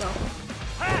extinguisher.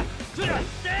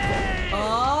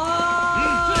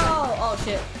 Oh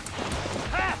shit.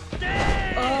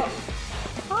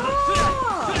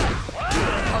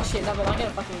 Oh shit, never mind, I'm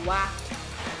getting fucking whacked.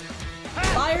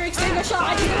 Fire extinguisher!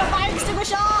 I need a fire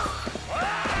extinguisher!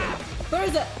 Where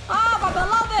is it? Ah, my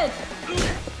beloved!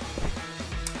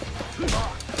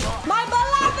 My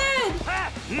beloved!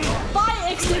 Fire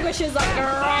extinguishers are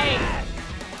great!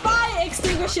 Fire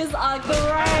extinguishers are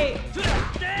great!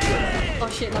 Oh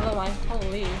shit, never mind.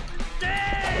 Holy.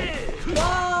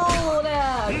 Whoa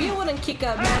there! You wouldn't kick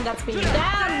a man that's been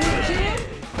down, would you?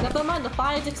 Never mind, the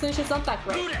fire extinguishers aren't that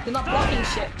great. They're not blocking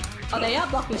shit. Oh, they are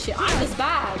blocking shit. I'm just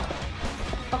bad.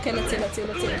 Okay, let's see.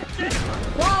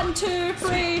 1, 2,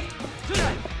 3.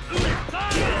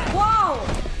 Whoa!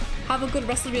 Have a good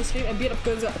rest of your stream and beat up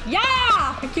good.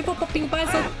 Yeah! And keep on popping by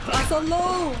so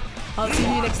low. I'll see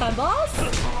you next time, boss.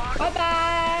 Bye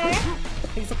bye.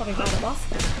 Thanks for popping by, the boss.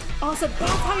 Oh, so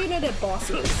that's how you know they're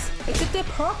bosses. Except they're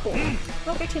purple.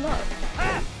 Not great to know.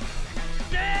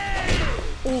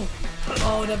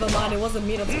 Oh, never mind. It wasn't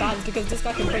me that's bad. It's because this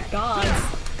guy can break guards.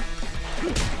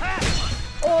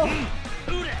 Oh!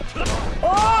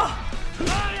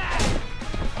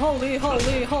 Holy,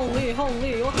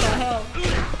 what the hell?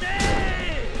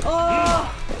 Oh!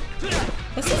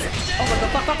 This is... Oh my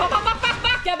god,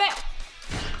 fuck, damn it!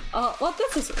 Well,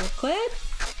 this is awkward.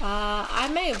 I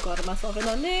may have gotten myself in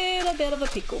a little bit of a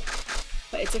pickle.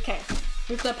 But it's okay.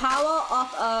 With the power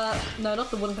of no, not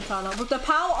the wooden katana. With the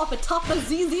power of a tougher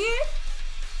ZZ,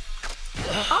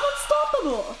 I'm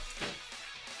unstoppable!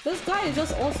 This guy is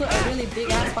just also a really big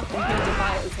ass fucking pain to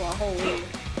fight as well, holy.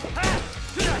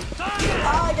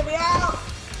 Oh, get me out!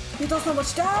 He does so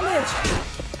much damage!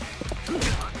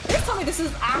 Please tell me this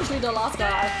is actually the last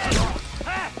guy.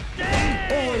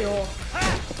 Oh, yo.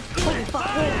 Holy fuck.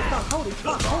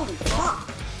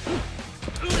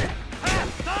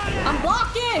 I'm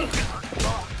blocking!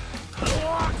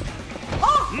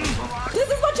 Oh! This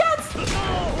is my chance!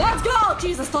 Let's go!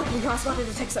 Jesus fucking Christ, why did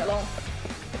it take so long?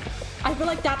 I feel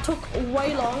like that took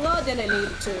way longer than it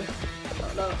needed to.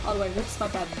 Oh no, oh wait, whoops, my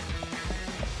bad.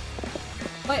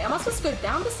 Wait, am I supposed to go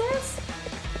down the stairs?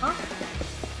 Huh?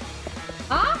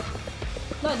 Huh?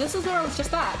 No, this is where I was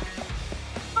just at.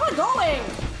 How am I going?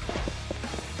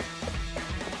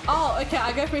 Oh, okay,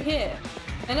 I go through here.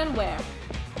 And then where?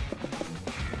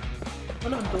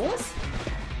 One of the doors?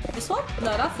 This one?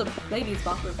 No, that's the ladies'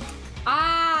 bathroom.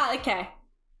 Ah, okay.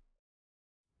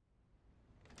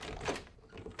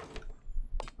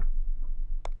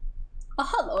 Oh,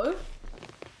 hello.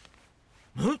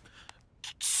 Huh?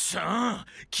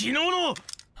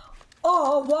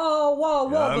 Oh, whoa,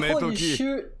 before you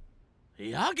shoot.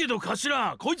 やけど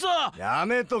頭こいつはや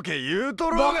めとけ言うと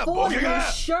ろうがボ Before ケ you が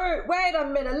shoot, wait a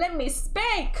minute, let me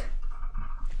speak.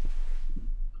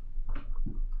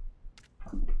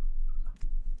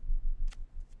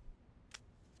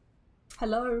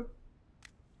 Hello.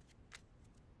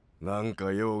 なん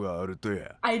か用があると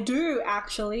や I do,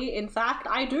 actually. In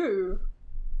fact, I do.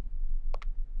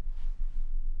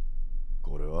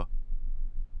 これは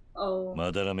Oh.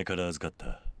 まだらめから預かっ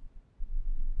た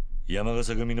山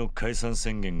笠組の解散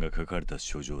宣言が書かれた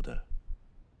書状だ。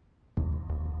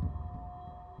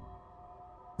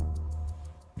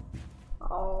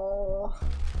Oh.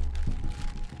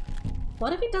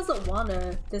 What if he doesn't want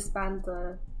to disband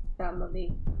the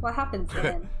family? What happens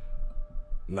then?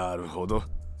 なるほど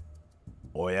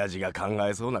親父が考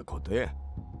えそうなことや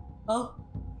Oh.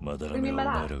 まだらめはお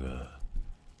前らが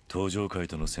登場界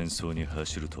との戦争に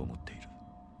走ると思っている。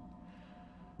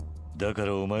だか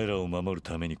らお前らを守る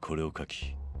ためにこれを書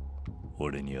き、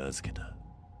俺に預けた。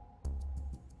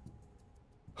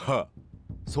は、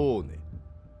そうね。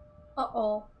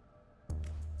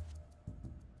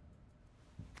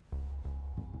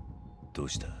どう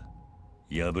した？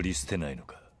破り捨てないの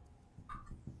か？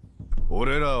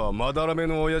俺らはまだらめ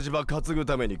の親父ば担ぐ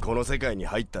ためにこの世界に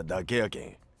入っただけやけ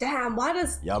ん。Damn, why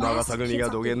does 山笠組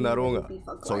が土下になろうが、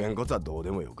そげんこつはどう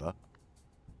でもよか。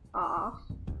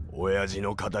親父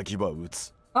の敵ば撃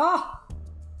つ。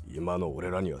今の俺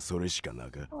らにはそれしかな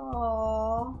か。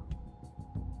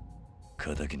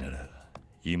敵なら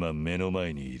今目の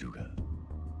前にいるが。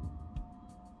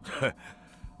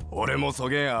俺もそ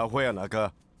げんアホやな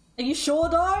か。Are you sure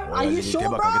though? Are you 親父に sure, 手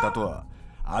ばかけたと bro? は、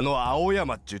あの青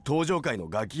山っちゅう登場界の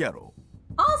ガキやろ。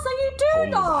Oh, so you 本 do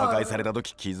部が破壊 know. された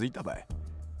時気づいたばい。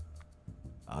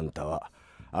あんたは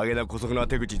あげな姑息な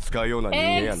手口使うような人間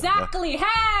やなか。 Exactly. Hey.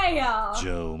 じ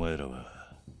ゃあお前らは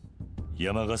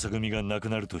山笠組がなく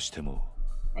なるとしても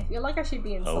I feel like I should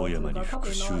be 青 insulted, 山に but 復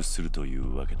probably 讐 not. するとい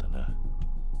うわけだな。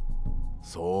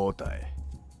そうたい。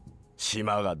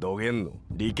島がどげんの、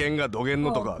利権がどげん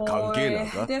のとか Oh 関係なん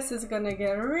boy, か。 this is gonna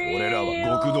get real. 俺ら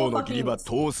は極道の切り場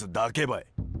fucking- 通すだけばい。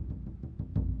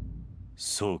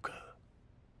そうか。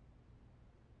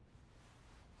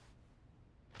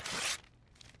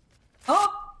Oh.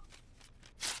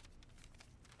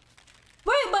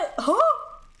 Wait, but huh?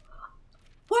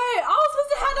 Wait, I was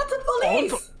supposed to hand that to the あん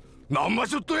police. た、何ま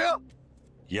しょっとや。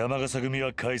山笠組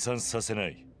は解散させな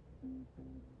い。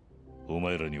お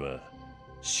前らには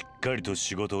しっかりと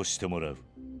仕事をしてもらう。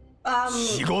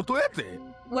仕事やって。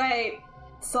 Wait,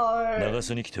 so 長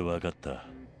洲に来て分かった。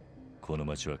この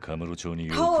町はカムロ町に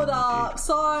よく似てい hold る。 up.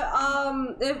 So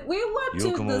if we were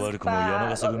良 to くも悪くも山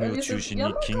笠組を中心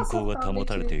に均衡が保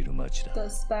たれている町だ。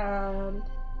 disband.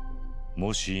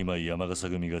 もし今山笠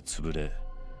組が潰れ、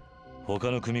他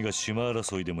の組が島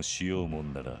争いでもしようも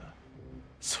んなら、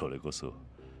それこそ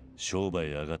商売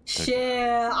上がった。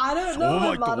 Shit, I don't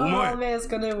know if Madarame is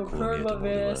gonna こう見え approve て of も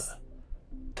俺は this.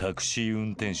 タクシー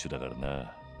運転手だから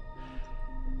な。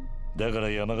だから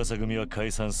山笠組は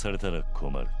解散されたら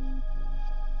困る。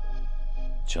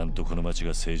ちゃんとこの町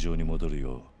が正常に戻る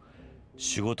よう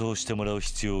仕事をしてもらう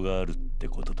必要があるって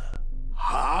ことだ。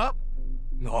はあ？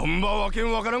なんばわけ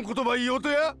んわからん言葉言おうと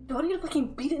や。 Don't you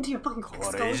fucking beat into your fucking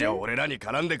これ以上 skull? 俺らに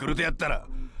絡んでくるとやったら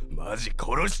マジ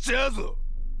殺しちゃうぞ。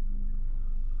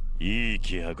いい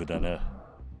気迫だな。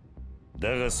だ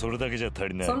がそれだけじゃ足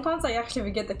りない。 Sometimes I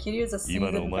actually forget that Kiryu is a 今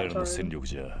のお seasoned 前らの veteran. 戦力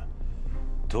じゃ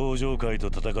登場界と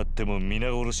戦っても皆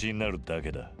殺しになるだ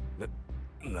けだ。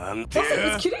なんて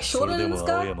Also, is Kiryu それ shorter で than も this 青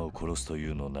guy? 山を殺すと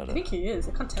いうのな I ら think he is.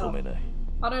 I can't 止 tell. めない。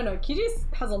 I don't know. Kiryu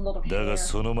has a lot of だ hair. が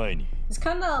その前に He's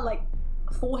kind of like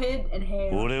forehead and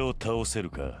hair. 俺を倒せる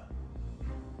か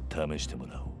試しても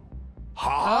らおう。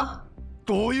はあ？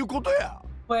どういうことや？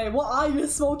 Wait, what are you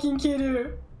smoking,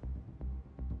 Kiryu?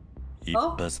 一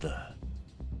発だ。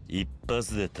一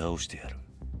発で倒してやる。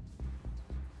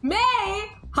 Me?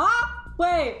 Huh?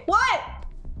 Wait, what?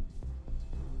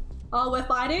 Oh, we're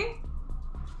fighting?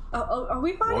 Are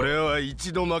we fighting? 俺は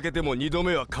一度負けても二度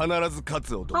目は必ず勝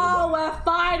つ男 Oh, だ。 we're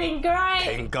fighting,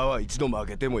 great! 喧嘩は一度負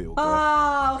けてもよ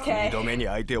か。 Oh, okay. 二度目に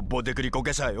相手をボテクリこ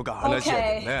けしゃよか話や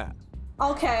けどね。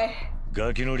 Okay.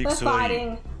 ガキの理 We're 屈はいい。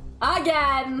 fighting.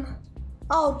 Again!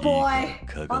 Oh boy.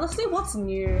 Kaga. Honestly, what's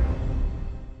new?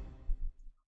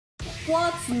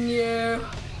 What's new?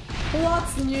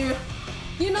 What's new?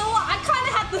 You know what? I kind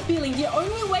of had the feeling the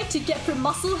only way to get from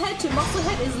Musclehead to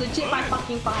Musclehead is legit by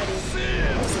fucking fighting.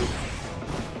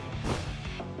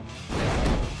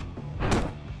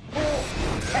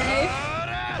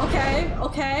 Okay.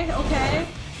 Okay. Okay.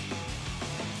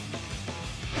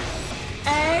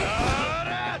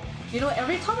 Hey. You know,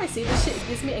 every time I see this shit, it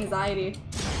gives me anxiety.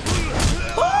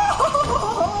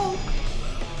 Oh!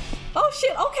 Oh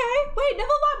shit, okay. Wait, never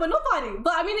mind, we're not fighting.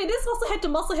 But I mean, it is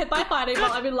muscle head by fighting,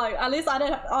 but I mean, like, at least I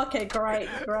don't have... Okay, great.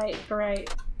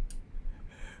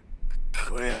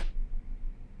 これ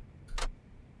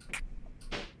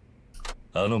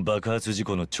あの爆発事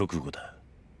故の直後だ。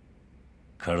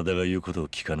体が言うことを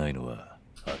聞かないのは。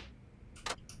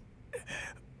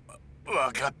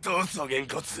わかっとそげん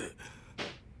こつ。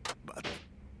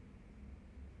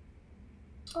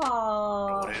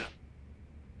Aww.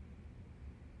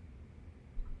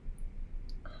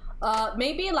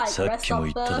 Maybe like さっ rest きも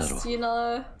up 言っただろ first, you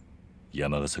know?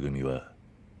 山笠組は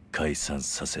解散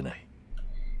させない。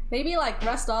 Maybe like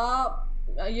rest up.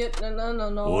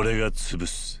 No. 俺が潰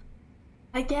す。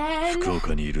 Again? 福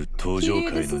岡にいる登場 Dude,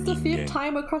 界 this の is the 人 fifth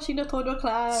間 time we're crushing the Tojo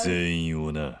clan. 全員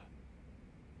をな。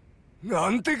な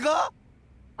んてか？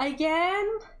 Again?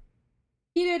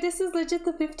 Dude, this is legit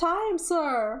the fifth time,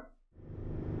 sir.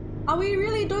 Are we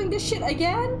really doing this shit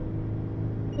again?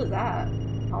 Who's that?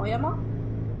 Aoyama?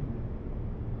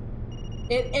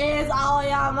 It is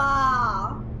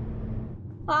Aoyama!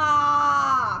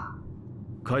 Ah!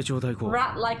 会長代行、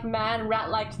 Rat like man, rat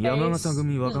like face. 山笠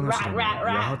組若頭 Rat, の rat,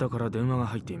 八 rat. 幡から電話が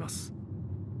入っています。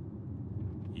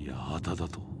八幡だ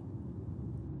と。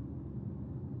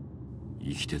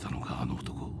生きてたのか、あの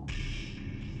男。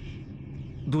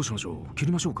どうしましょう、切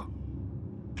りましょうか。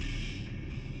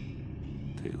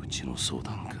手打ちの相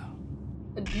談か。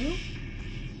A deal?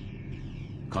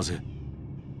 貸せ。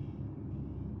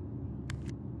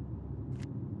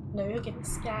 No, you're getting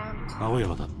scammed. 青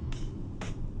山だ。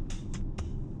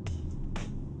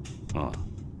ああ。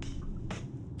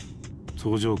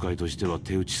登場会としては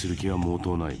手打ちする気は毛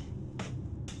頭ない。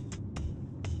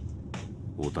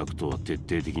オタクとは徹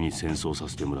底的に戦争さ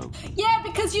せてもらう。Yeah,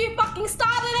 because you fucking started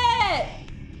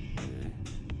it!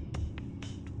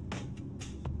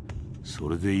 そ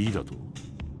れでいいだと。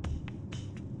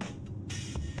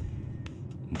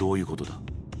どういうことだ。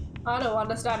 I don't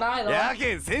understand either. や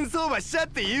けん戦争ばしちゃっ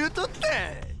て言うとっ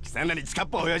て貴様に近っ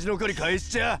ぽ親父の借り返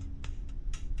しちゃ。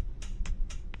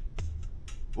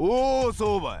おお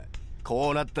そうばい。こ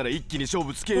うなったら一気に勝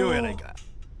負つけようやないか。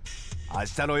明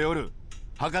日の夜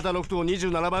博多のふ頭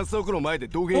27番倉庫の前で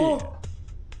どげんや。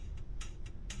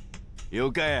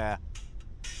よかや。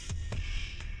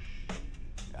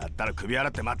やったら首洗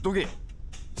って待っとけ。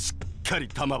しっかり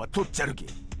弾は取っちゃるけ。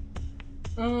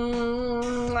I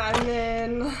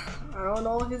mean, I don't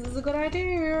know if this is a good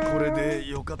idea. これで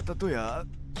よかったとや、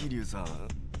桐生さん。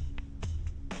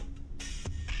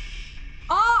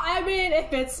Oh, I mean, if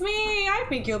it's me, I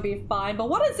think you'll be fine. But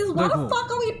what is this? Why the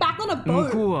fuck are we back on a 向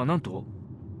boat? こうはなんと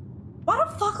Why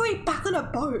the fuck are we back on a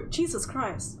boat? Jesus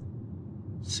Christ.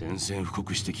 宣戦布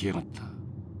告してきやがった。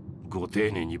ご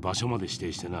丁寧に場所まで指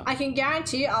定してな。 I can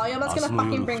guarantee Aoyama's gonna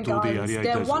fucking bring guns.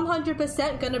 They're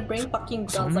 100% gonna bring fucking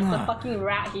guns like the fucking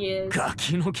rat he is. ガ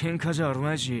キの喧嘩じゃある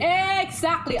まいし。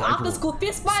 Exactly. After school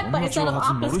fist fight, but instead of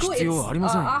after school, it's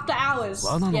after hours.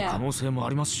 罠の可 Yeah. 能性もあ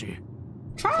りますし。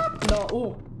 Trap? No.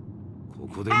 Ooh. こ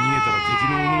こで逃げたら敵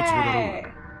の思うつぼだろう。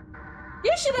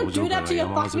 You shouldn't do that to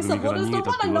your fucking supporters. No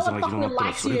one knows what fucking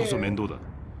likes それこそ you. 面倒だ。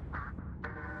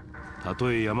たと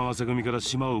え山笠組から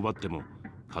島を奪っても、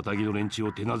片木の連中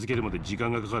を手なずけるまで時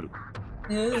間がかかる。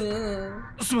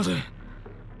すみません。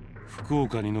福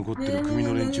岡に残ってる組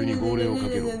の連中に号令をか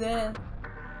けろ。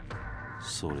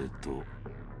それと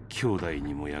兄弟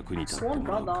にも役に立っても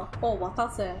らうか。 Oh,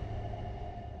 Watase.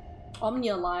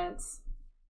 Omni Alliance.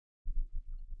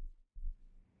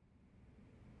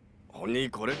 ほんに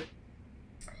これで。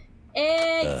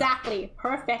Exactly.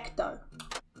 Perfecto.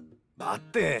 待っ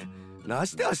て、な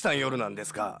して明日の夜なんで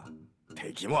すか。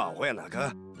敵もアホやな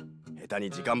か。下手に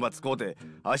時間ば使うて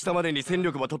明日までに戦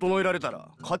力ば整えられたら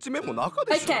勝ち目もなか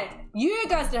でしょ。 Okay, you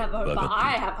guys don't have hope, but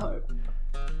I have hope.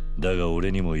 だが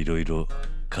俺にもいろいろ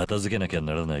片付けなきゃ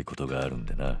ならないことがあるん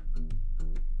でな。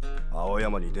青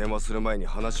山に電話する前に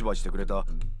話ばしてくれた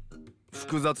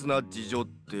複雑な事情っ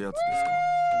てやつで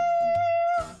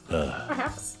すか。あ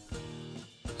あ。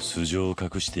素性を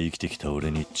隠して生きてきた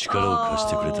俺に力を貸し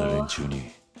てくれた連中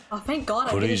に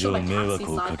これ以上迷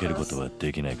惑をかけることは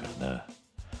できないからな。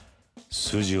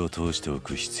筋を通してお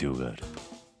く必要がある。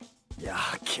や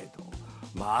けど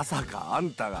まさかあ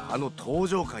んたがあの登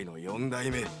場界の4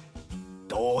代目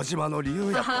堂島の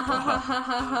竜やったと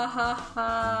は。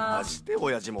まして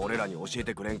親父も俺らに教え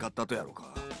てくれんかったとやろか。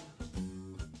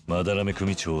まだらめ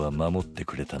組長は守って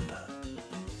くれたんだ。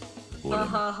俺も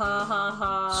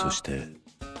そして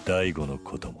大悟の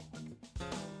ことも。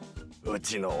う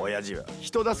ちの親父は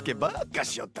人助けばっか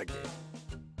しよったけ。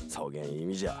草原意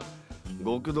味じゃ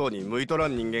極道に向いとら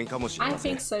ん人間かもしれない。 I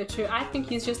think so too. I think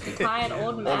he's just a tired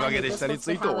old man. おかげで下に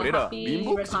ついて俺ら貧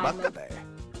乏口ばっかだよ。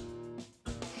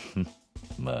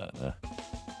まあな。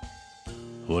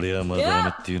俺はまだらめ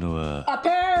っていうのは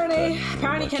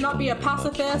Apparently cannot be a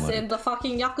pacifist in the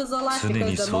fucking Yakuza life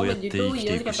because the moment you do,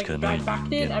 you get dragged back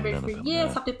in every 3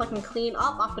 years, have to fucking clean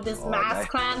up after this mass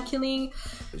clan killing.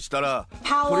 したら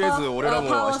とりあえず俺らも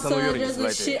明日の夜に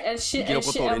備えて and 生き残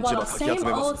った連中ばかき集め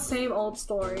ます。 same old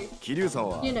story. 桐生さん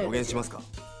は予言しますか。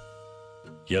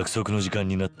約束の時間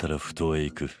になったら埠頭へ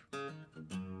行く。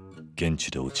現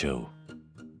地でお茶を。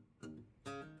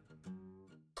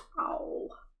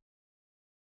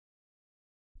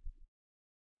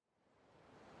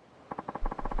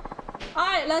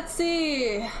Alright, let's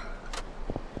see.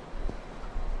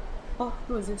 Oh,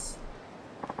 who is this?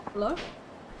 Hello?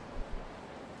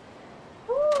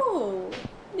 Ooh,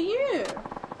 you.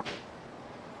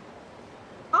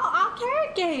 Oh,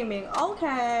 arcade gaming.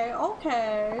 Okay,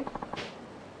 okay.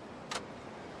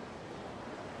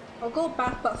 I'll go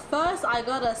back, but first I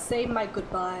gotta say my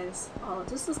goodbyes. Oh,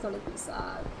 this is gonna be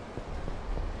sad.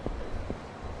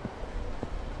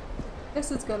 This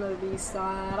is gonna be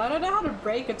sad. I don't know how to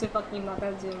break it to fucking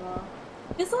Nakajima.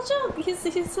 He's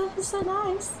so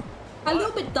nice. A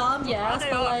little bit dumb, yes,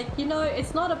 but like, you know,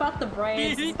 it's not about the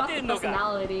brains, it's about the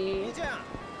personality.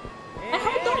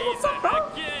 Hey, Dad, what's up, bro?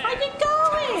 How you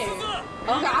going?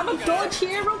 Okay, I'm gonna dodge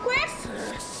here real quick.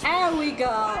 There we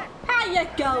go. How you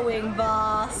going,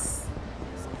 boss?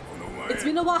 It's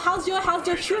been a while. How's your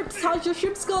trips? How's your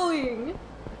trips going?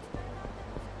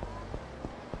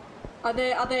 Are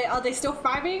they still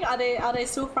thriving? Are they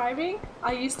still thriving?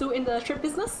 Are you still in the trip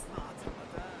business?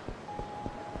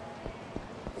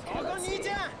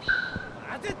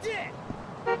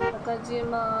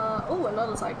 Nakajima. Oh,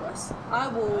 another side quest. I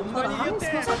will. Hold on, how many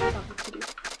small side quests to do?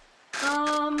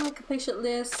 Completion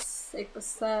list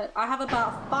 8%. I have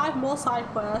about 5 more side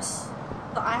quests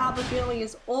that I have a feeling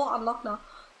is all unlocked now.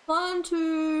 1,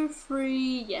 2,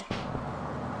 3, yeah.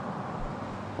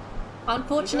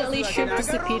 Unfortunately, shrimp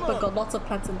disappeared but got lots of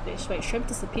plants and fish. Wait, shrimp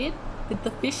disappeared? Did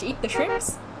the fish eat the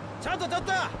shrimps?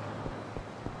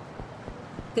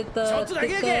 Did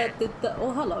the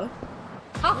oh hello.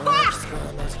 Oh fuck!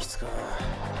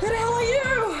 Who the hell are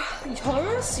you?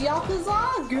 Host?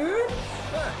 Yakuza? Good?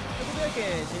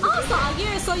 Oh,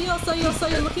 so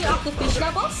you're looking after fish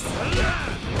now, boss?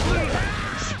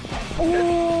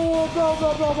 Oh, bro,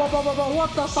 what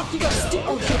the fuck? You got stick?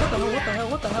 Oh shit,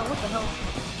 what the hell?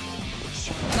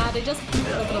 Nah, they just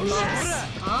pooped over the mouse.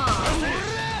 Ah.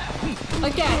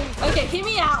 Okay, hear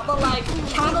me out, but like,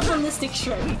 cannibalistic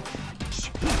shrimp.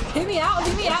 Hear me out,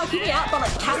 but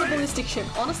like, cannibalistic shrimp.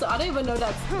 Honestly, I don't even know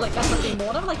that's like, that's something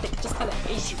more than like, they just kind of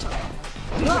ate each other.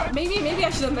 No, maybe I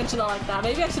should have mentioned it like that.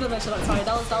 Sorry,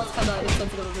 that was kind of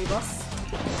insensitive of me, boss.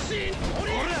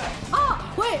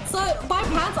 Ah, wait, so by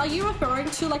plants, are you referring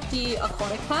to like the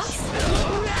aquatic plants?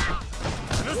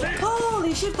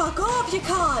 Holy shit, fuck off, you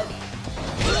can't!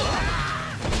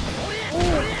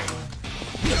 Oh,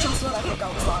 just what I think I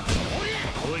was like.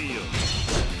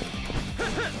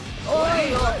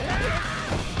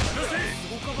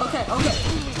 Okay.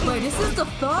 Wait, this is the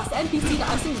first NPC that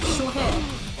I've seen with short hair.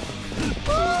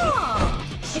 Ah,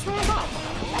 it's very bad.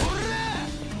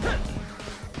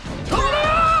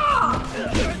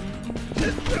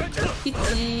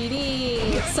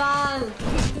 Ichiri-san.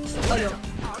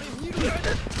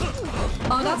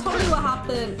 Oh, that's probably what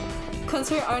happened.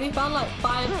 Considering I only found like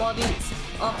 5 bodies.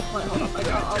 Oh, wait, hold on.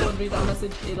 I will read that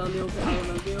message in a little bit.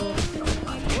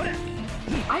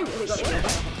 I really gotta get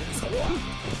that.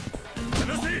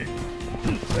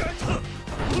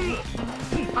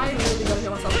 I really gotta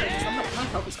hear myself saying this. I'm like, my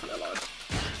health is kind of low.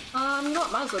 You know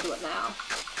what? Might as well do it now.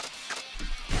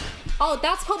 Oh,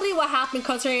 that's probably what happened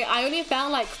considering I only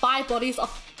found like 5 bodies of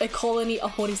a colony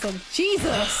of 47.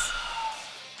 Jesus!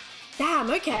 Damn,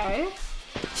 okay.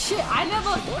 Shit, I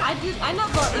never,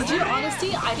 in due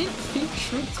honesty, I didn't think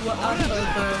shrimps were out of the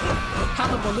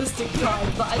cannibalistic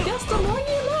tribe, but I guess the more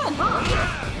you learn, huh?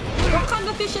 What kind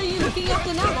of fish are you looking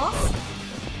after now, boss?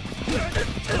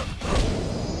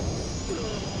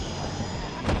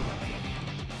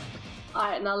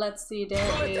 Alright, now let's see,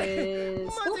 there is...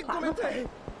 Oh, platinum.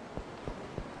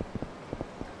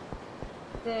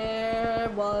 There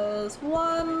was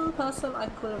one person I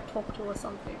could have talked to or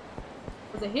something.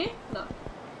 Was it here? No.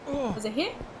 Was it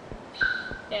here?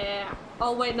 Yeah.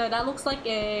 Oh wait, no, that looks like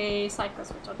a side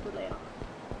quest, which I'll do later.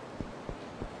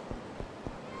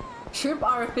 Shrimp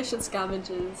are efficient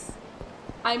scavengers.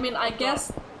 I mean, I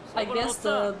guess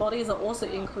the bodies are also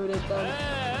included then.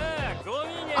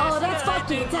 Oh, that's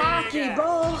fucking tacky,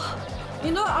 bro!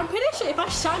 You know, I'm pretty sure if I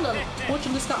shine a torch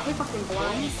in this guy, I'll be fucking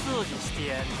blind.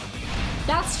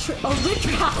 That's true. Oh, rich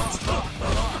bastard!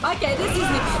 Okay, this is me.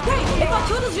 Wait, if I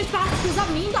kill this rich bastard, does that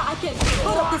mean that I can...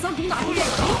 Hold up, does that mean that I can get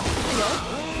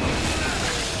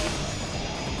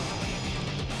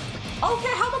money?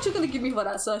 Okay, how much are you gonna give me for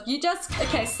that, sir? You just...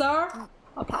 Okay, sir.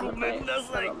 I'll platinum pay.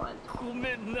 Never mind.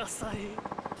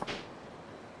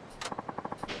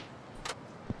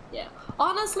 Yeah.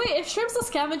 Honestly, if shrimps are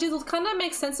scavengers, it would kind of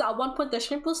make sense that at one point the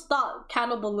shrimp will start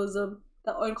cannibalism,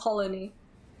 their own colony.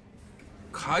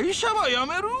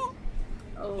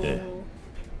 Oh.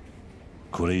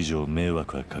 これ以上迷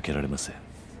惑はかけられません。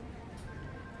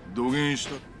どげんし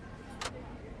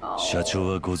た。社長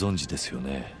はご存知ですよ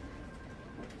ね。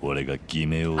俺が偽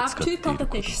名を使っていること。 I have 2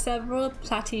 pufferfish, several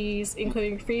platies,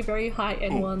 including 3 very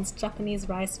high-end ones, Japanese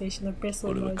rice fish, and a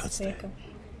bristle-nosed snake.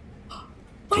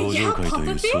 Wait, you have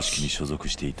pufferfish?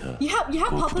 You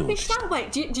have pufferfish now? Wait,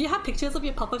 do you have pictures of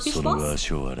your pufferfish, boss?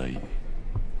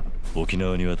 沖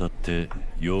縄に渡って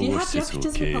養護施設を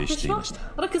経営していました。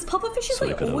Because pufferfish is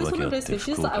like always one of those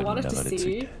fishes that I wanted to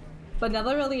see, but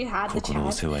never really had the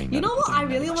chance. You know what I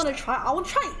really want to try? I want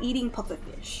to try eating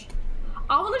pufferfish.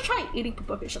 I want to try eating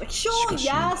pufferfish. Like, sure,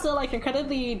 yes, they're like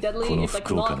incredibly deadly if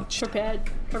like not prepared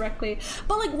correctly.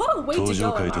 But like, what a way to go,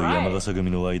 right?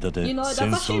 You know, that's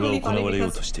actually really funny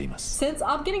because since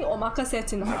I'm getting omakase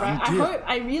tonight, right?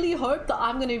 I really hope that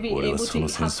I'm going to be able to have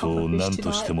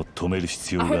pufferfish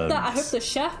tonight. I hope the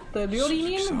chef, the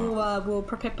ryōrin, will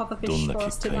prepare pufferfish for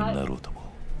us tonight.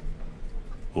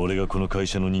 俺がこの会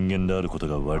社の人間であること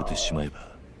がバレてしまえ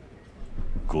ば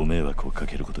ご迷惑をか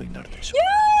けることになるでしょう。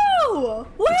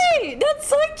Wait, that's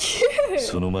so cute.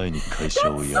 その前に会社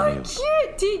を辞めよう。That's so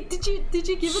cute. Did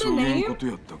you give it a name?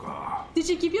 Did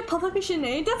you give your pufferfish a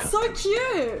name? That's so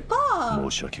cute.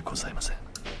 申し訳ございません。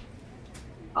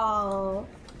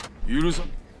許さ。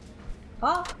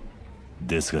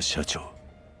ですが社長。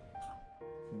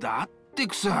だって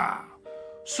くさ。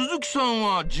鈴木さん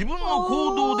は自分の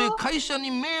行動で会社に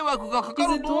迷惑がか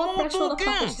かると思うとけん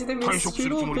退職す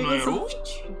るつもりなんやろ。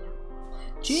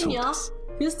Junior,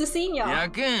 who's the senior? や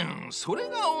けん、それ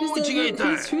が思い違い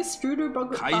たい。会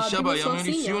社ば辞め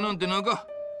る必要なんてなんか、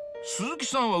鈴木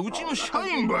さんはうちの社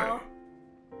員ばい。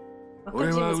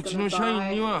俺はうちの社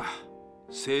員には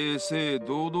正々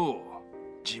堂々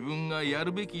自分がや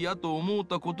るべきやと思っ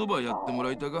た言葉やっても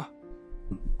らいたが。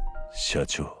社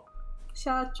長。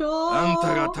あん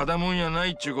たがただもんやな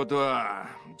いっちゅうことは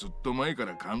ずっと前か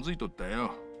ら感づいとった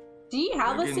よ。俺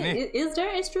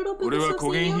は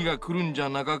焦げん日が来るんじゃ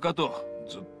なかかと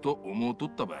ずっと思うとっ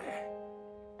たばい。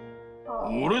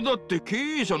俺だって経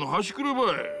営者の端くれ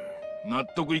ばい。納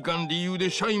得いかん理由で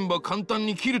社員ば簡単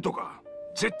に切るとか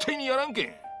絶対にやらんけ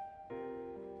ん。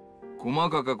細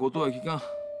かかことは聞かん。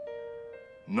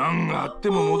何があって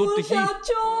も戻ってき。う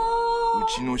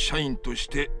ちの社員とし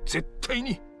て絶対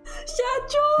に。社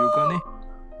長。よかね。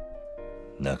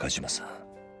中島さん。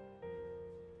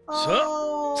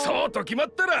そうと決まっ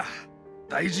たら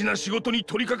大事な仕事に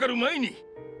取り掛かる前に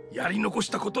やり残し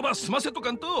た言葉済ませと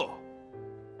かんと。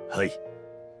はい。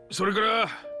それから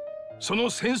その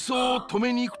戦争を止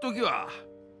めに行くときは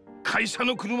会社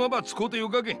の車ば使うてよ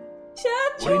かけん。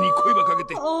俺に声ばかけ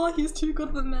て。あ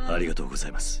りがとうござ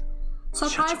います。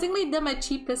Surprisingly, they're my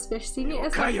cheapest fish. Seeing it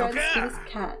as my friend's biggest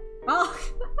cat. Oh,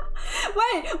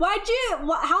 wait, why'd you?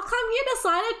 How come you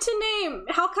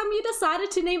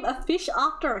decided to name a fish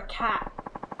after a cat?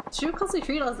 Should cost me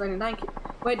 $3.99.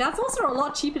 Wait, that's also a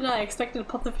lot cheaper than I expected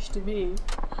pufferfish to be.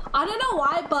 I don't know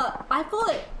why, but I thought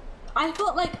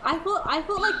like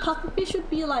pufferfish should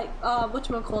be like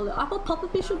whatchamacallit. I thought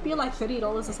pufferfish should be like $30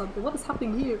 or something. What is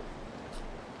happening here?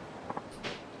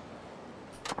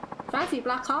 Fancy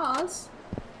black cars.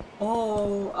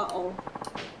 Oh,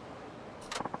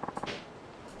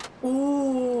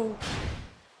 Ooh.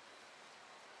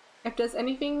 If there's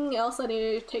anything else I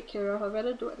need to take care of, I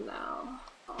better do it now.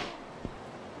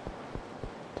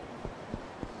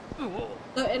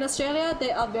 So in Australia,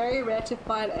 they are very rare to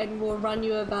find and will run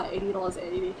you about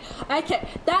 $80.80. Okay,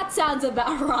 that sounds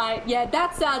about right. Yeah,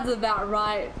 that sounds about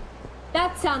right.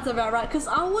 That sounds about right. Because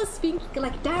I was thinking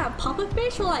like, damn,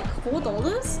 pufferfish were like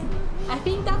 $4? I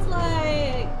think that's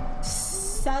like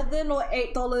 $7 or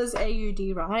 $8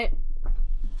 AUD, right?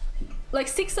 Like I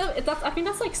think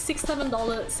that's like $6, $7,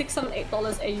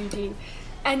 $8 AUD.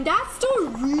 And that's still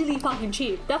really fucking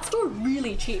cheap. That's still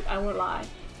really cheap, I won't lie.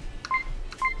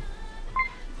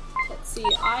 Let's see,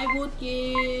 I would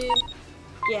give,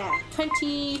 yeah,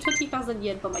 20,000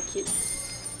 yen for my kids.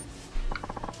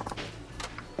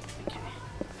 Okay.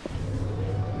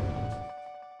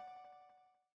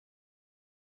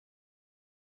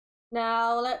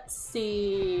 Now let's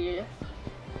see.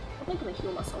 I'm gonna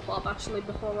heal myself up actually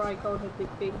before I go to the big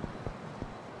thing.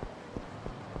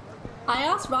 I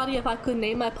asked Roddy if I could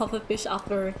name my pufferfish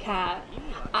after a cat.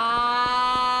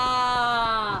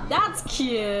 Ah, that's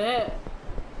cute.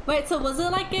 Wait, so was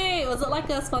it like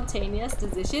a spontaneous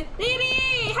decision?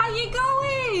 Didi, how you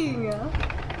going?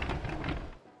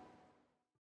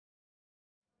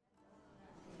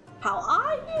 How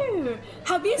are you?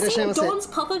 Have you seen Dawn's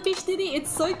pufferfish, Didi? It's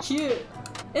so cute.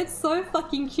 It's so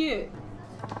fucking cute.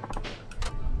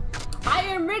 I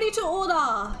am ready to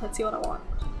order. Let's see what I want.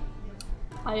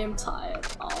 I am tired.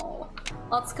 Oh,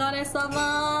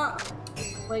 Otsukare-sama.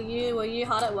 Were you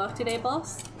hard at work today,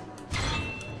 boss?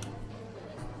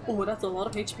 Oh, that's a lot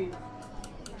of HP.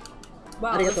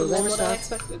 Wow, that's a lot more than I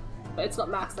expected. But it's not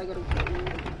max. I gotta.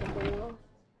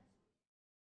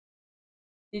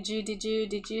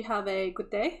 Did you have a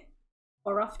good day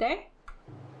or rough day?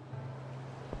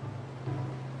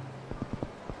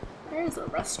 There is a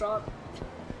restaurant.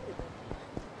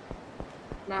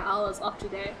 Now I was up to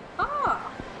date. Ah!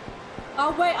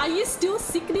 Oh wait, are you still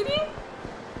sick, Liddy?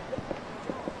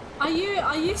 Are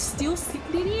you still sick,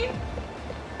 Liddy?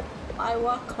 I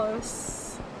work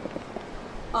close.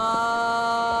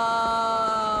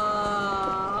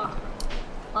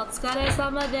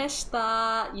 Otsukaresama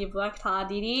deshita. You've worked hard,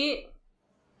 Didi.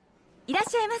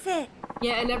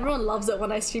 Yeah, and everyone loves it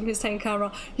when I stream his tank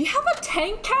camera. You have a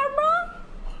tank camera?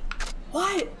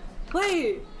 What?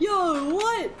 Wait, yo,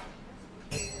 what?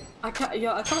 I kind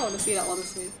of want to see that,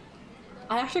 honestly.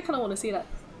 I actually kind of want to see that.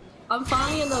 I'm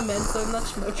finally in the men so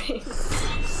much moving.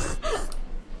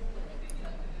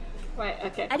 Wait,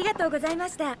 okay.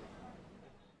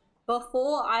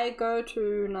 Before I go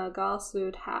to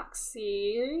Nagasu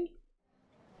Taxi,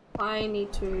 I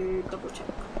need to double check.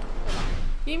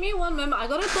 Give me one moment. I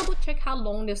gotta double check how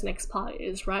long this next part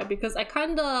is, right? Because I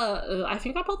kinda, I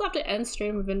think I probably have to end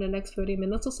stream within the next 30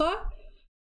 minutes or so.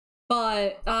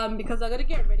 But because I gotta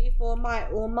get ready for my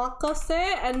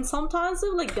omakase, and sometimes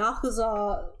with like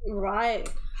Yakuza, right?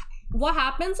 What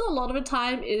happens a lot of the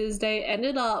time is they end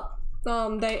up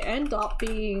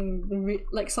being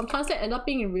sometimes they end up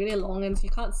being really long, and so you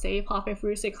can't save halfway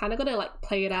through, so you kind of gotta like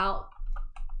play it out.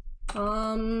 So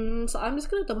I'm just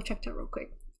gonna double check that real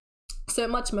quick. So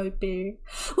much moping.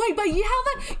 Wait, but you have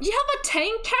a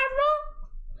tank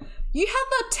camera? You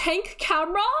have a tank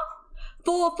camera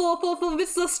for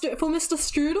Mr.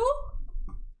 Strudel?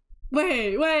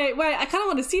 Wait, I kinda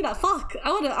wanna see that. Fuck.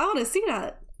 I wanna see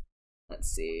that. Let's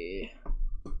see.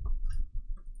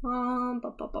 Oh,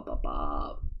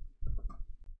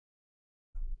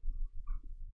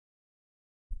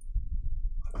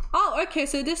 okay,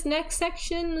 so this next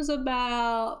section is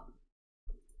about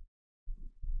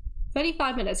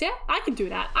 35 minutes, yeah? I can do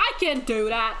that. But I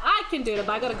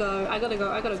gotta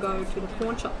go to the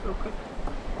pawn shop real quick.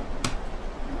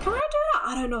 Can I do that?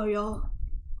 I don't know, y'all.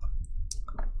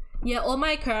 Yeah, all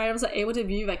my aquariums are able to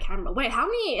view the camera. Wait, how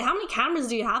many cameras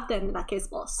do you have then in that case,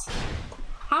 boss?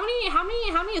 How many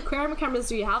aquarium cameras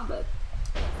do you have then?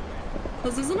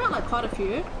 Because isn't that like quite a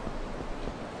few?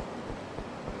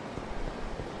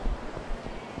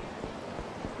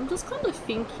 I'm just kind of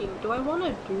thinking, do I want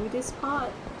to do this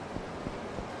part?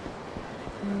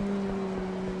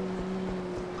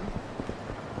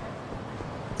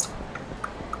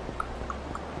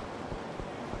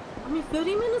 I mean,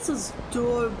 30 minutes is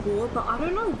doable, but I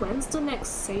don't know when's the next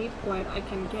save point I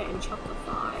can get in chapter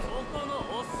 5.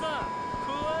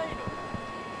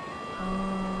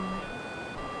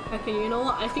 Okay, you know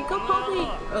what? I think I'll probably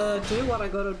do what I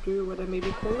gotta do with it.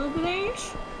 Maybe call it an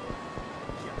age.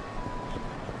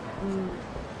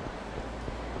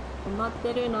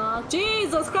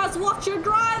 Jesus Christ, watch your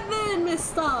driving,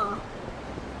 mister!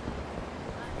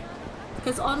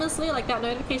 Because honestly, like, that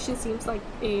notification seems like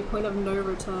a point of no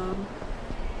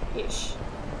return-ish.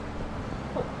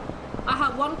 Oh, I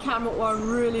have one camera or a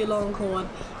really long cord.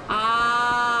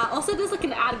 Also there's like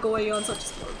an ad going on, so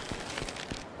just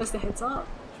the heads up.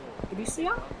 Did you see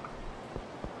that?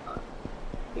 Oh,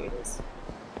 here it is.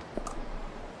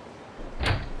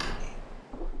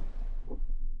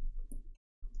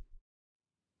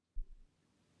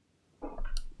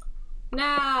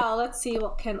 Now, let's see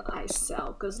what can I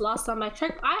sell, because last time I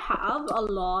checked, I have a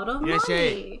lot of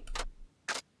money.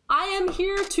 I am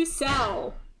here to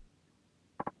sell.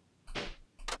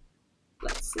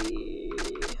 Let's see.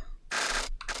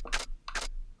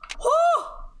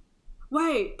 Oh!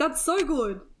 Wait, that's so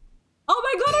good. Oh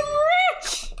my god, I'm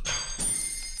rich!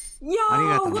 Yo,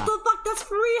 what the fuck? That's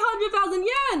 300,000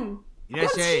 yen!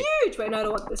 That's huge! Wait, no, I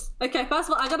don't want this. Okay, first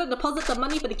of all, I gotta deposit the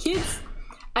money for the kids.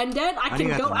 And then I can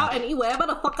go out and eat wherever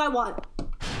the fuck I want.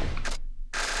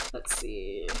 Let's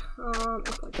see.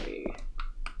 Okay.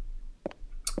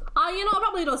 You know, I'll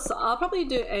probably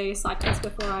do a side quest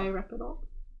before I wrap it up.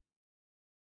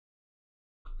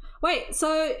 Wait,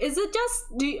 so is it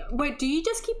just do you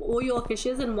just keep all your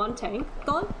fishes in one tank,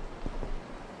 Don?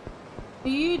 Do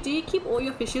you keep all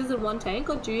your fishes in one tank,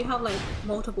 or do you have like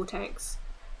multiple tanks?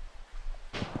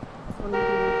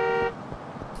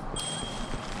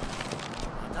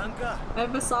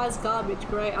 Oversized garbage,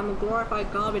 great. I'm a glorified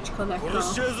garbage collector.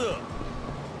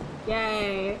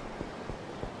 Yay.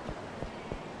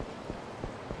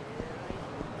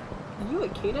 Are you a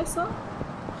kid or something?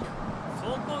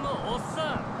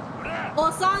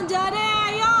 Osan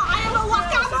jane, yo! I am a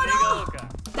wakamono!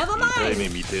 Never mind!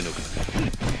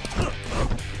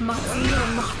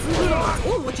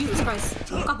 Oh, Jesus Christ.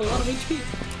 I have a lot of HP.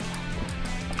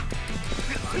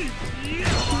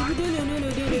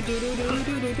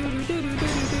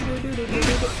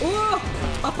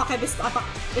 Oh fuck, I missed.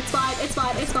 It's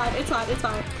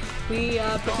fine. We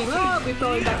pick him up, we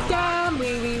throw him back down,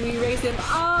 we raise him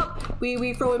up,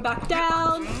 we throw him back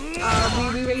down,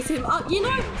 we raise him up. You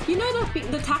know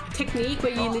the technique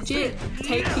where you legit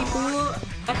take people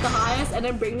at the highest and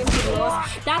then bring them to the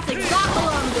lowest? That's exactly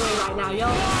what I'm doing right now, yo.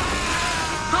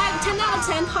 10 out of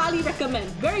 10, highly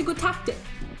recommend. Very good tactic.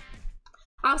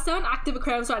 I have 7 active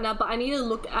aquariums right now, but I need to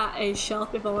look at a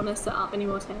shelf if I want to set up any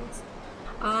more tanks.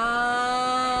 Ah,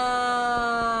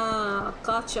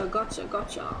 gotcha.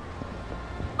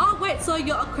 Oh wait, so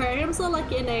your aquariums are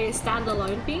like in a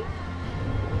standalone thing?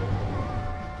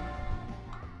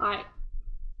 Alright.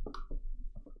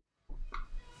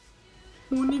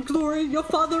 Morning glory, your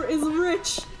father is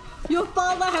rich! Your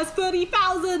father has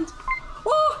 30,000!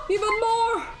 Oh, even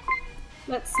more!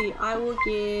 Let's see, I will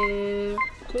give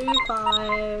 2,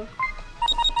 5.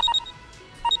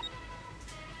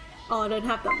 Oh, I don't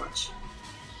have that much.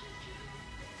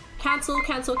 Cancel.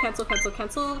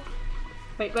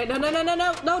 Wait, no,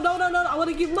 I want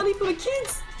to give money for the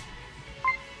kids!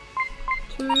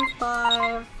 2,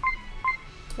 5.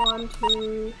 1,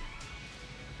 2.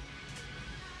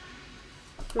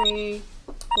 3,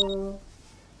 4,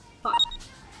 5.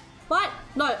 What?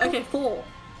 No, okay, 4.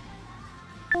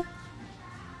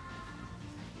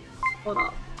 Hold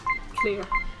up. Clear.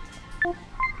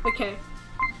 Okay.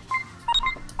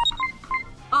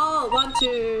 Oh, 1,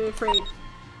 2, 3.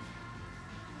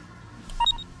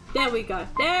 There we go.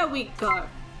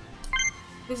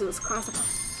 Jesus Christ,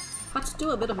 I had to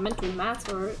do a bit of mental maths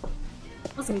for it.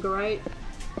 Wasn't great.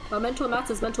 But mental maths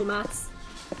is mental maths.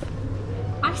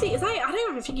 Actually, I don't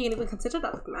even think you can even consider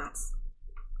that like maths.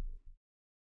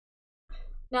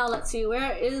 Now let's see,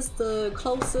 where is the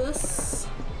closest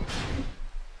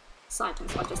side tank?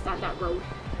 So I just down that road.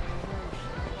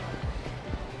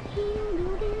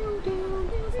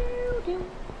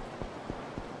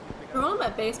 They're all in my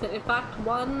basement. In fact,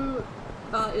 one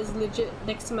is legit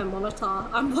next to my monitor.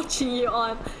 I'm watching you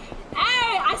on.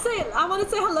 Hey, I want to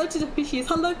say hello to the fishies.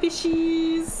 Hello,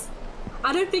 fishies.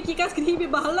 I don't think you guys can hear me,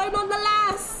 but hello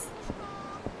nonetheless.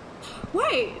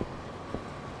 Wait,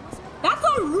 that's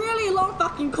a really long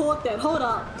fucking cord. Then hold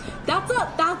up. That's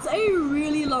a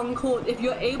really long cord. If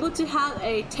you're able to have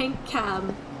a tank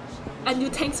cam, and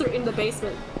your tanks are in the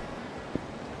basement.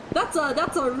 That's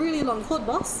a really long cord,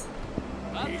 boss.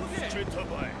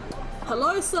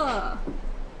 Hello, sir.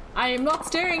 I am not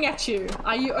staring at you.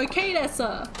 Are you okay there,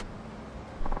 sir?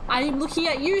 I am looking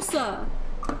at you, sir.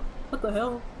 What the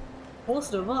hell?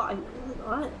 Horse Nova.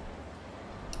 What?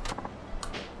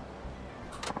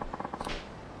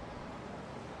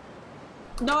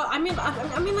 No, I mean, like,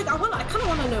 I kind of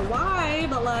want to know why,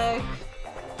 but like,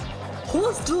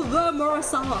 Horse Nova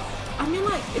Murasawa. I mean,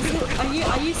 like,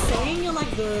 are you saying you're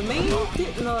like the main? No, are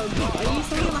you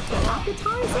saying you're like the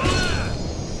appetizer?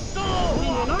 I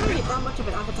mean, you're not really that much of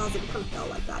an appetizer. You kind of felt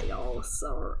like that, yo.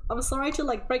 So I'm sorry to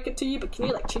like break it to you, but can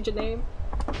you like change your name?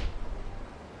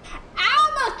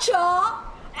 Amateur?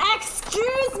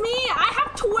 Excuse me? I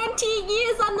have 20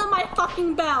 years under my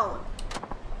fucking belt.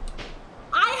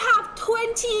 I have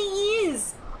 20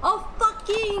 years of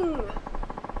fucking.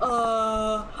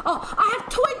 I have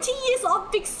 20 years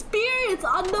of experience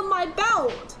under my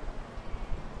belt.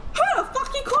 Who the fuck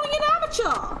are you calling an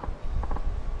amateur?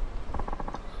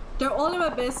 They're all in my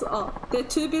base. Oh, they're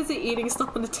too busy eating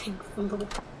stuff on the tank floor.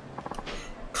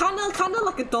 Kinda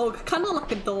like a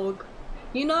dog.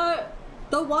 You know,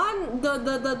 the one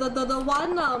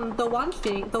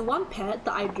pet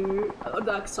that I do.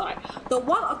 The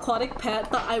one aquatic pet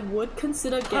that I would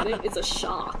consider getting is a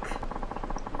shark.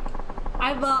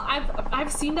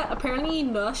 I've seen that apparently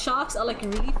nurse sharks are like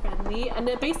really friendly and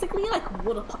they're basically like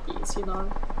water puppies, you know.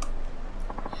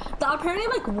 They're apparently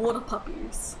like water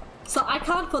puppies. So I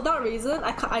can't, for that reason,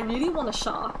 I really want a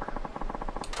shark.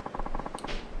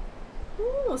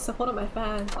 Ooh, support of my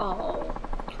fans. Oh.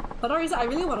 For that reason, I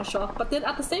really want a shark. But then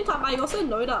at the same time, I also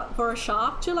know that for a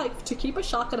shark to keep a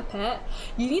shark as a pet,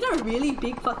 you need a really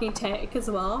big fucking tank as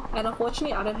well. And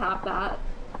unfortunately, I don't have that.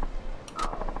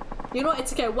 You know,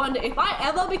 it's okay. One day, if I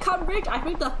ever become rich, I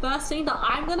think the first thing that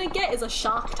I'm gonna get is a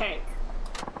shark tank.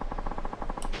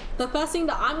 The first thing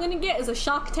that I'm gonna get is a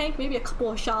shark tank, maybe a couple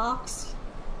of sharks.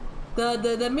 The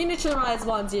miniaturized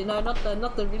ones, you know, not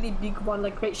the really big one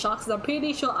like great sharks. I'm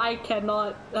pretty sure I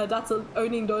cannot.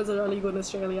 Owning those are illegal in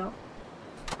Australia.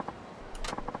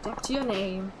 Back to your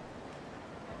name.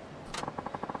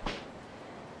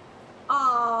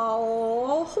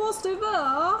 Oh, Horse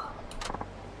Nova.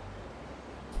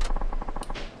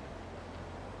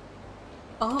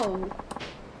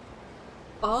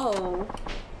 Oh.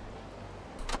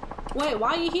 Wait,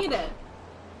 why are you here then?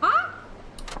 Huh?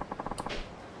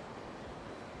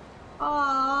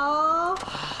 Aww.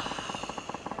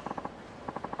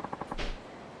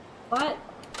 What?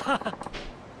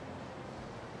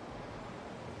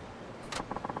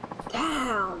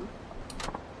 Damn.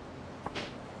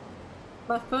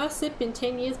 My first sip in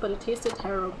 10 years, but it tasted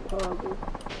terrible. Horrible.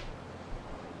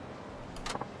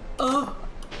 Oh.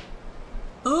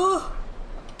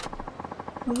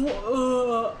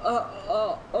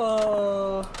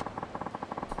 Oh.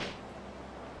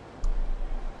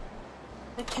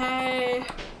 Okay.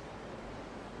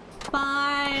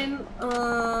 Fine.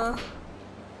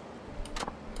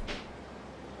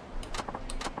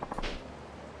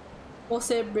 We'll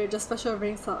say bridge, a special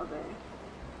ring survey.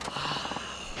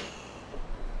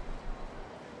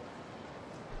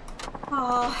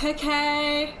 Oh,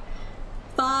 okay.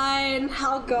 Fine.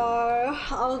 I'll go.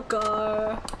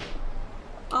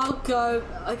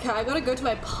 Okay, I gotta go to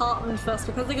my apartment first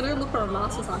because I gotta look for a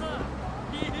master sign.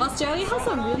 Australia has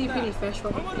some really pretty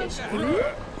freshwater fish.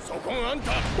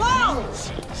 Wow! It's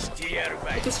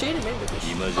a straight amendment.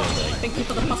 Thank you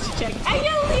for the posture check. Hey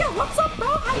yo, Leo, what's up, bro?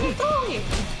 How you doing?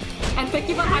 And thank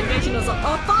you for hydration as well.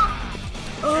 Oh fuck!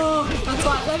 Oh, that's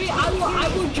right. I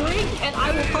will drink and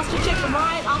I will posture check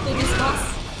right after this boss.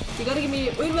 You gotta give me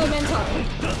un momento.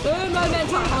 Un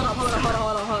momento. Hold on.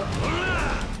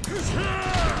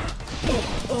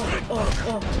 Oh,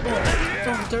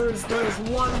 there is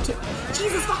one, two.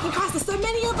 Jesus fucking Christ, there's so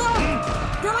many of them!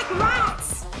 They're like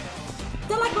rats!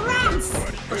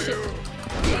 Oh shit.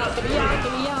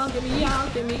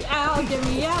 Get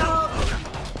me out.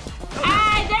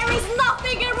 Hey, there is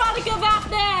nothing erotic about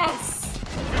this!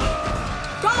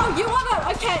 Bro, you wanna,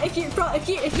 okay, if you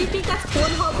think that's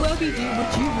Pornhub worthy, dude,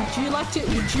 would you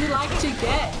like to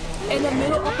get in the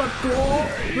middle of a brawl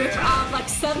with like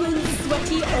 7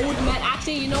 sweaty old men?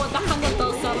 Actually, you know what, that kind of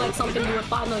does sound like something you would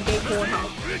find on gay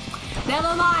Pornhub.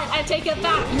 Never mind, I take it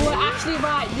back. You were actually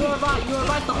right. You were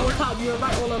right the whole time. You were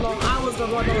right all along. I was the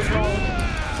one that was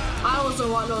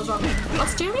wrong.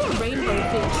 Australian rainbow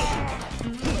fish.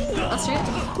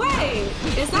 Wait,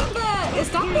 is that the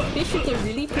fish with the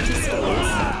really pretty scales?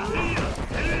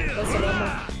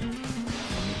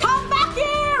 Come back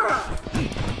here!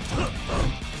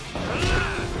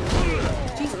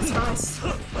 Jesus Christ.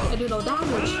 I do no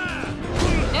damage.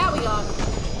 There we go.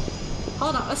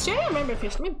 Hold on, Australian rainbow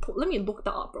fish. Let me look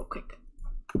that up real quick.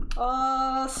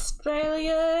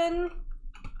 Australian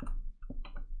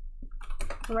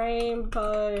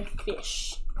rainbow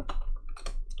fish.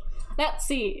 Let's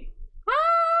see.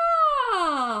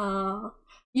 Ah,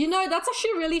 you know, that's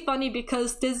actually really funny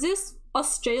because there's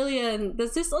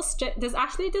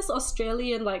actually this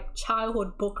Australian like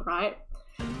childhood book, right?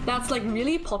 That's like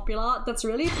really popular.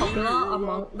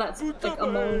 Among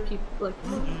people, like.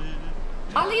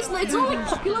 At least it's not like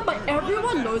popular, but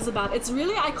everyone knows about it. It's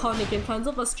really iconic in terms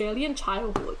of Australian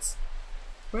childhoods.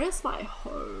 Where's my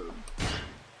home?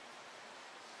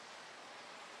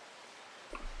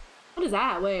 What is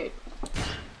that? Wait.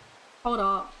 Hold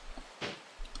up.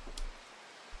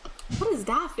 What is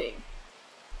that thing?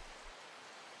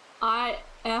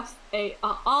 IFA.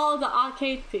 Oh, the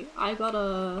arcade thing. I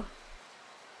gotta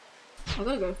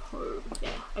go home. Yeah,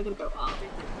 I gotta go up.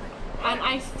 And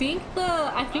I think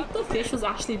the fish was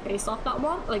actually based off that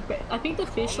one. Like, I think the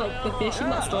fish in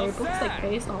that storybook is like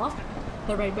based off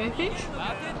the rainbow fish.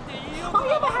 Oh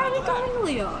yeah, but how are you going,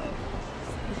 Leo?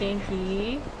 Thank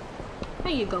you. How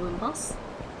you going, boss?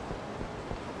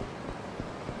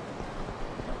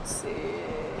 Let's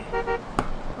see.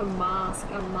 A mask.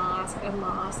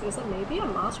 Is it maybe a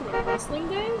mask from my wrestling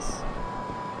days?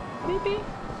 Maybe?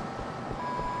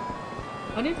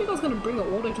 I didn't think I was gonna bring an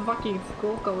order to fucking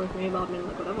Fukuoka with me, but I mean,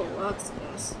 like, whatever works, I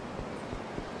guess.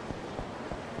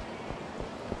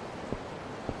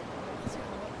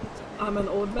 I'm an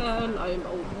old man,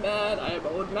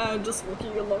 just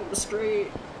walking along the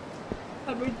street.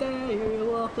 Every day you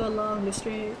walk along the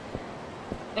street.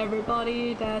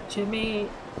 Everybody that you meet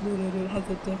has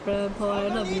a different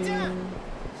point of view.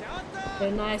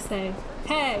 And I say,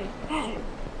 hey,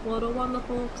 what a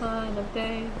wonderful kind of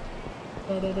day.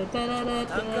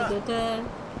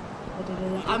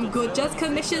 I'm good, just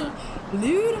commission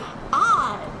lewd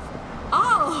on.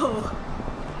 Oh,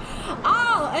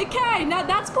 okay, now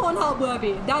that's Pornhub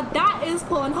worthy. That is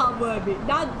Pornhub worthy.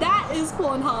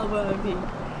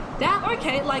 That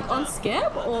okay, like on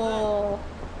Skip or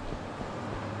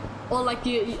like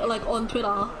like on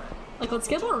Twitter, like on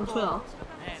Skip or on Twitter.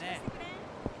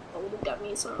 Oh, look at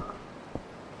me, sir.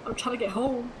 I'm trying to get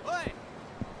home.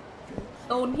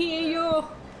 Don't hear you.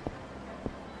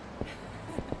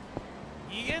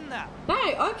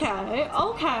 Hey, okay.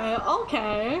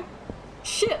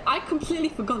 Shit, I completely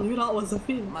forgot who that was a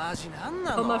thing.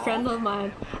 From a friend of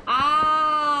mine.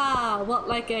 Ah, what,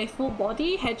 like a full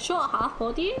body, headshot, half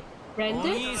body?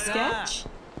 Rendered? Sketch?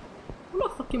 I'm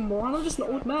not a fucking moron, I'm just an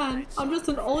old man. I'm just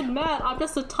an old man. I'm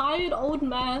just a tired old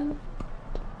man.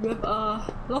 With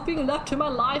nothing left to my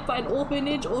life by an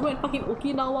orphanage over in fucking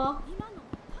Okinawa.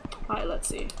 Alright, let's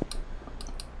see.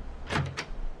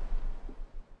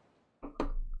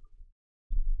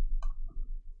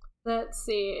 Let's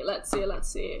see.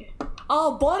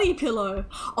 Oh, body pillow!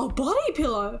 Oh, body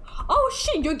pillow! Oh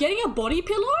shit, you're getting a body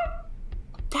pillow?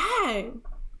 Dang!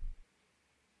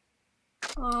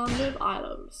 Move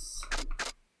items.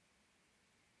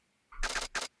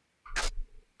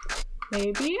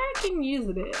 Maybe I can use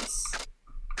this.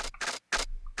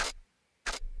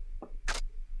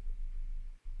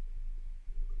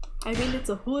 I mean, it's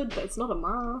a hood, but it's not a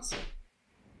mask.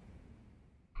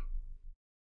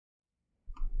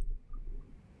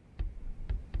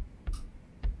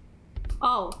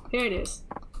 Oh, here it is.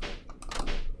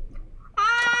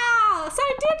 Ah! So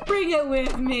I did bring it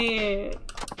with me!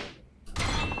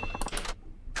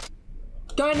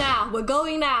 Go now, we're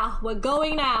going now, we're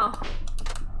going now.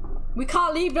 We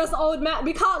can't leave this old man,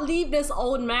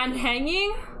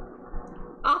 hanging.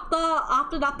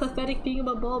 After that pathetic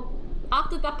thingamabob,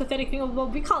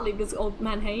 we can't leave this old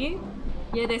man hanging.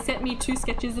 Yeah, they sent me 2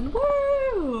 sketches and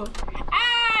woo!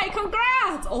 Hey,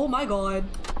 congrats! Oh my god.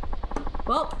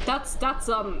 Well, that's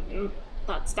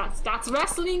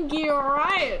wrestling gear,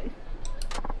 right?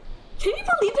 Can you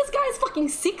believe this guy is fucking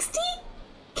 60?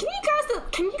 Can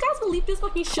you guys believe this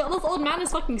fucking shirtless old man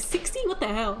is fucking 60? What the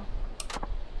hell?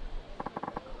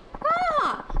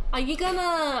 Ah, are you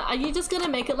just gonna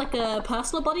make it like a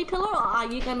personal body pillow, or are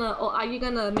you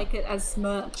gonna make it as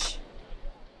merch?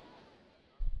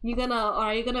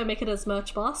 Are you gonna make it as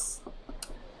merch, boss?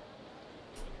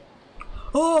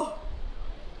 Oh!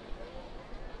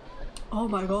 Oh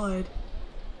my god.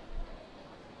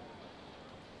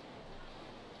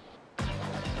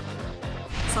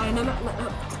 Sorry, no matter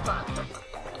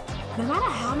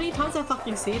how many times I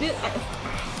fucking seen it,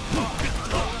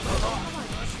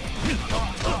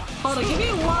 hold on, give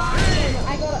me one!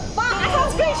 I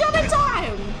can't screenshot in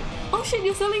time! Oh shit,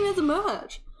 you're selling as a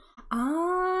merch.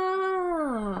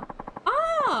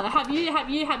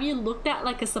 Have you looked at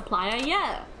like a supplier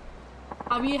yet?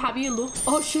 Have you looked?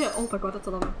 Oh shit! Oh my god, that's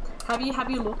a lot. Have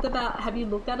you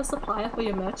looked at a supplier for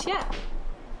your merch yet?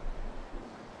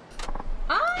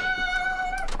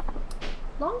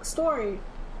 Long story.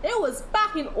 It was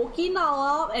back in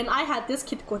Okinawa, and I had this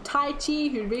kid called Taichi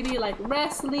who really liked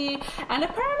wrestling, and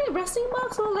apparently wrestling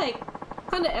marks were like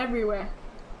kind of everywhere.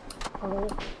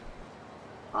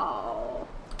 Oh.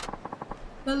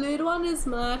 The lead one is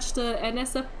merch, the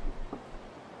NSF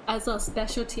as a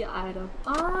specialty item.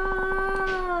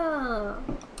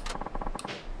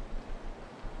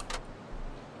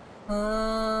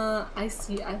 I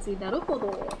see.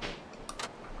 Naruhodo.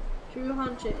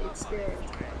 200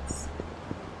 experience points.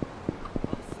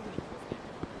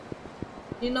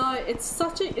 You know, it's a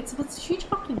huge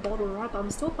fucking bottle, right? But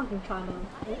I'm still fucking trying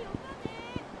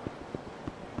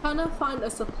to find a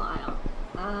supplier.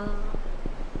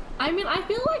 I mean, I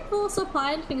feel like for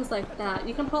supply and things like that,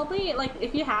 you can probably, like,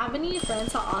 if you have any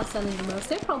friends that are selling merch,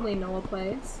 they probably know a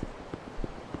place.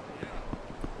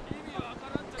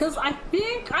 Cause I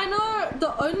think I know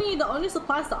the only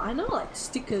supplies that I know are like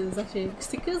stickers. I think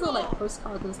stickers or like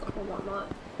postcards and stuff and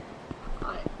whatnot.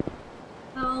 Alright.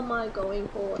 How am I going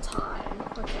for time?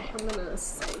 Okay, I'm gonna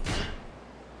save.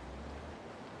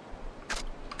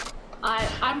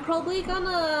 I'm probably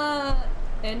gonna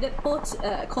end it for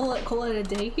call it a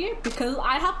day here, because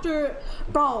I have to,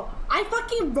 bro, I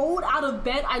fucking rolled out of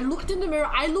bed, I looked in the mirror,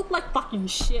 I look like fucking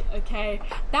shit, okay?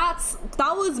 That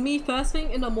was me first thing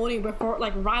in the morning, before,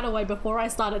 like, right away before I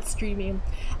started streaming.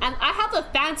 And I have a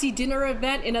fancy dinner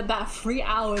event in about 3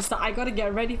 hours that I gotta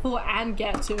get ready for and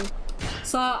get to.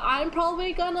 So I'm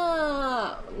probably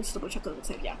gonna, let me just double check the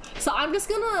save, yeah. So I'm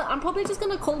probably just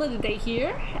gonna call it a day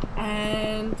here,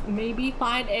 and maybe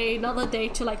find another day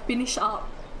to like finish up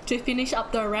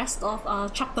the rest of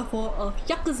chapter 4 of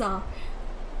Yakuza.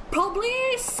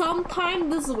 Probably sometime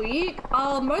this week.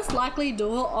 I'll most likely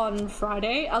do it on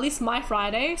Friday, at least my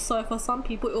Friday. So for some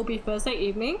people it will be Thursday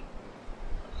evening.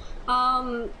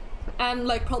 And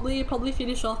like probably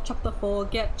finish off chapter 4,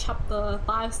 get chapter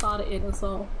 5 started in as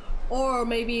well. Or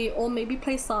maybe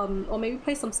play some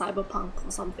Cyberpunk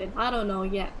or something. I don't know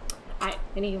yet. Alright,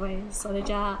 anyway, so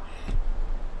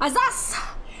Azas!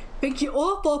 Thank you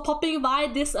all for popping by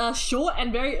this short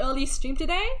and very early stream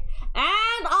today.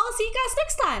 And I'll see you guys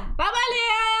next time. Bye bye,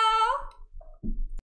 Leo!